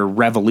has their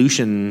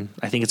Revolution,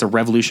 I think it's a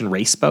Revolution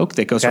race spoke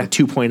that goes Okay.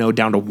 from 2.0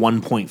 down to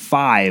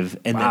 1.5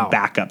 and Wow. then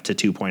back up to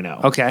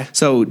 2.0. Okay.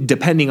 So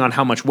depending on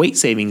how much weight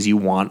savings you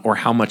want or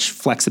how much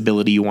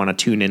flexibility you want to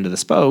tune into the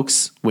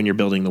spokes when you're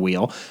building the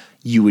wheel,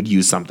 you would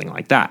use something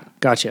like that.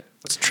 Gotcha.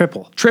 It's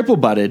triple. Triple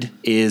butted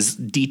is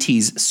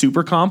DT's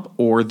Super Comp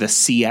or the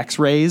CX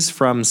rays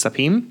from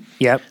Sapim.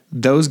 Yep.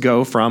 Those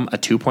go from a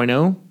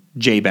 2.0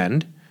 J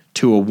bend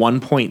to a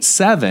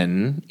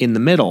 1.7 in the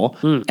middle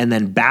and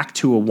then back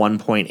to a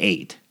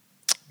 1.8.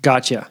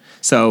 Gotcha.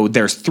 So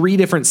there's 3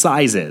 different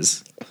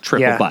sizes,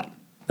 triple Yeah. butt.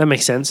 That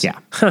makes sense. Yeah.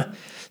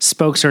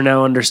 Spokes are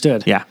now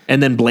understood. Yeah.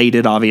 And then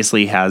bladed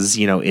obviously has,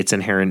 its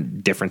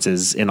inherent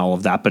differences in all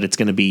of that, but it's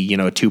going to be, a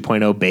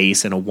 2.0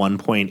 base and a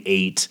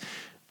 1.8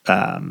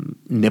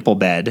 nipple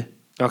bed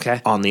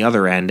Okay. on the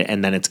other end,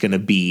 and then it's going to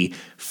be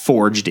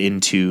forged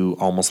into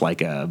almost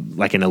like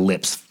an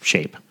ellipse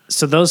shape.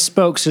 So those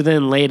spokes are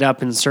then laid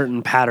up in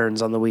certain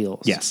patterns on the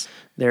wheels. Yes.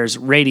 There's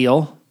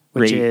radial,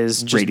 which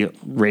is just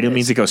Radial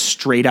means it goes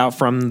straight out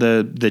from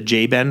the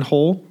J bend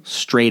hole,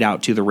 straight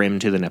out to the rim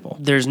to the nipple.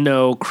 there's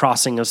no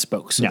crossing of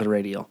spokes of No. the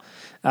radial.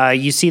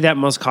 You see that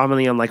most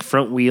commonly on like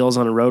front wheels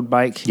on a road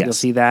bike. Yes. You'll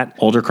see that.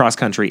 Older cross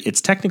country,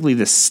 it's technically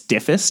the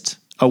stiffest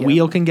a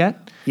wheel can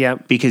get.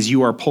 Yep. Because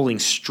you are pulling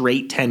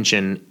straight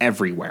tension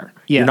everywhere.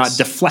 You're Yes. not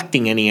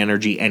deflecting any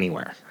energy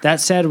anywhere. That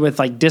said, with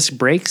like disc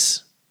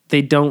brakes,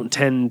 they don't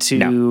tend to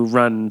No.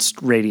 run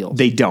radial.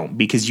 They don't,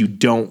 because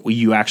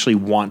you actually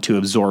want to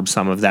absorb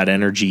some of that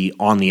energy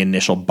on the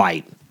initial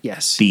bite.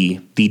 Yes.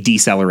 The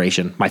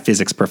deceleration. My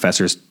physics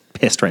professor's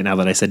pissed right now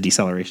that I said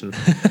deceleration.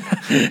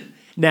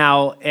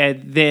 Now,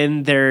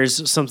 then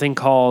there's something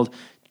called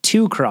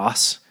two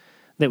cross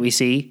that we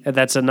see.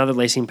 That's another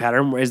lacing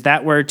pattern. Is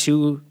that where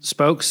two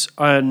spokes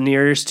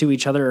nearest to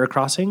each other are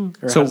crossing?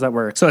 Or how does that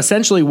work? So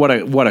essentially what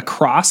a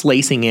cross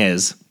lacing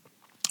is,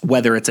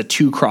 whether it's a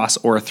 2 cross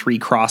or a 3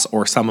 cross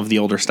or some of the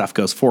older stuff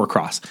goes 4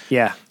 cross.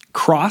 Yeah.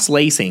 Cross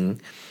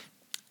lacing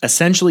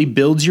essentially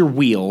builds your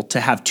wheel to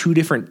have 2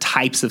 different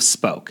types of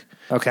spoke.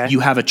 Okay. You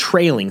have a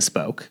trailing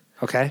spoke.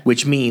 Okay.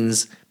 Which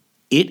means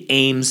it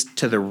aims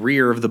to the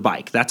rear of the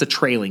bike. That's a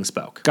trailing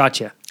spoke.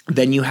 Gotcha.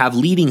 Then you have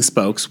leading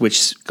spokes,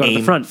 which Go to the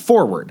aim front.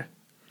 forward.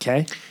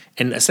 Okay.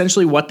 And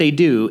essentially what they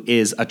do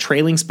is a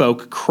trailing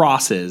spoke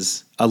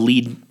crosses a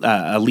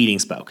leading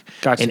spoke.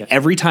 Gotcha. And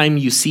every time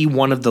you see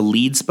one of the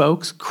lead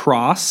spokes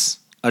cross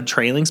a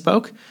trailing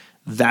spoke,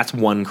 that's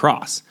one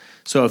cross.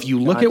 So if you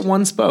look at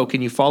one spoke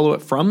and you follow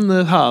it from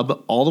the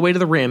hub all the way to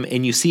the rim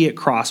and you see it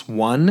cross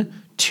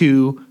 1,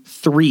 2,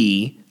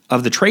 3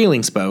 of the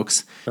trailing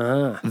spokes,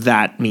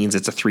 that means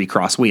it's a 3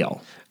 cross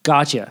wheel.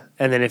 Gotcha.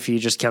 And then if you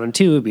just counted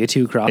 2, it'd be a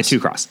 2 cross. A 2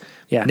 cross.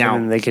 Yeah. Now,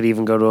 and then they could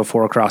even go to a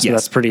 4 cross, but Yes.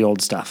 that's pretty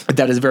old stuff.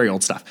 that is very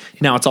old stuff.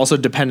 Now, it's also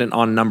dependent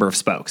on number of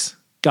spokes.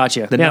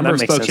 Gotcha. The Yeah, number that of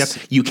makes spokes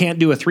sense. you can't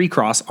do a 3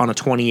 cross on a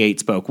 28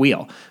 spoke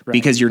wheel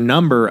because your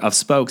number of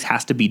spokes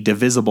has to be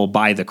divisible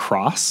by the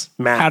cross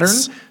Max.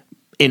 pattern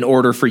in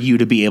order for you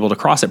to be able to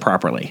cross it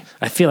properly.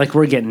 I feel like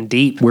we're getting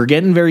deep. We're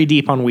getting very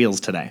deep on wheels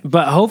today.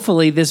 But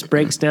hopefully this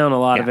breaks down a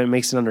lot of Yeah. it,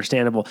 makes it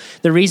understandable.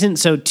 The reason,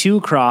 so 2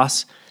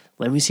 cross,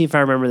 let me see if I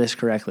remember this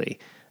correctly.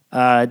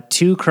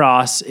 2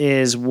 cross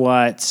is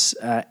what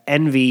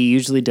Envy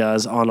usually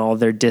does on all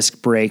their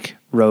disc brake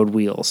road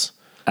wheels.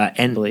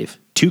 And believe.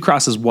 2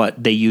 cross is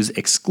what they use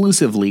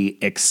exclusively,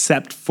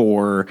 except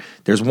for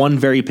there's one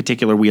very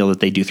particular wheel that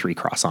they do 3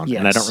 cross on, and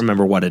I Yes. don't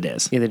remember what it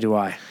is. Neither do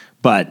I.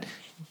 But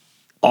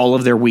all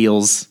of their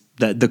wheels,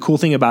 the cool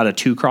thing about a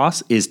 2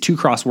 cross is 2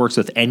 cross works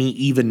with any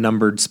even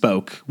numbered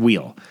spoke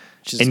wheel.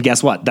 is- And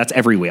guess what? That's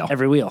every wheel.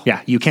 Every wheel.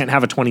 Yeah, you can't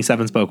have a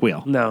 27 spoke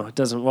wheel. No, it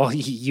doesn't. Well,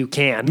 you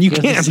can. You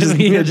can. It's just,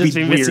 It'd just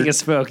be be missing weird. a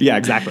spoke. Yeah,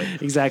 exactly.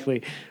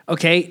 Exactly.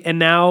 Okay, and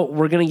now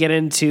we're going to get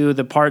into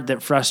the part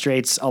that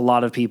frustrates a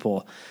lot of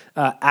people.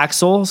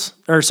 Hubs.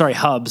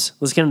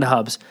 Let's get into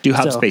hubs. Do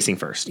hub So- spacing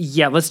first.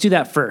 Yeah, let's do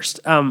that first.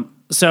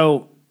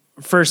 So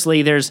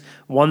firstly, there's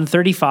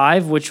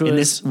 135, which was And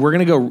this, we're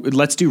going to go,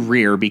 let's do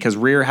rear because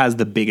rear has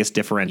the biggest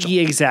differential.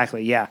 Yeah,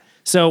 exactly. Yeah.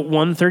 So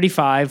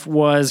 135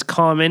 was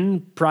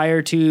common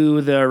prior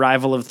to the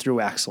arrival of through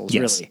axles.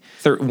 Yes.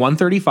 Really.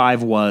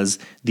 135 was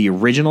the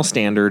original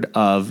standard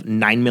of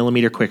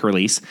 9mm quick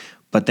release,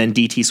 but then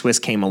DT Swiss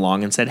came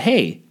along and said,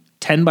 hey,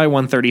 10 by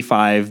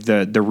 135,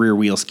 the rear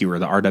wheel skewer,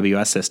 the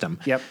RWS system.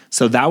 Yep.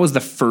 So that was the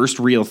first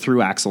real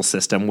through axle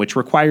system, which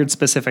required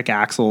specific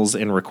axles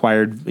and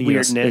required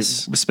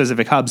Weirdness.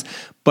 specific hubs,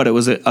 but it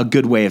was a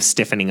good way of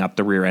stiffening up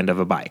the rear end of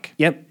a bike.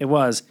 Yep, it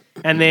was.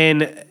 And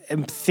then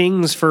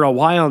things for a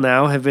while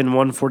now have been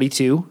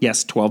 142,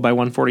 Yes, 12 by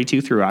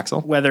 142 through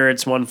axle. whether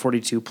it's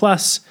 142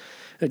 plus.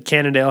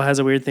 Cannondale has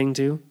a weird thing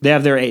too. They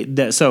have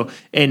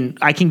and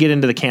I can get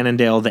into the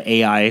Cannondale, the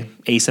AI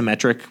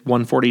asymmetric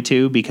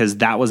 142, because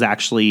that was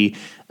actually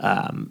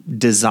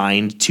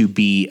designed to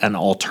be an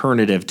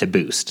alternative to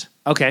Boost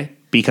Okay.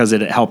 because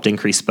it helped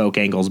increase spoke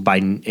angles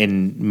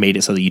and made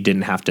it so that you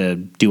didn't have to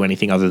do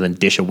anything other than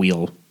dish a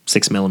wheel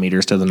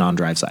 6mm to the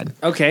non-drive side.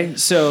 Okay,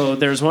 so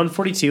there's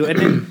 142, and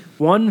then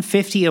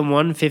 150 and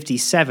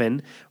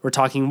 157. We're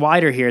talking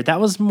wider here. That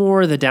was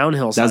more the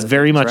downhill side. That was of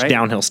very things, much right?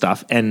 downhill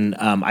stuff. And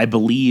I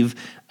believe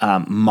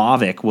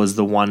Mavic was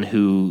the one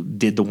who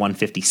did the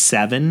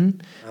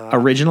 157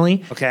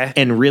 originally. okay.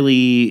 And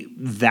really,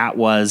 that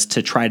was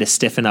to try to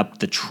stiffen up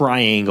the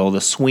triangle,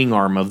 the swing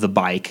arm of the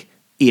bike,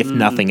 if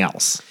nothing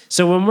else.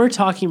 So when we're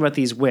talking about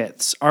these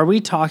widths, are we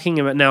talking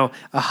about now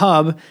a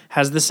hub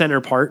has the center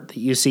part that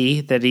you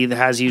see that either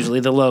has usually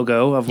the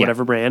logo of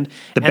whatever brand.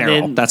 The and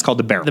barrel. then That's called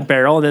the barrel. the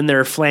barrel, and then there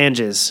are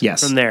flanges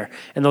Yes. from there.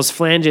 And those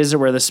flanges are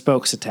where the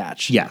spokes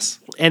attach. Yes.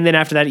 And then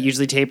after that, it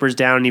usually tapers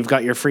down, and you've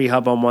got your free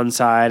hub on one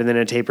side, and then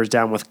it tapers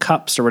down with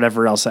cups or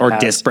whatever else it Or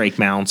has. disc brake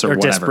mounts or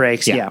whatever. Disc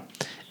brakes, yeah.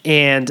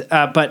 And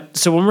but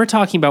so when we're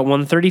talking about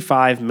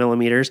 135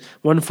 millimeters,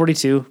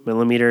 142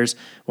 millimeters,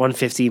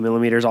 150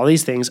 millimeters, all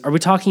these things, are we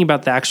talking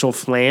about the actual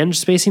flange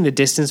spacing, the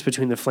distance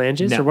between the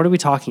flanges, No. or what are we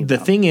talking The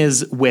about? thing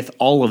is, with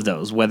all of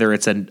those, whether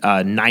it's a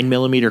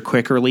 9mm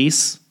quick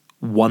release,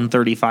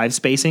 135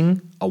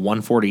 spacing, a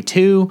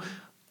 142,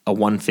 a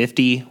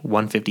 150,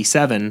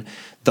 157,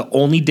 the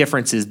only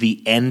difference is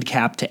the end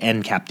cap to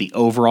end cap, the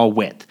overall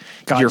width.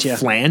 Gotcha. Your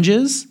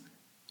flanges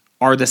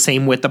are the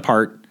same width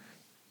apart.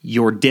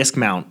 Your disc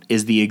mount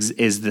is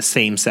the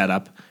same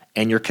setup,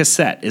 and your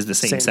cassette is the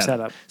same Same setup.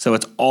 setup. So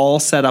it's all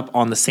set up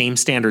on the same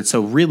standard.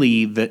 So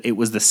really, it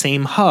was the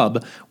same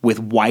hub with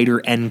wider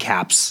end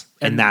caps,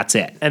 and that's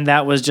it. And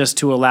that was just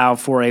to allow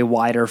for a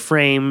wider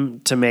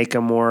frame to make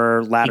a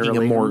more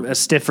laterally, a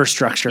stiffer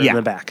structure in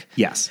the back.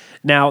 Yes.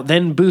 Now,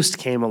 then Boost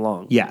came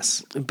along.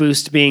 Yes.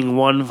 Boost being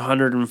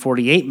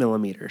 148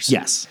 millimeters.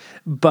 Yes.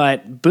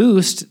 But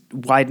Boost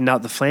widened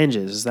out the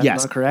flanges. Is that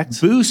Yes. not correct?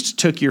 Boost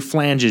took your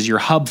flanges, your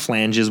hub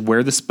flanges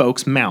where the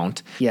spokes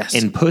mount, Yes.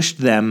 and pushed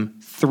them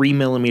 3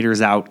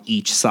 millimeters out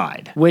each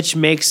side. Which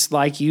makes,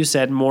 like you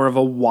said, more of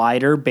a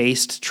wider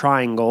based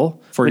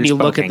triangle For when your you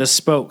look spoke at the angle.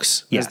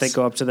 spokes Yes. as they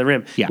go up to the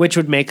rim, Yeah. which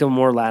would make a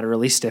more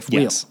laterally stiff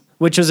wheel. Yes.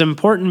 Which is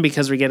important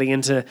because we're getting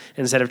into,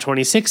 instead of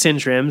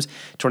 26-inch rims,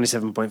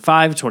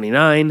 27.5,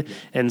 29,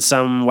 and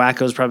some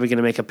wacko's probably going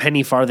to make a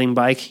penny farthing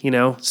bike, you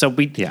know? So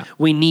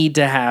we need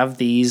to have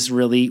these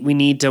we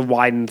need to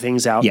widen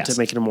things out Yes. to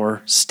make it a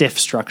more stiff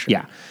structure.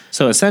 Yeah.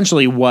 So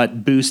essentially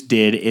what Boost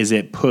did is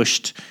it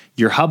pushed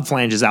your hub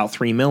flanges out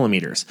 3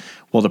 millimeters.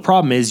 Well, the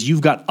problem is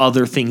you've got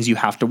other things you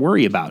have to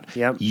worry about.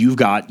 Yep. You've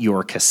got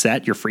your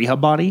cassette, your free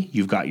hub body.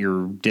 You've got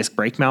your disc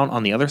brake mount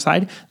on the other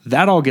side.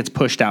 That all gets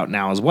pushed out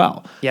now as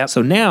well. Yep.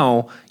 So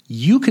now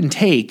you can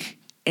take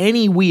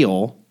any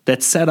wheel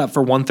that's set up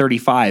for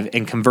 135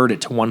 and convert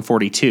it to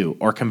 142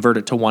 or convert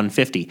it to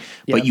 150.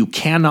 But Yep. you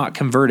cannot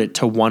convert it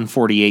to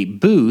 148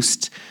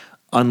 Boost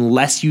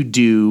unless you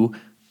do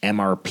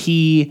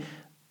MRP,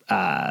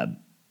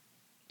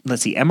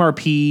 let's see,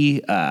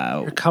 MRP,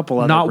 A couple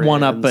other not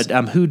One Up, brands.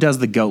 but who does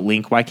the Goat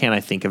Link? Why can't I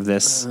think of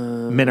this?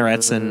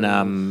 Minarets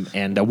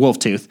and Wolf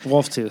Tooth.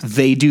 Wolf Tooth.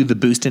 They do the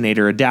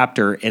Boostinator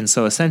adapter, and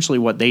so essentially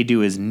what they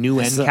do is new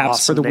end This is an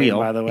caps for awesome the name, wheel.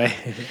 by the way.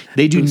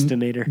 They do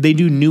Boostinator. They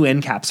do new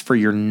end caps for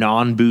your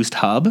non-boost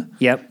hub.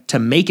 Yep. To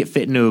make it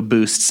fit into a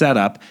boost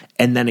setup,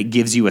 and then it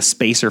gives you a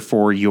spacer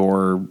for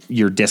your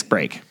disc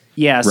brake.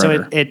 Yeah, so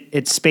rotor.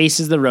 it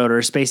spaces the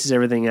rotor, spaces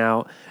everything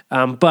out.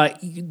 But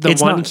the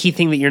It's one not- key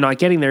thing that you're not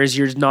getting there is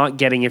you're not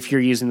getting, if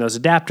you're using those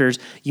adapters,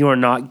 you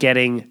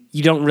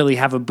don't really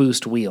have a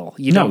boost wheel.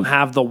 You No. don't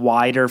have the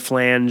wider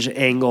flange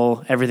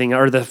angle, everything,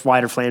 or the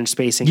wider flange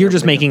spacing. You're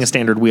just everything making a else.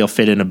 standard wheel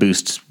fit in a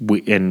boost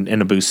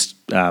in a boost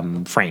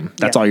frame.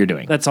 That's Yeah. all you're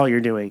doing. That's all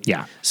you're doing.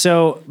 Yeah.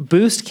 So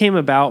Boost came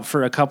about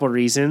for a couple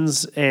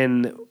reasons,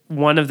 and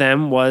one of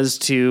them was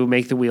to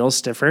make the wheels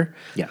stiffer.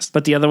 Yes.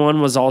 But the other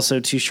one was also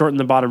to shorten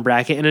the bottom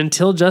bracket. And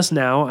until just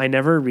now, I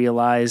never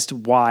realized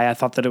why. I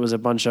thought that it was a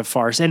bunch of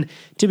farce. And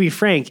to be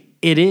frank,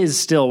 it is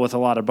still with a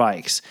lot of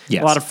bikes.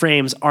 Yes. A lot of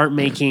frames aren't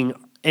making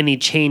any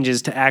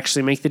changes to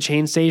actually make the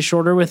chainstays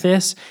shorter with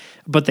this,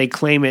 but they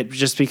claim it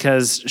just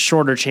because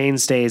shorter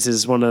chainstays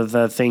is one of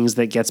the things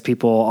that gets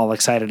people all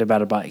excited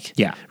about a bike.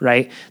 Yeah.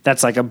 Right?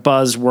 That's like a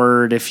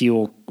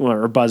buzzword,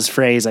 or buzz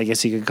phrase, I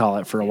guess you could call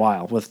it for a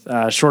while, with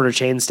shorter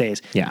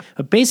chainstays. Yeah.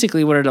 But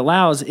basically what it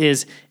allows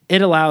is,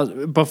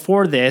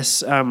 before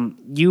this,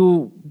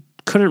 you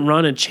couldn't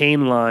run a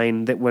chain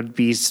line that would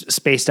be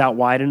spaced out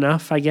wide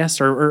enough, I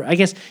guess. Or I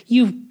guess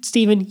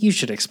Steven, you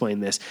should explain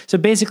this. So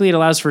basically it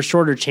allows for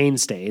shorter chain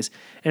stays,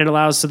 and it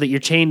allows so that your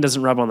chain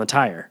doesn't rub on the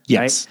tire.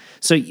 Yes. Right?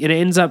 So it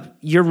ends up,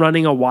 you're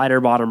running a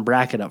wider bottom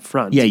bracket up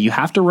front. Yeah, you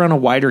have to run a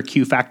wider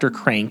Q factor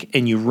crank,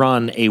 and you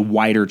run a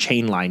wider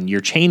chain line.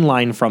 Your chain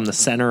line from the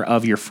center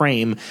of your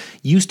frame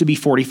used to be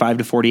 45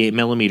 to 48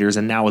 millimeters,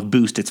 and now with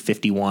Boost, it's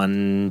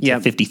 51 to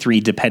Yep. 53,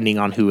 depending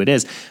on who it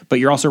is. But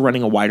you're also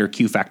running a wider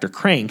Q factor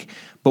crank.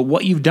 But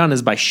what you've done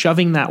is by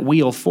shoving that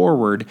wheel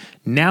forward,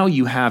 now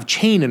you have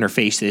chain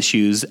interface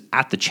issues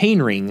at the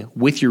chain ring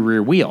with your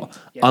rear wheel,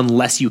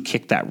 unless you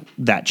kick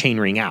that chain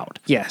ring out.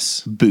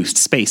 Yes. Boost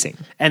spacing.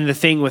 And the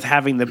thing with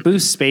having the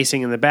boost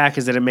spacing in the back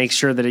is that it makes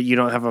sure that you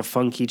don't have a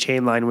funky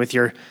chain line with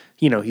your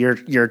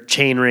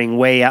chain ring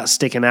way out,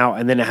 sticking out,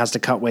 and then it has to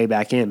cut way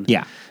back in.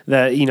 Yeah.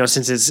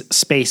 Since it's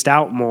spaced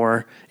out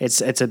more,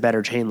 it's a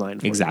better chain line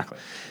for you. Exactly.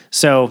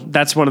 So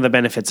that's one of the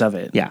benefits of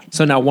it. Yeah.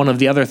 So now one of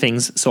the other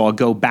things, so I'll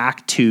go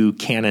back to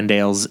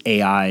Cannondale's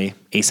AI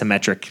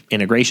asymmetric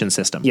integration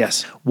system.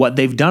 Yes. What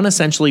they've done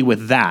essentially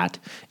with that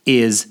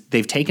is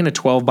they've taken a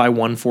 12 by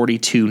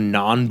 142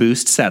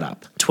 non-boost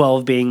setup,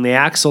 12 being the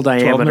axle 12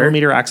 diameter,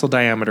 millimeter axle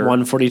diameter,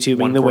 142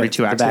 being the width,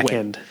 142 the axle back width.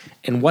 end.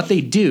 And what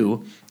they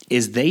do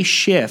is they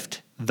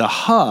shift the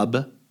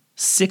hub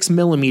 6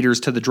 millimeters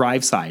to the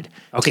drive side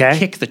Okay. to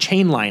kick the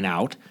chain line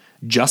out,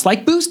 just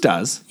like Boost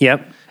does.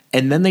 Yep.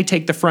 And then they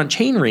take the front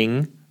chain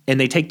ring and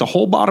they take the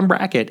whole bottom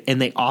bracket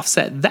and they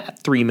offset that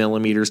 3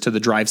 millimeters to the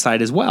drive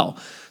side as well.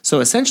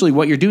 So essentially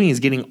what you're doing is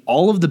getting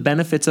all of the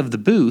benefits of the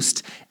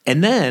Boost.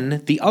 And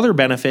then the other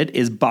benefit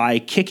is by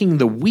kicking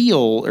the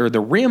wheel or the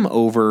rim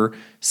over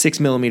 6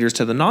 millimeters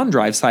to the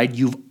non-drive side,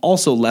 you've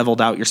also leveled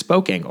out your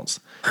spoke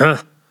angles.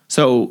 Huh.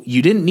 So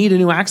you didn't need a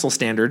new axle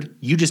standard.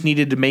 You just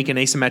needed to make an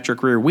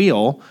asymmetric rear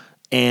wheel.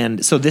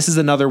 And so this is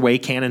another way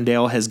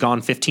Cannondale has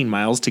gone 15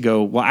 miles to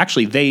go. Well,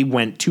 actually, they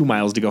went 2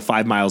 miles to go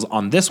 5 miles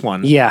on this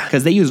one. Yeah.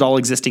 Because they used all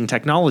existing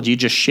technology,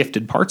 just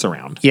shifted parts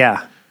around.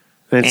 Yeah.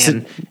 And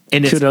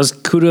it's-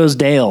 kudos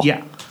Dale.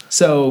 Yeah.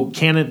 So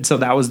that's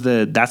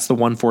the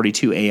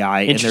 142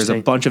 AI, and there's a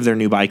Interesting. bunch of their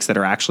new bikes that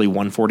are actually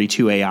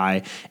 142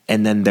 AI,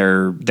 and then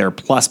their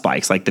plus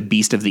bikes like the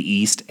Beast of the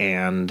East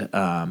and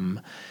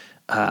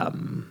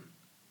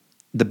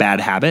the Bad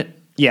Habit.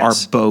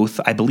 Yes. Are both,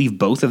 I believe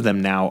both of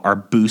them now are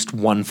Boost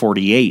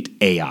 148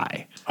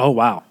 AI. Oh,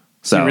 wow.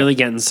 So So- you're really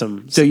getting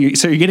some So you're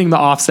getting the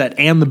offset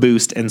and the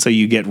boost, and so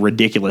you get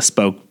ridiculous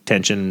spoke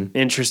tension.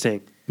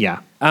 interesting. Yeah.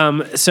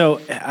 So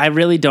I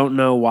really don't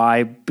know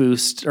why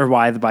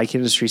the bike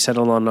industry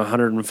settled on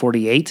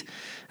 148.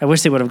 I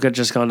wish they would have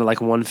just gone to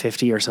like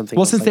 150 or something.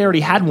 Well, else since like they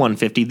already that. had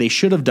 150, they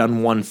should have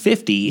done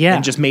 150 Yeah.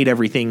 and just made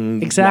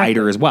everything Exactly.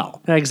 wider as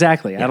well.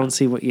 Exactly. I don't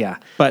see what. Yeah.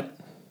 But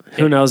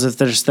Who knows if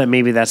there's that?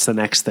 Maybe that's the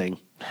next thing.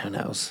 who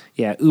knows?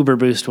 Yeah, Uber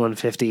Boost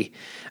 150.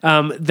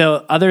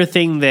 The other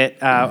thing that,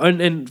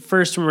 and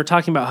first, when we're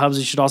talking about hubs,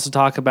 we should also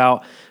talk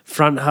about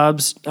front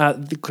hubs.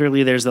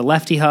 Clearly, there's the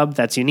lefty hub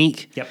that's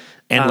unique. Yep.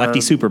 And Lefty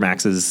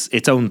Supermax is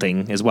its own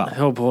thing as well.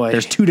 Oh, boy.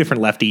 There's 2 different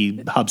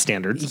Lefty hub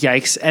standards.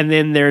 Yikes. And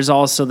then there's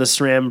also the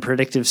SRAM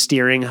predictive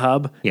steering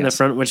hub in the Yes.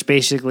 front, which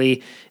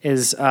basically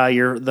is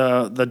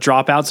the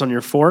dropouts on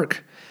your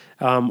fork.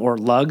 Or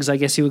lugs, I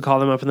guess you would call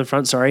them up in the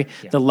front. Sorry.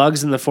 The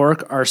lugs and the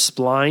fork are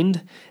splined,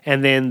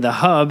 and then the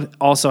hub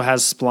also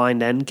has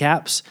splined end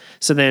caps.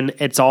 So then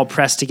it's all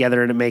pressed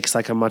together and it makes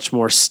like a much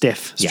more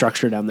stiff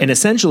structure down there. And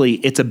essentially,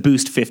 it's a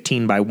Boost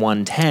 15 by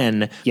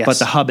 110, Yes. but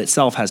the hub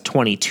itself has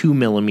 22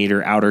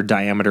 millimeter outer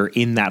diameter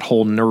in that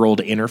whole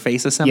knurled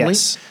interface assembly.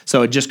 Yes.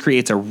 So it just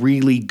creates a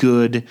really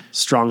good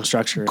Strong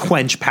structure.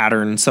 quench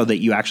pattern so that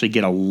you actually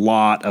get a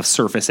lot of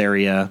surface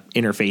area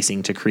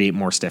interfacing to create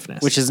more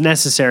stiffness. Which is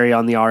necessary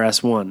on the RS1.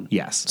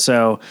 Yes.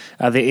 So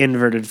the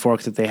inverted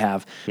fork that they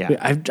have.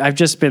 Yeah. I've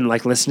just been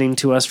like listening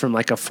to us from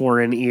like a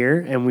foreign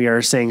ear, and we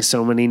are saying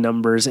so many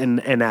numbers and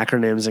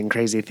acronyms and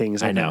crazy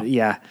things. I know.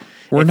 Yeah.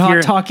 We're If not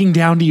you're- talking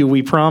down to you,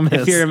 we promise.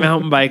 If you're a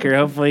mountain biker,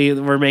 hopefully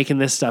we're making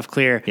this stuff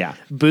clear. Yeah.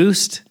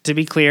 Boost, to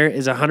be clear,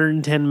 is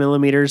 110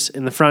 millimeters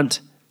in the front,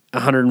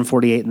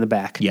 148 in the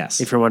back.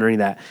 Yes. If you're wondering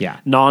that. Yeah.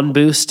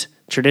 Non-boost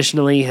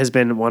traditionally has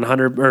been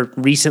 100, or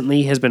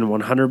recently has been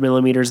 100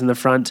 millimeters in the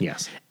front.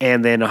 Yes.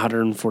 And then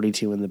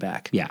 142 in the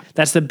back. Yeah.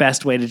 That's the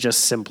best way to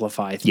just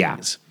simplify Yeah.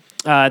 things.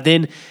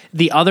 Then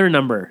the other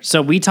number.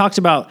 So we talked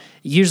about,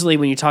 usually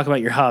when you talk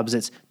about your hubs,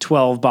 it's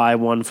 12 by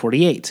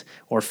 148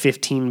 or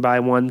 15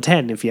 by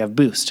 110 if you have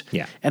boost.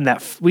 Yeah. And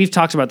we've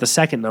talked about the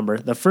second number.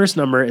 The first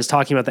number is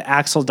talking about the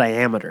axle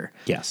diameter.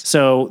 Yes.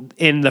 So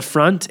in the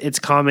front, it's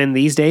common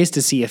these days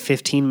to see a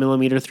 15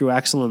 millimeter through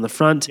axle in the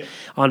front.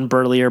 On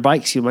burlier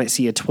bikes, you might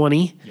see a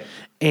 20.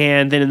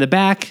 And then in the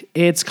back,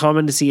 it's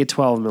common to see a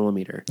 12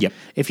 millimeter. Yep.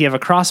 If you have a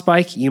cross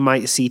bike, you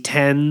might see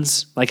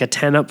 10s, like a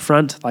 10 up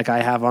front, like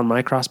I have on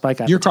my cross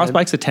bike. I have Your a cross 10.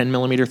 bike's a 10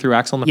 millimeter through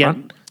axle in the Yeah.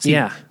 front?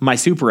 Yeah. My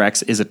Super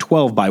X is a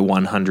 12 by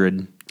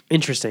 100.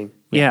 Interesting.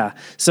 Yeah.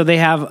 So they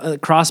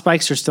have cross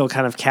bikes are still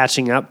kind of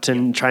catching up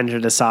to trying to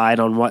decide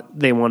on what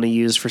they want to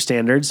use for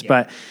standards.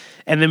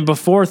 And then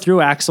before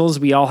through axles,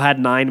 we all had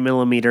 9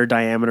 millimeter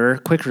diameter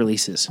quick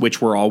releases.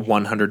 Which were all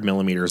 100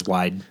 millimeters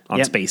wide on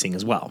Yep. spacing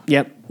as well.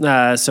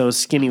 Yep. So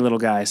skinny little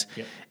guys.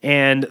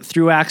 And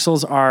through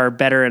axles are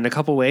better in a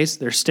couple ways.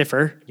 They're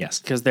stiffer. Yes.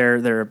 Because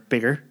they're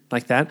bigger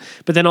like that.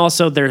 But then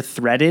also they're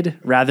threaded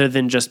rather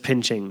than just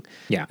pinching.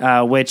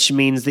 Yeah. Which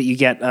means that you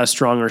get a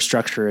stronger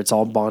structure. It's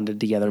all bonded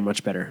together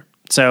much better.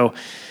 So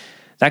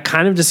that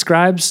kind of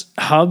describes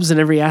hubs in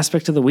every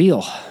aspect of the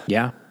wheel.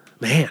 Yeah.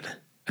 Man,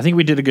 I think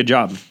we did a good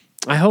job.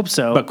 I hope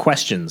so. But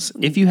questions,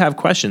 if you have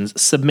questions,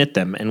 submit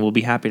them and we'll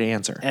be happy to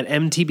answer. At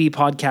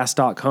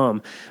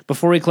mtbpodcast.com.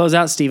 Before we close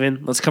out, Steven,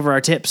 let's cover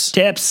our tips.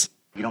 Tips.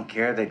 You don't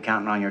care they're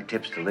counting on your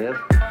tips to live?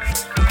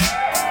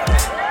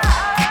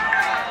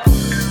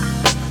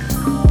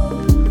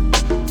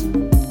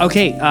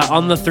 Okay,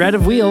 on the thread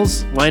of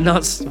wheels, why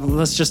not?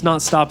 Let's just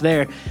not stop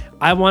there.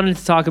 I wanted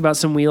to talk about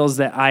some wheels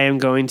that I am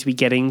going to be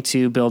getting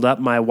to build up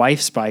my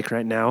wife's bike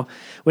right now,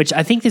 which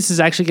I think this is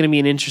actually going to be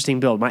an interesting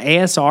build. My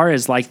ASR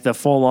is like the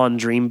full-on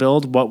dream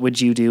build. What would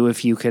you do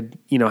if you could,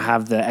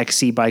 have the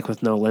XC bike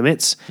with no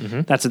limits?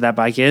 That's what that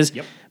bike is.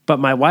 Yep. But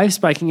my wife's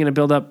bike, I'm going to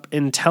build up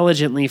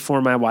intelligently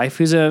for my wife,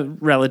 who's a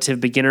relative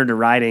beginner to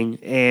riding,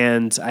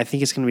 and I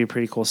think it's going to be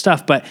pretty cool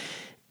stuff. But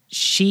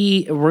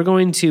we're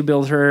going to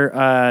build her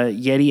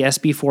Yeti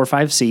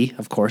SB45C,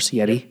 of course,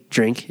 Yeti,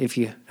 drink if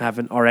you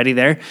haven't already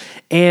there.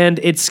 And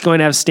it's going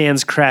to have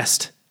Stan's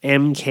Crest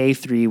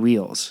MK3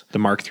 wheels. The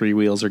Mark III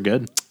wheels are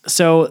good.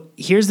 So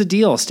here's the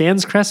deal.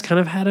 Stan's Crest kind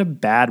of had a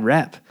bad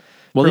rep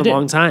for a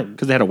long time.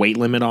 Because they had a weight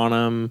limit on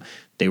them.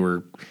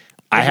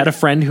 I had a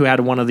friend who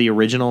had one of the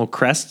original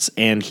Crests,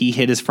 and he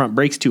hit his front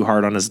brakes too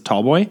hard on his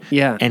tall boy.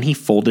 Yeah. And he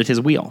folded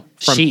his wheel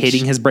from Sheesh.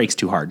 hitting his brakes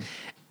too hard.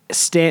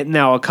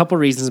 Now, a couple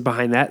reasons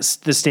behind that.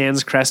 The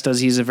Stan's Crest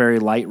does use a very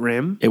light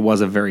rim. It was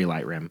a very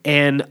light rim.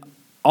 And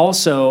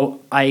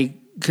also, I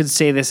could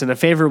say this in a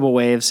favorable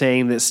way of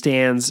saying that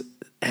Stan's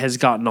has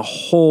gotten a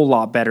whole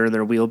lot better in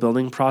their wheel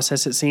building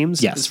process, it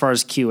seems, Yes. as far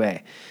as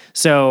QA.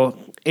 So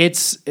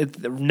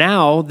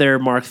now their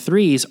Mark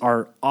IIIs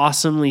are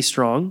awesomely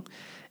strong.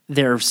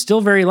 They're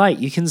still very light.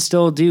 You can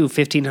still do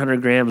 1,500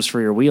 grams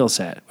for your wheel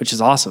set, which is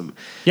awesome.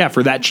 Yeah,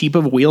 for that cheap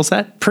of a wheel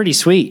set, Pretty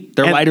sweet.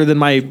 they're And- lighter than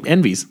my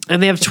Envies.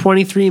 And they have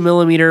 23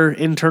 millimeter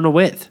internal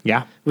width.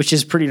 Yeah. Which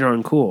is pretty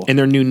darn cool. And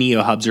their new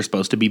Neo hubs are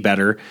supposed to be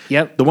better.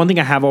 Yep. The one thing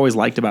I have always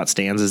liked about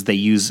Stan's is they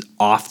use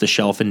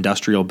off-the-shelf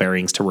industrial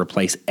bearings to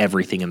replace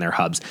everything in their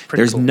hubs.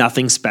 There's cool.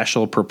 nothing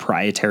special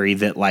proprietary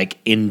that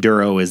like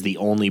Enduro is the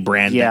only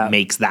brand Yeah. that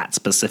makes that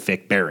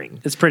specific bearing.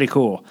 It's pretty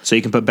cool. So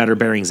you can put better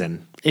bearings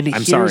in. And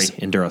I'm sorry, here's-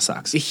 Enduro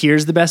sucks.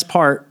 Here's the best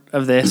part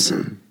of this.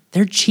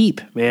 They're cheap,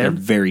 They're man.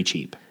 very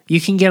cheap. You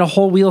can get a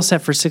whole wheel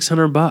set for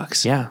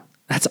 $600. Yeah.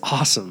 That's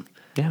awesome.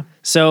 Yeah.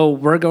 So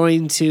we're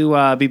going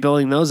to be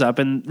building those up.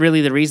 And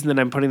really the reason that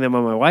I'm putting them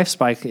on my wife's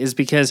bike is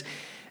because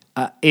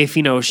if,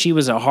 she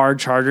was a hard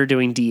charger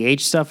doing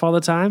DH stuff all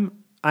the time,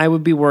 I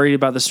would be worried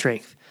about the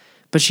strength.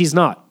 But she's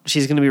not.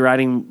 She's going to be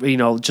riding,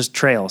 just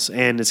trails,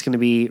 and it's going to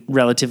be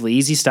relatively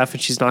easy stuff,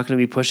 and she's not going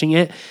to be pushing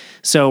it.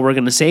 So we're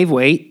going to save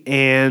weight,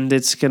 and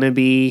it's going to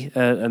be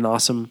an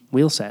awesome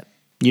wheel set.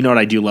 You know what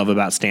I do love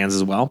about Stans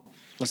as well?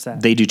 What's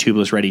that? They do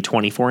tubeless ready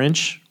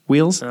 24-inch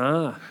wheels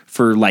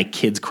for like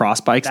kids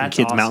cross bikes and That's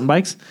kids awesome. mountain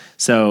bikes.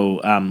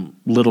 So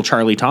little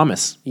Charlie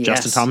Thomas, Yes.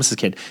 Justin Thomas's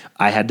kid,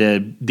 I had to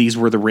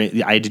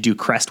do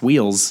crest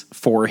wheels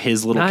for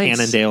his little Nice.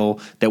 Cannondale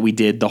that we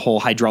did the whole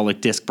hydraulic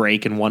disc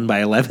brake and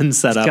 1x11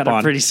 setup got a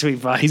on. pretty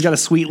sweet bike. He's got a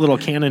sweet little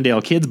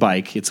Cannondale kids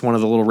bike. It's one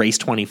of the little race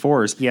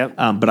 24s. Yep.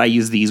 But I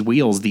use these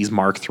wheels, these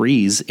Mark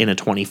IIIs in a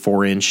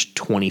 24-inch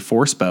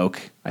 24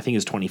 spoke. I think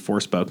it's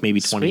 24 spoke, maybe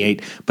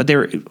 28. But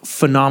they're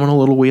phenomenal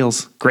little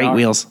wheels. Great are.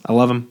 wheels. I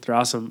love them. They're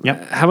awesome.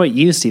 Yep. How about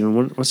you,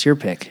 Steven? What's your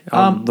pick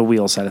on the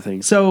wheel side of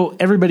things? So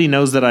everybody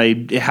knows that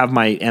I have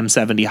my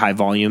M70 high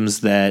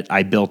volumes that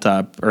I built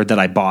up or that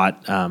I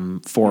bought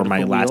for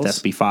my last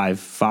wheels.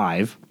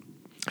 SB5.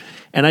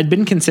 And I'd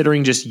been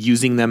considering just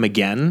using them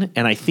again,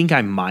 and I think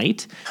I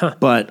might.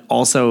 But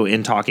also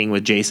in talking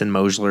with Jason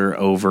Mosler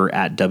over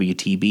at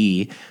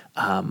WTB,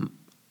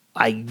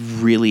 I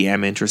really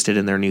am interested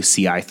in their new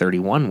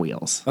CI31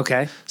 wheels.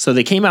 Okay. So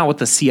they came out with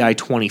the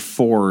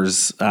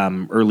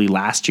CI24s early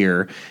last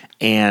year,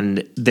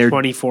 and they're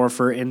 24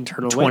 for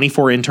internal weight.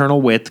 24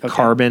 internal width,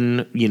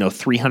 carbon,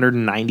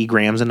 390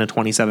 grams in a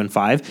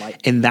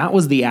 27.5. And that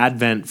was the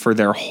advent for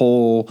their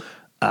whole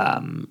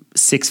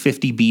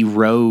 650B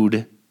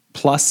road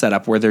plus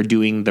setup where they're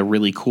doing the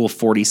really cool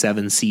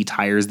 47C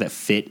tires that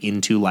fit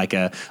into like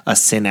a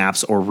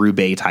Synapse or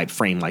Roubaix type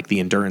frame, like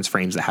the endurance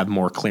frames that have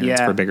more clearance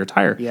Yeah. for a bigger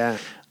tire. Yeah.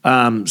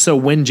 So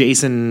when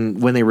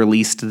they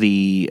released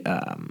the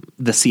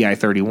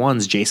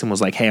CI31s, Jason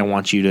was like, "Hey, I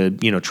want you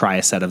to, try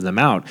a set of them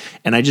out."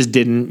 And I just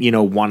didn't,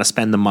 want to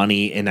spend the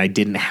money, and I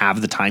didn't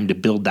have the time to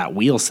build that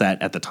wheel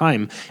set at the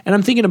time. And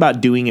I'm thinking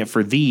about doing it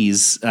for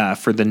these,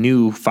 for the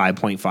new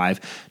 5.5,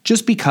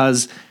 just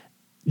because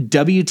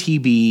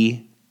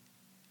WTB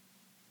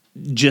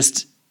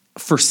just,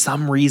 for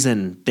some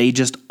reason, they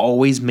just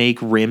always make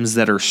rims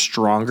that are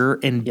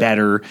stronger and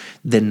better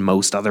than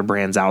most other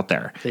brands out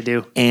there. They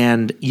do.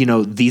 And, I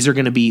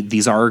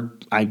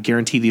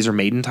guarantee these are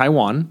made in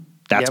Taiwan.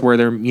 That's Yep. where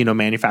their,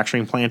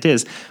 manufacturing plant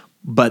is.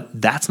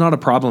 But that's not a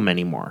problem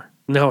anymore.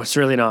 No, it's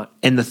really not.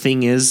 And the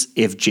thing is,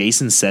 if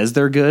Jason says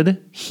they're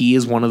good, he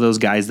is one of those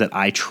guys that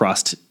I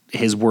trust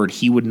his word.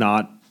 He would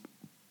not.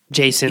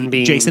 Jason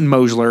Jason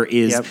Mosler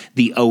is Yep.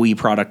 the OE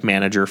product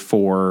manager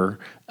for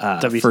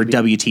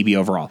WTB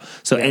overall.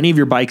 So any of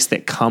your bikes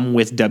that come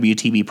with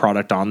WTB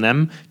product on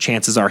them,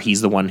 chances are he's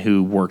the one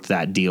who worked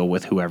that deal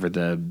with whoever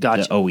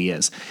the OE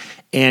is.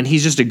 And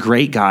he's just a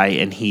great guy,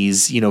 and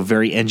he's,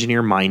 very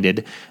engineer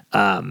minded.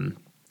 So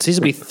these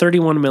will be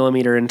 31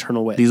 millimeter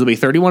internal width. These will be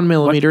 31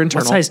 millimeter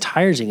internal. What size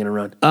tires are you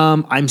going to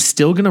run? I'm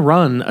still going to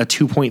run a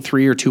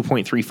 2.3 or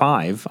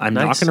 2.35. I'm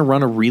not Nice. going to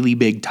run a really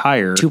big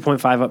tire.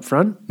 2.5 up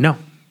front? No.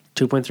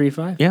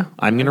 2.35? Yeah,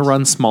 I'm going to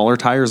run smaller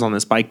tires on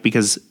this bike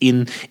because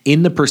in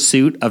the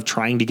pursuit of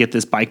trying to get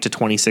this bike to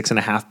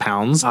 26.5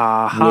 pounds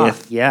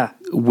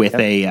with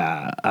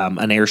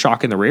an air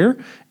shock in the rear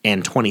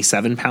and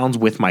 27 pounds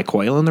with my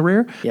coil in the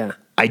rear,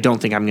 I don't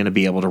think I'm going to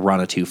be able to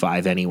run a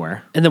 2.5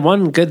 anywhere. And the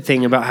one good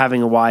thing about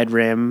having a wide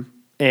rim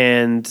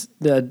and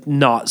the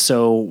not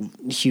so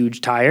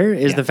huge tire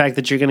is the fact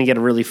that you're going to get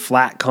a really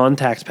flat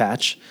contact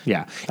patch.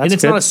 Yeah. And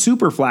it's good. not a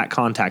super flat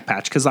contact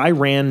patch because I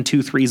ran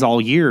 2.3s all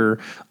year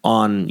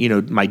on,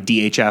 my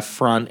DHF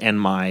front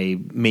and my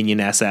Minion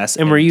SS.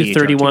 And were you DHF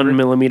 31 tuner.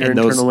 millimeter And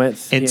internal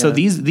width? And so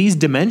these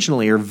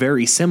dimensionally are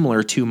very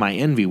similar to my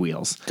Envy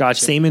wheels.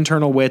 Gotcha. Same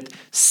internal width,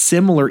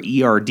 similar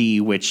ERD,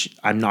 which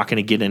I'm not going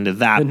to get into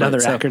that. Another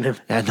acronym.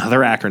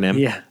 Another acronym.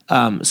 Yeah.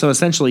 So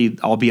essentially,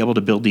 I'll be able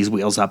to build these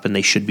wheels up, and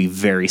they should be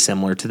very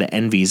similar to the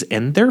Envies,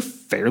 and they're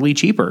fairly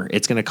cheaper.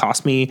 It's going to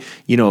cost me,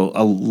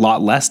 a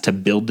lot less to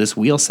build this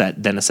wheel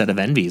set than a set of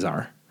Envies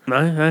are.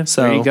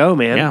 So there you go,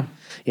 man.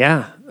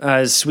 Yeah.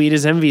 As sweet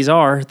as Envies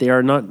are, they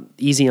are not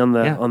easy on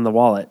the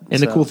wallet.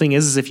 And the cool thing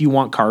is if you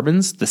want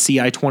carbons, the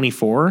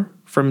CI24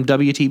 from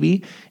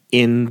WTB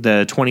in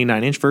the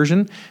 29-inch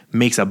version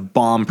makes a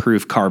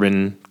bomb-proof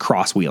carbon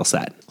cross wheel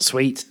set.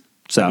 Sweet.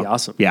 So That'd be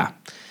awesome. Yeah.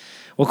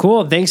 Well,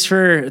 cool. Thanks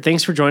for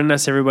joining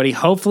us, everybody.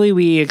 Hopefully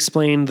we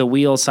explained the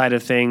wheel side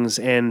of things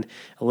and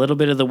a little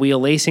bit of the wheel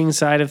lacing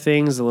side of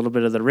things, a little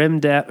bit of the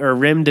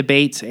rim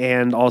debate,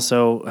 and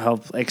also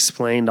help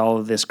explain all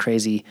of this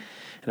crazy,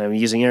 and I'm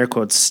using air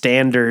quotes,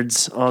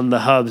 standards on the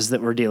hubs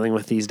that we're dealing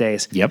with these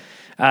days. Yep.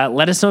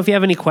 Let us know if you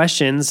have any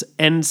questions,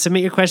 and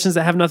submit your questions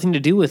that have nothing to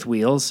do with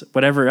wheels,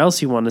 whatever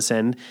else you want to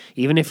send.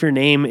 Even if your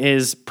name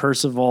is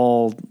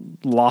Percival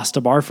lost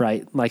a bar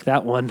fight like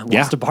that one.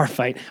 Lost a bar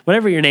fight.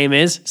 Whatever your name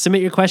is,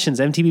 submit your questions,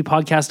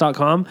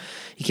 mtbpodcast.com.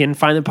 You can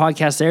find the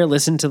podcast there,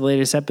 listen to the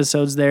latest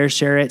episodes there,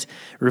 share it,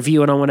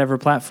 review it on whatever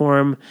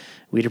platform.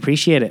 We'd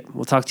appreciate it.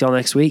 We'll talk to y'all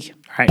next week.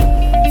 All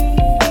right.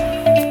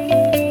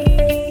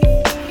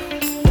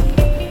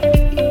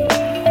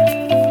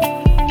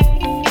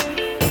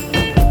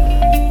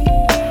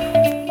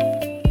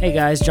 Hey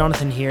guys,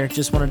 Jonathan here.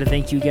 Just wanted to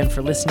thank you again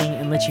for listening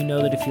and let you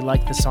know that if you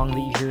like the song that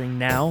you're hearing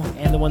now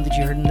and the one that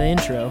you heard in the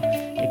intro,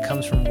 it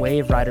comes from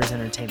Wave Riders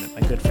Entertainment,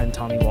 my good friend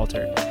Tommy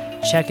Walter.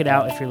 Check it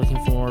out if you're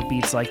looking for more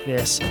beats like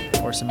this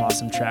or some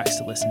awesome tracks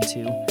to listen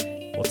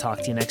to. We'll talk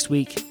to you next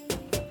week.